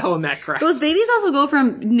time to hone that crap. Those babies also go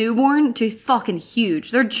from newborn to fucking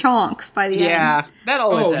huge. They're chunks by the end. Yeah, that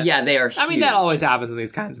always happens. Yeah, they are huge. I mean, that always happens in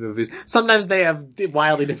these kinds of movies. Sometimes they have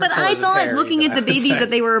wildly different But colors I thought, of hair, looking at the babies, that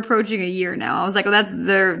they were approaching a year now. I was like,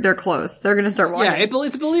 oh, they're close. They're gonna start walking. Yeah,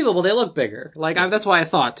 it's believable. They look bigger. Like, that's why I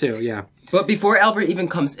thought, too, yeah. But before Albert even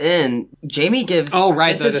comes in, Jamie gives... Oh,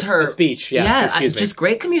 right, the speech. Yes, yeah, excuse me. Just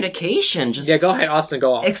great communication. Just go ahead, Austin,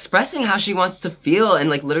 go off. Expressing how she wants to feel and,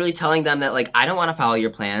 like, literally telling them that, like, I don't want to follow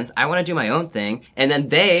your plans. I want to do my own thing. And then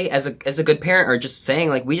they, as a good parent, are just saying,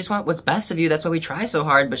 like, we just want what's best of you. That's why we try so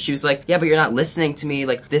hard. But she was like, yeah, but you're not listening to me.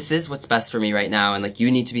 Like, this is what's best for me right now. And, like, you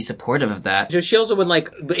need to be supportive of that. So she also, when, like,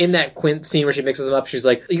 in that Quint scene where she mixes them up, she's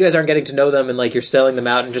like, you guys aren't getting to know them, and, like, you're selling them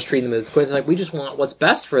out and just treating them as Quints. And, like, we just want what's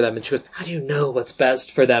best for them. And she goes, how do you know what's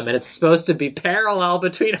best for them? And it's supposed to be parallel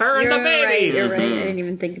between her and the babies. You're right. I didn't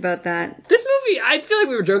even think about that. This movie, I feel like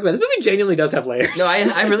we were joking about this movie genuinely does have layers. No,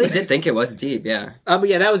 I really did think it was deep, yeah. But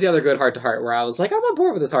yeah, that was the other good heart-to-heart where I was like, I'm on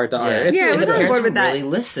board with this heart-to-heart. Yeah, I was on board with that. Really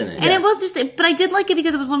listening. And it was just, but I did like it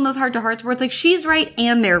because it was one of those heart-to-hearts where it's like, she's right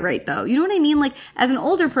and they're right, though. You know what I mean? Like, as an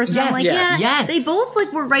older person, I'm like, they both,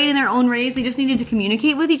 like, were right in their own ways. They just needed to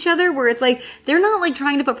communicate with each other, where it's like, they're not, like,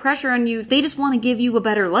 trying to put pressure on you. They just want to give you a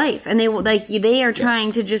better life. And they are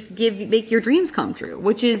trying to just make your dreams come true,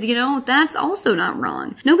 which is, that's also not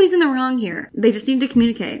wrong. Nobody's in the wrong here. They just need to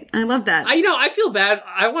communicate. And I love that. I feel bad.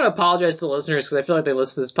 I want to apologize to the listeners because I feel like they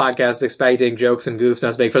listen to this podcast expecting jokes and goofs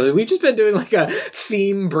not to make fun. We've just been doing like a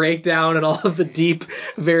theme breakdown and all of the deep,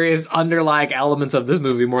 various underlying elements of this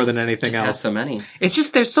movie more than anything else. Has so many. It's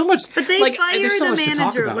just, there's so much. But they fire the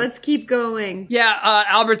manager. Let's keep going. Yeah,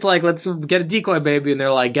 Albert's like, let's get a decoy baby. And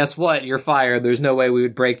they're like, guess what? You're fired. There's no way we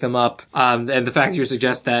would break them up. And the fact you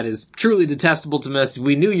suggest that is truly detestable to us.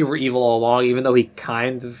 We knew you were evil all along, even though he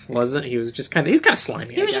kind of wasn't. He was just kind of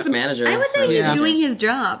slimy. He was just a manager. I would say he's doing his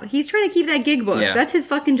job. He's trying to keep that gig book. Yeah. That's his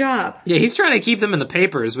fucking job. Yeah, he's trying to keep them in the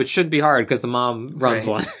papers, which should be hard because the mom runs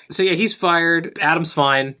one. So yeah, he's fired. Adam's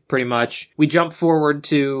fine, pretty much. We jump forward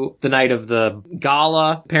to the night of the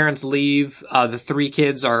gala. Parents leave. The 3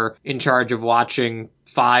 kids are in charge of watching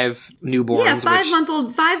 5 newborns. Yeah,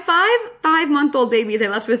 5-month-old babies. I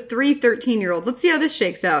left with 3 13-year-olds. Let's see how this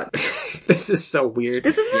shakes out. This is so weird.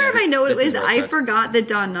 This is where I know it was. I forgot that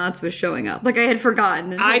Don Knotts was showing up. Like, I had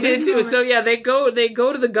forgotten. I did too. So yeah, they go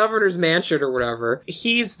to the governor's mansion or whatever.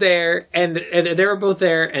 He's there, and they were both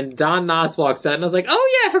there, and Don Knotts walks out, and I was like,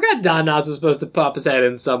 oh yeah, I forgot Don Knotts was supposed to pop his head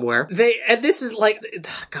in somewhere. And this is like,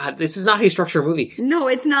 God, this is not how you structure a movie. No,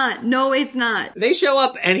 it's not. They show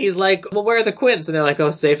up, and he's like, well, where are the Quints? And they're like,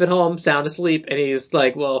 Echo safe at home, sound asleep, and he's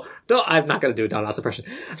like, well, I'm not going to do a Don Knotts impression.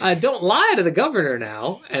 Don't lie to the governor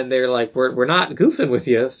now. And they're like, we're not goofing with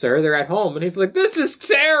you, sir. They're at home. And he's like, this is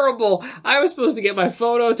terrible. I was supposed to get my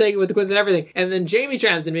photo taken with the quiz and everything. And then Jamie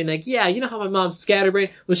chimes in being like, yeah, you know how my mom's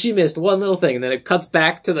scatterbrained? Well, she missed one little thing. And then it cuts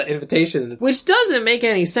back to the invitation, which doesn't make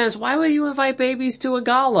any sense. Why would you invite babies to a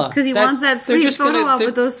gala? Because he wants that sweet photo op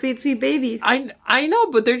with those sweet babies. I know,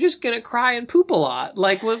 but they're just going to cry and poop a lot.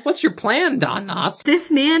 Like, what's your plan, Don Knotts? This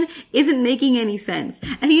man isn't making any sense.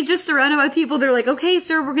 And he's just surrounded by people that are like, okay,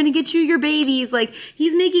 sir, we're going to get you your babies. Like,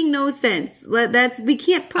 he's making no sense. We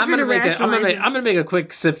can't put her to rationalize. I'm going to make a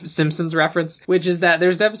quick Simpsons reference, which is that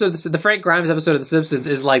there's an episode, the Frank Grimes episode of The Simpsons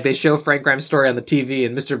is like, they show Frank Grimes' story on the TV,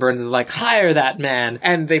 and Mr. Burns is like, hire that man.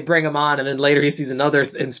 And they bring him on, and then later he sees another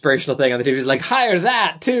inspirational thing on the TV. He's like, hire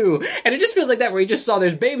that too. And it just feels like that, where he just saw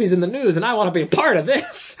there's babies in the news, and I want to be a part of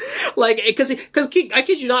this. Like, because I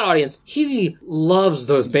kid you not, audience, he loves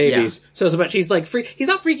those babies so much. He's like, he's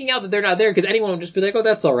not freaking out that they're not there, because anyone would just be like, oh,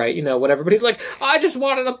 that's all right, whatever. But he's like, I just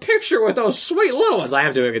wanted a picture with those sweet little ones. I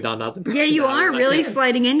am doing a Don Knotts impression. Yeah, you are really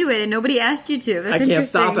sliding into it, and nobody asked you to. That's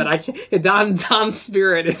interesting. I can't stop it. Don's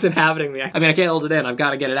spirit is inhabiting me. I mean, I can't hold it in. I've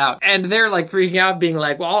got to get it out. And they're like freaking out, being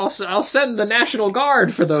like, well, I'll send the National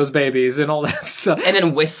Guard for those babies and all that stuff. And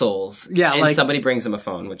then whistles. Yeah, and like, somebody brings him a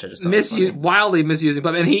phone, which I just thought wildly misusing.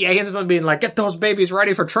 And he ends up being like, get those babies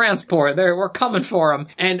ready for transport. We're coming for them.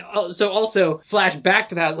 And so also flash back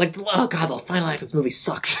to that, like, oh god, the final act of this movie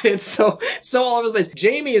sucks. It's so all over the place.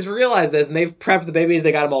 Jamie has realized this, and they've prepped the babies.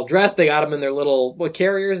 They got them all dressed. They got them in their little, what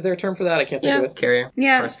carrier is their term for that? I can't think of it. Carrier.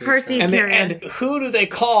 Yeah, Percy carrier. And who do they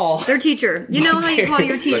call? Their teacher. You know how you call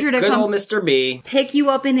your teacher to good come old Mr. B. pick you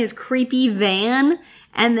up in his creepy van?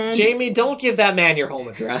 And then Jamie, don't give that man your home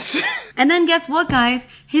address. And then guess what, guys?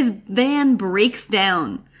 His van breaks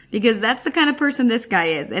down. Because that's the kind of person this guy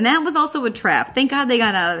is. And that was also a trap. Thank God they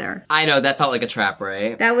got out of there. I know, that felt like a trap,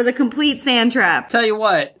 right? That was a complete sand trap. Tell you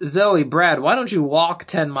what, Zoe, Brad, why don't you walk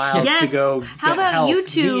 10 miles to go How about help? You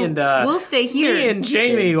two we'll stay here. Me and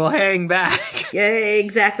Jamie will hang back. Yeah,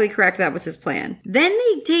 exactly correct. That was his plan. Then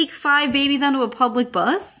they take 5 babies onto a public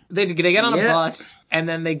bus. They get on a bus. And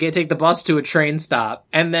then they take the bus to a train stop,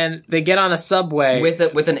 and then they get on a subway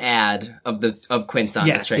with an ad of Quince on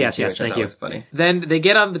the train. Yes, thank you. Was funny. Then they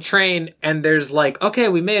get on the train, and there's like, okay,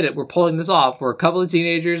 we made it. We're pulling this off. We're a couple of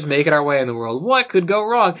teenagers making our way in the world. What could go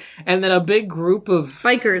wrong? And then a big group of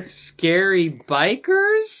bikers, scary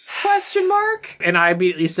bikers? ? And I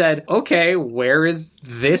immediately said, okay, where is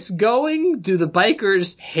this going? Do the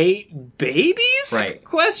bikers hate babies? Right.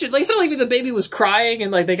 Question. Like, it's not like the baby was crying and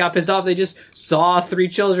like they got pissed off. They just saw 3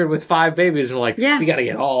 children with 5 babies and were like, we gotta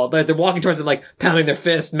get all. They're walking towards them like pounding their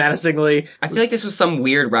fist menacingly. I feel like this was some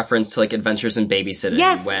weird reference to like Adventures in Babysitting.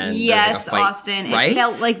 Yes, when yes, like, Austin. Right? It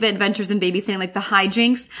felt like the Adventures in Babysitting, like the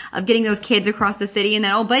hijinks of getting those kids across the city and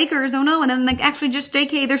then, oh, bikers, oh no, and then like actually just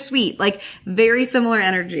JK, they're sweet. Like very similar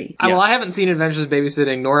energy. Well, I haven't seen Adventures in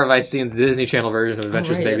Babysitting, nor have I seen the Disney Channel version of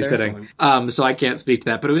Adventures in Babysitting. So I can't speak to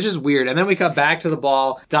that, but it was just weird. And then we cut back to the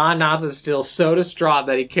ball. Don Knotts is still so distraught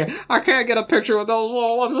that I can't get a picture with those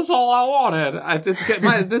little ones. That's all I wanted. It's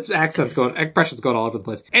good. This expression's going all over the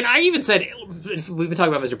place. And I even said, we've been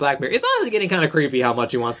talking about Mr. Blackbeard, it's honestly getting kind of creepy how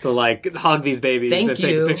much he wants to like hug these babies and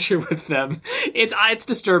take a picture with them. It's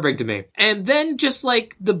disturbing to me. And then just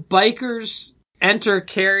like the bikers enter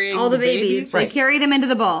carrying all the babies. They carry them into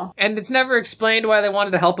the ball. And it's never explained why they wanted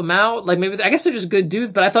to help him out. Like, maybe, I guess they're just good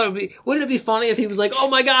dudes, but I thought wouldn't it be funny if he was like, oh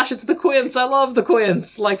my gosh, it's the Quince, I love the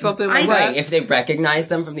Quince, like something like that. Right, if they recognized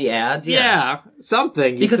them from the ads, yeah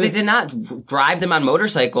something. Because they did not drive them on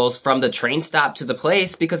motorcycles from the train stop to the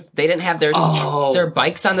place because they didn't have their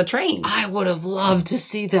bikes on the train. I would have loved to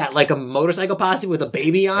see that, like a motorcycle posse with a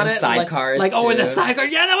baby on it. Sidecars. Like, in the sidecar.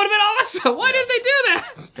 Yeah, that would have been awesome. Why didn't they do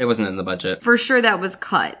that? It wasn't in the budget. For sure that was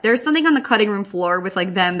cut. There's something on the cutting room floor with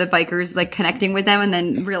like the bikers like connecting with them and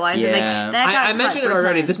then realizing like that got I mentioned it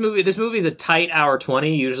already. This movie is a tight hour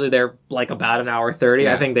 20. Usually they're like about an hour 30.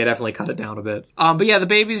 I think they definitely cut it down a bit. But yeah, the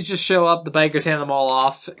babies just show up, the bikers hand them all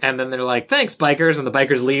off, and then they're like, thanks bikers, and the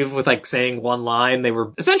bikers leave with like saying one line. They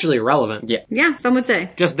were essentially irrelevant. Yeah, some would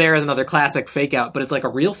say. Just there as another classic fake out, but it's like a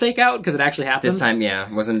real fake out because it actually happens. This time,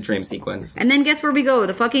 it wasn't a dream sequence. And then guess where we go?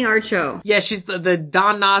 The fucking art show. Yeah, she's the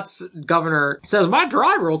Don Knotts governor says, my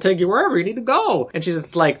driver will take you wherever you need to go. And she's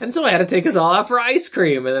just like, and so I had to take us all out for ice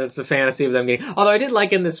cream. And then it's a fantasy of them getting, although I did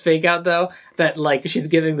like in this fake out though, that, like, she's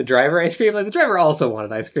giving the driver ice cream. Like, the driver also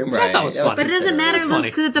wanted ice cream, which I Right. thought was It was funny. But it doesn't matter, It's Luke, funny.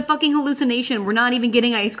 because it's a fucking hallucination. We're not even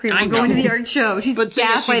getting ice cream. I We're going know. to the art show. She's But so,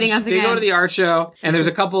 yeah, gaslighting us they again. go to the art show, and there's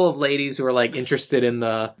a couple of ladies who are, like, interested in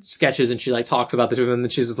the sketches, and she, like, talks about the two of them,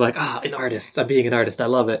 and she's like, an artist. I'm being an artist. I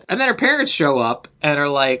love it. And then her parents show up, and are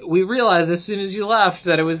like, we realized as soon as you left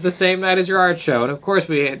that it was the same night as your art show, and of course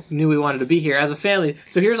we knew we wanted to be here as a family,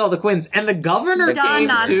 so here's all the Quinns. And the governor Don came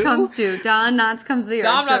Knotts too. comes too. Don Knotts comes to the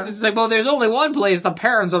art Don show. Knotts is like, well, there's only one place the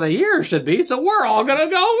parents of the year should be, so we're all gonna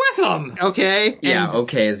go with them. Okay? Yeah, And-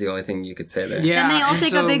 okay is the only thing you could say there. Yeah. And they all and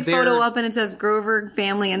take so a big they're- photo up and it says Grover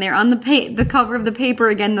family and they're on the cover of the paper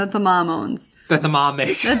again that the mom owns. that the mom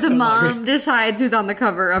makes. That the mom decides who's on the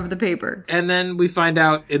cover of the paper. And then we find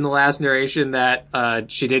out in the last narration that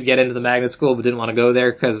she did get into the magnet school but didn't want to go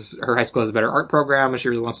there because her high school has a better art program and she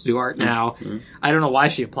really wants to do art now. I don't know why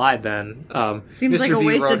she applied then. Seems Mr. like a B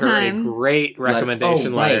waste wrote of her time. a great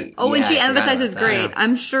recommendation letter. right. Oh, and Yeah, she I forgot emphasizes about that. great.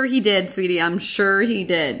 I'm sure he did, sweetie. I'm sure he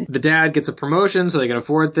did. The dad gets a promotion so they can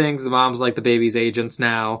afford things. The mom's like the baby's agents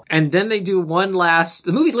now. And then they do one last...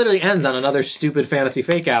 The movie literally ends on another stupid fantasy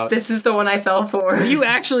fake out. This is the one I fell for. You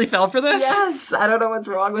actually fell for this? Yes! I don't know what's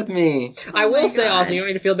wrong with me. I will say God. also, you don't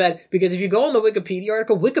need to feel bad, because if you go on the Wikipedia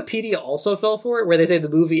article, Wikipedia also fell for it, where they say the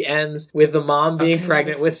movie ends with the mom being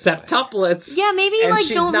pregnant with septuplets. Yeah, maybe And like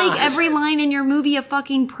she's don't not. make every line in your movie a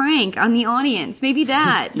fucking prank on the audience. Maybe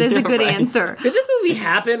that is a good right. answer. Did this movie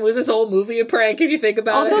happen? Was this whole movie a prank, if you think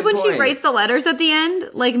about Also, it? when she point. writes the letters at the end,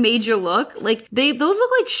 like made you look like those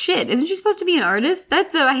look like shit. Isn't she supposed to be an artist?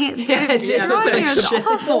 That's the it did look like shit.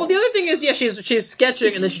 awful. Well, the other thing is, yeah, she's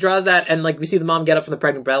sketching, and then she draws that, and like we see the mom get up from the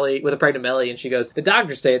pregnant belly with a pregnant belly, and she goes, "The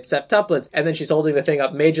doctors say it's septuplets," and then she's holding the thing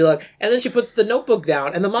up, made you look, and then she puts the notebook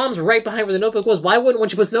down, and the mom's right behind where the notebook was. Why wouldn't when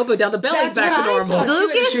she puts the notebook down, the belly's back to normal?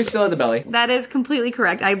 Lucas- She was still in the belly. That is completely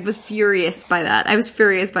correct. I was furious by that.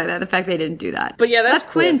 The fact they didn't do that. But yeah, that's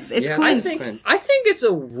Quince. It's Yeah, Quince. I think it's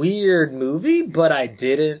a weird movie, but I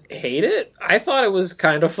didn't hate it. I thought it was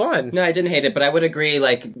kind of fun. No, I didn't hate it, but I would agree,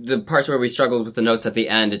 like, the parts where we struggled with the notes at the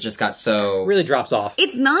end, it just got so... It really drops off.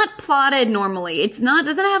 It's not plotted normally. It's not.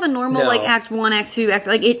 Doesn't have a normal No. like act 1, act 2, act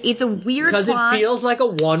like it's a weird Because it plot. feels like a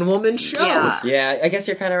one-woman show. Yeah. Yeah, I guess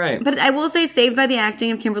you're kind of right. But I will say, saved by the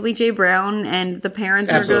acting of Kimberly J. Brown, and the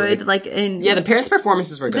parents Absolutely. are good. Like, and Yeah, the parents'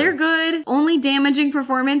 performances were good. they're good. Only damaging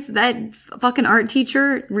performance, that fucking art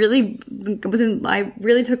teacher really I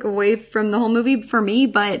really took away from the whole movie for me.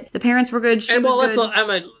 But the parents were good. She And well, was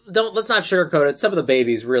let's good. let's not sugarcoat it. Some of the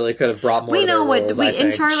babies really could have brought more. We to know their what roles, we I and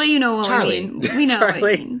think. Charlie. You know what Charlie. we mean. We know what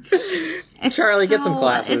Charlie. we mean. It's Charlie, get some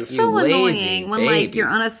classes. It's so You lazy annoying when like baby. you're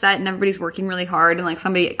on a set and everybody's working really hard and like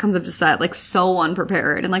somebody comes up to set like so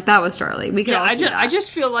unprepared and like that was Charlie. We could all see that. I just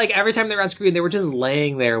feel like every time they're on screen, they were just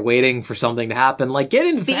laying there waiting for something to happen. Like, get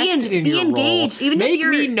invested in be your engaged. role. Even if Make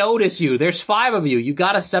you're- me notice you. There's 5 of you. You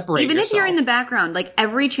gotta separate Even if you're in the background, like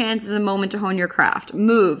every chance is a moment to hone your craft.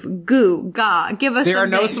 Move, goo, ga, give us There are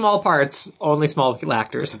something. no small parts, only small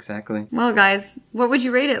actors. Exactly. Well, guys, what would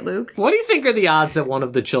you rate it, Luke? What do you think are the odds that one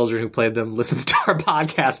of the children who played them listens to our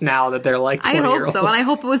podcast now that they're like 20 I hope year olds? so, and I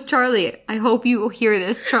hope it was Charlie. I hope you hear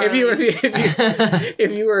this, Charlie.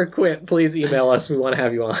 If you were Quint, please email us. We want to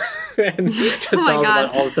have you on. And just Oh my tell us God.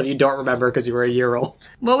 about all the stuff you don't remember because you were a year old.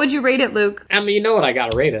 What would you rate it, Luke? I mean, you know what I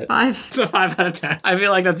gotta rate it. 5. It's a 5 out of 10. I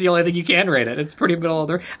feel like that's the only thing you can rate it. It's pretty middle of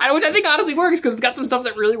the... Which I think honestly works because it's got some stuff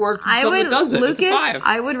that really works and some that doesn't. Lucas, It's a 5.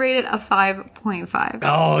 I would rate it a 5.5.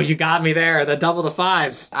 Oh, you got me there. The double the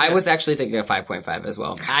 5s. I was actually thinking a 5.5 as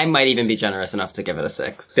well. I might even be generous enough to give it a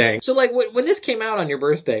 6. Dang. So, like, when this came out on your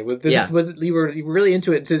birthday, was this, Yeah. was it, you were really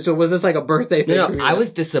into it? So was this like a birthday thing? No, for you? I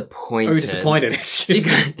was disappointed. Or were you disappointed? Excuse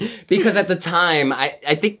me. Because at the time, I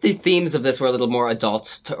think the themes of this were a little more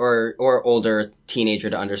adults or older teenager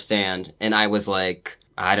to understand. And I was like,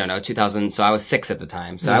 I don't know, 2000, so I was 6 at the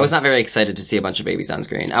time. So I was not very excited to see a bunch of babies on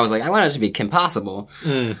screen. I was like, I wanted it to be Kim Possible.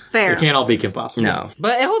 Fair. It can't all be Kim Possible. No.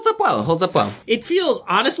 But it holds up well. It feels,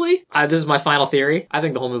 honestly, this is my final theory. I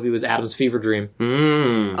think the whole movie was Adam's fever dream.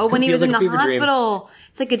 Oh, when he feels was in like the a fever dream. hospital.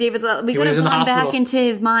 It's like a David. We when could he was have in the gone back hospital. into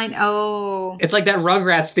his mind. Oh, It's like that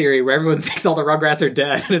Rugrats theory where everyone thinks all the Rugrats are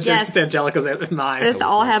dead and it's Yes. just Angelica's in mind. this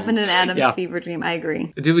all happened in Adam's Yeah. fever dream. I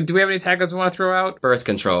agree. Do we have any taglines we want to throw out? Birth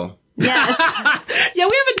control. Yes, Yeah,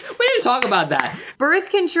 we didn't talk about that. birth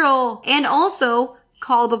control, and also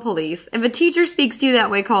call the police. If a teacher speaks to you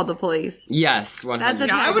that way, call the police. Yes, 100%. That's a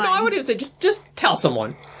Yeah, I would say just tell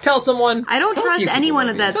someone. Tell someone. I don't trust anyone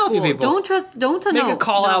at that Tell a few school. people. Make a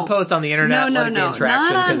call-out post on the internet. No. Let it gain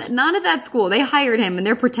traction, Not at that school. They hired him and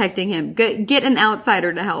they're protecting him. Get an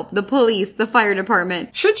outsider to help. The police, the fire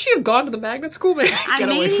department. Should she have gone to the magnet school? Maybe get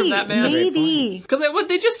away from that man. Maybe. Because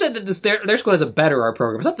they just said that their school has a better art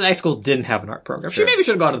program. It's not that my school didn't have an art program. She maybe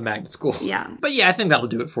should have gone to the magnet school. Yeah. But yeah, I think that'll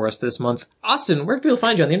do it for us this month. Austin, where can people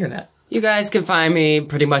find you on the internet? You guys can find me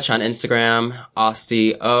pretty much on Instagram,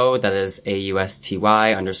 AustyO, that is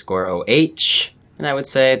AUSTY_OH. And I would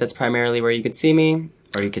say that's primarily where you could see me,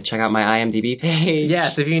 or you could check out my IMDb page.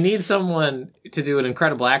 Yes, if you need someone to do an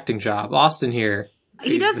incredible acting job, Austin here.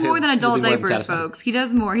 He does more than adult diapers, folks. He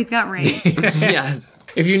does more. He's got range. Yes.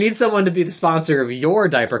 If you need someone to be the sponsor of your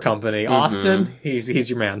diaper company, Austin, he's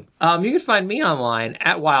your man. You can find me online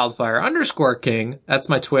at wildfire_king. That's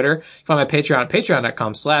my Twitter. You can find my Patreon at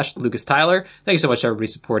patreon.com/Lucas Tyler. Thank you so much to everybody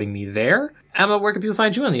supporting me there. Emma, where can people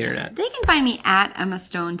find you on the internet? They can find me at Emma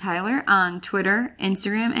Stone Tyler on Twitter,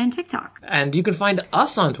 Instagram, and TikTok. And you can find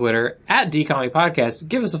us on Twitter at DComedy Podcast.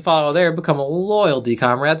 Give us a follow there. Become a loyal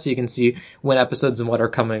D-Comrade so you can see when episodes and what are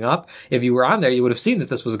coming up. If you were on there, you would have seen that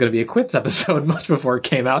this was going to be a Quits episode much before it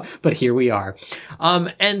came out, but here we are.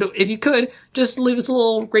 And if you could, just leave us a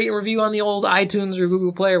little rate and review on the old iTunes or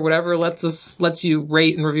Google Play or whatever lets you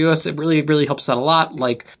rate and review us. It really, really helps us out a lot.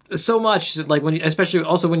 Like, so much. Like, especially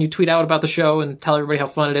also when you tweet out about the show and tell everybody how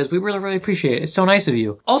fun it is. We really, really appreciate it. It's so nice of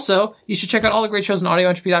you. Also, you should check out all the great shows on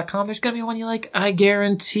audioentropy.com. There's gonna be one you like. I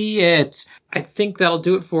guarantee it. I think that'll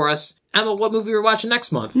do it for us. Emma, what movie are we watching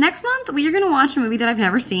next month? Next month, we are going to watch a movie that I've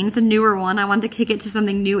never seen. It's a newer one. I wanted to kick it to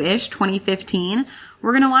something new-ish, 2015.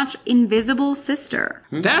 We're going to watch Invisible Sister.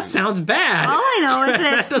 That sounds bad. All I know is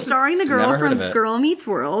that it's starring the girl from Girl Meets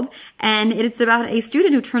World, and it's about a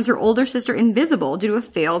student who turns her older sister invisible due to a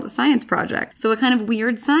failed science project. So a kind of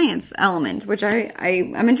weird science element, which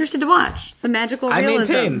I'm interested to watch. Some magical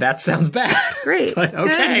realism. I maintain that sounds bad. Great. But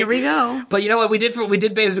okay. Good. Here we go. But you know what? We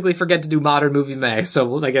did basically forget to do Modern Movie May.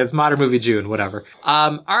 So I guess Modern Movie June, whatever.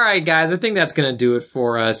 All right, guys. I think that's going to do it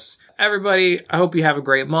for us. Everybody, I hope you have a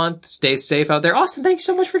great month. Stay safe out there. Austin, thank you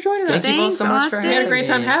so much for joining us. Thank you both so much for having me. We had a great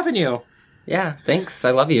time having you. Yeah, thanks. I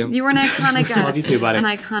love you. You were an iconic guest. Love you too, buddy. An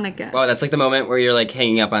iconic guest. Wow, that's like the moment where you're like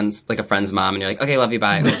hanging up on like a friend's mom and you're like, okay, love you,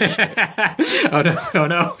 bye. Oh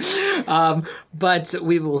no. But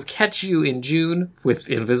we will catch you in June with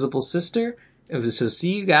Invisible Sister. So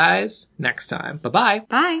see you guys next time. Bye-bye.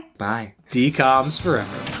 Bye. Bye. DComs forever.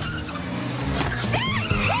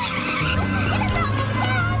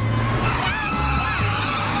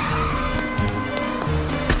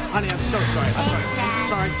 Honey, I'm so sorry.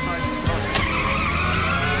 Sorry.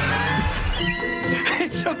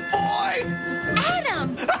 It's a boy!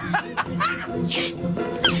 Adam! Yes!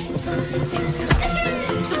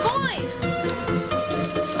 It's a boy!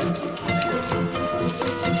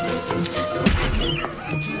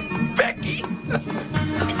 Becky!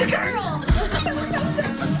 It's a girl!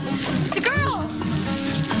 It's a girl!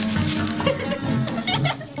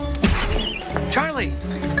 Charlie!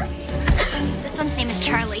 This one's name is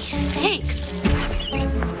Charlie. Thanks.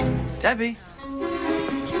 Debbie!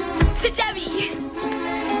 To Debbie!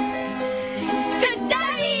 To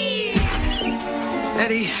Debbie!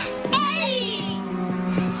 Eddie! Eddie?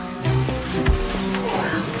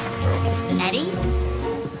 Eddie?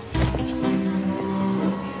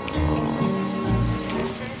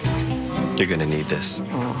 You're gonna need this.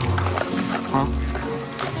 Huh?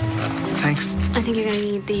 Thanks. I think you're gonna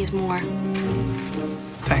need these more.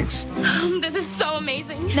 Thanks. This is so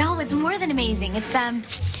amazing. No, it's more than amazing. It's, I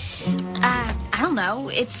don't know.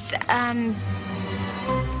 It's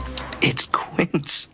It's Quince.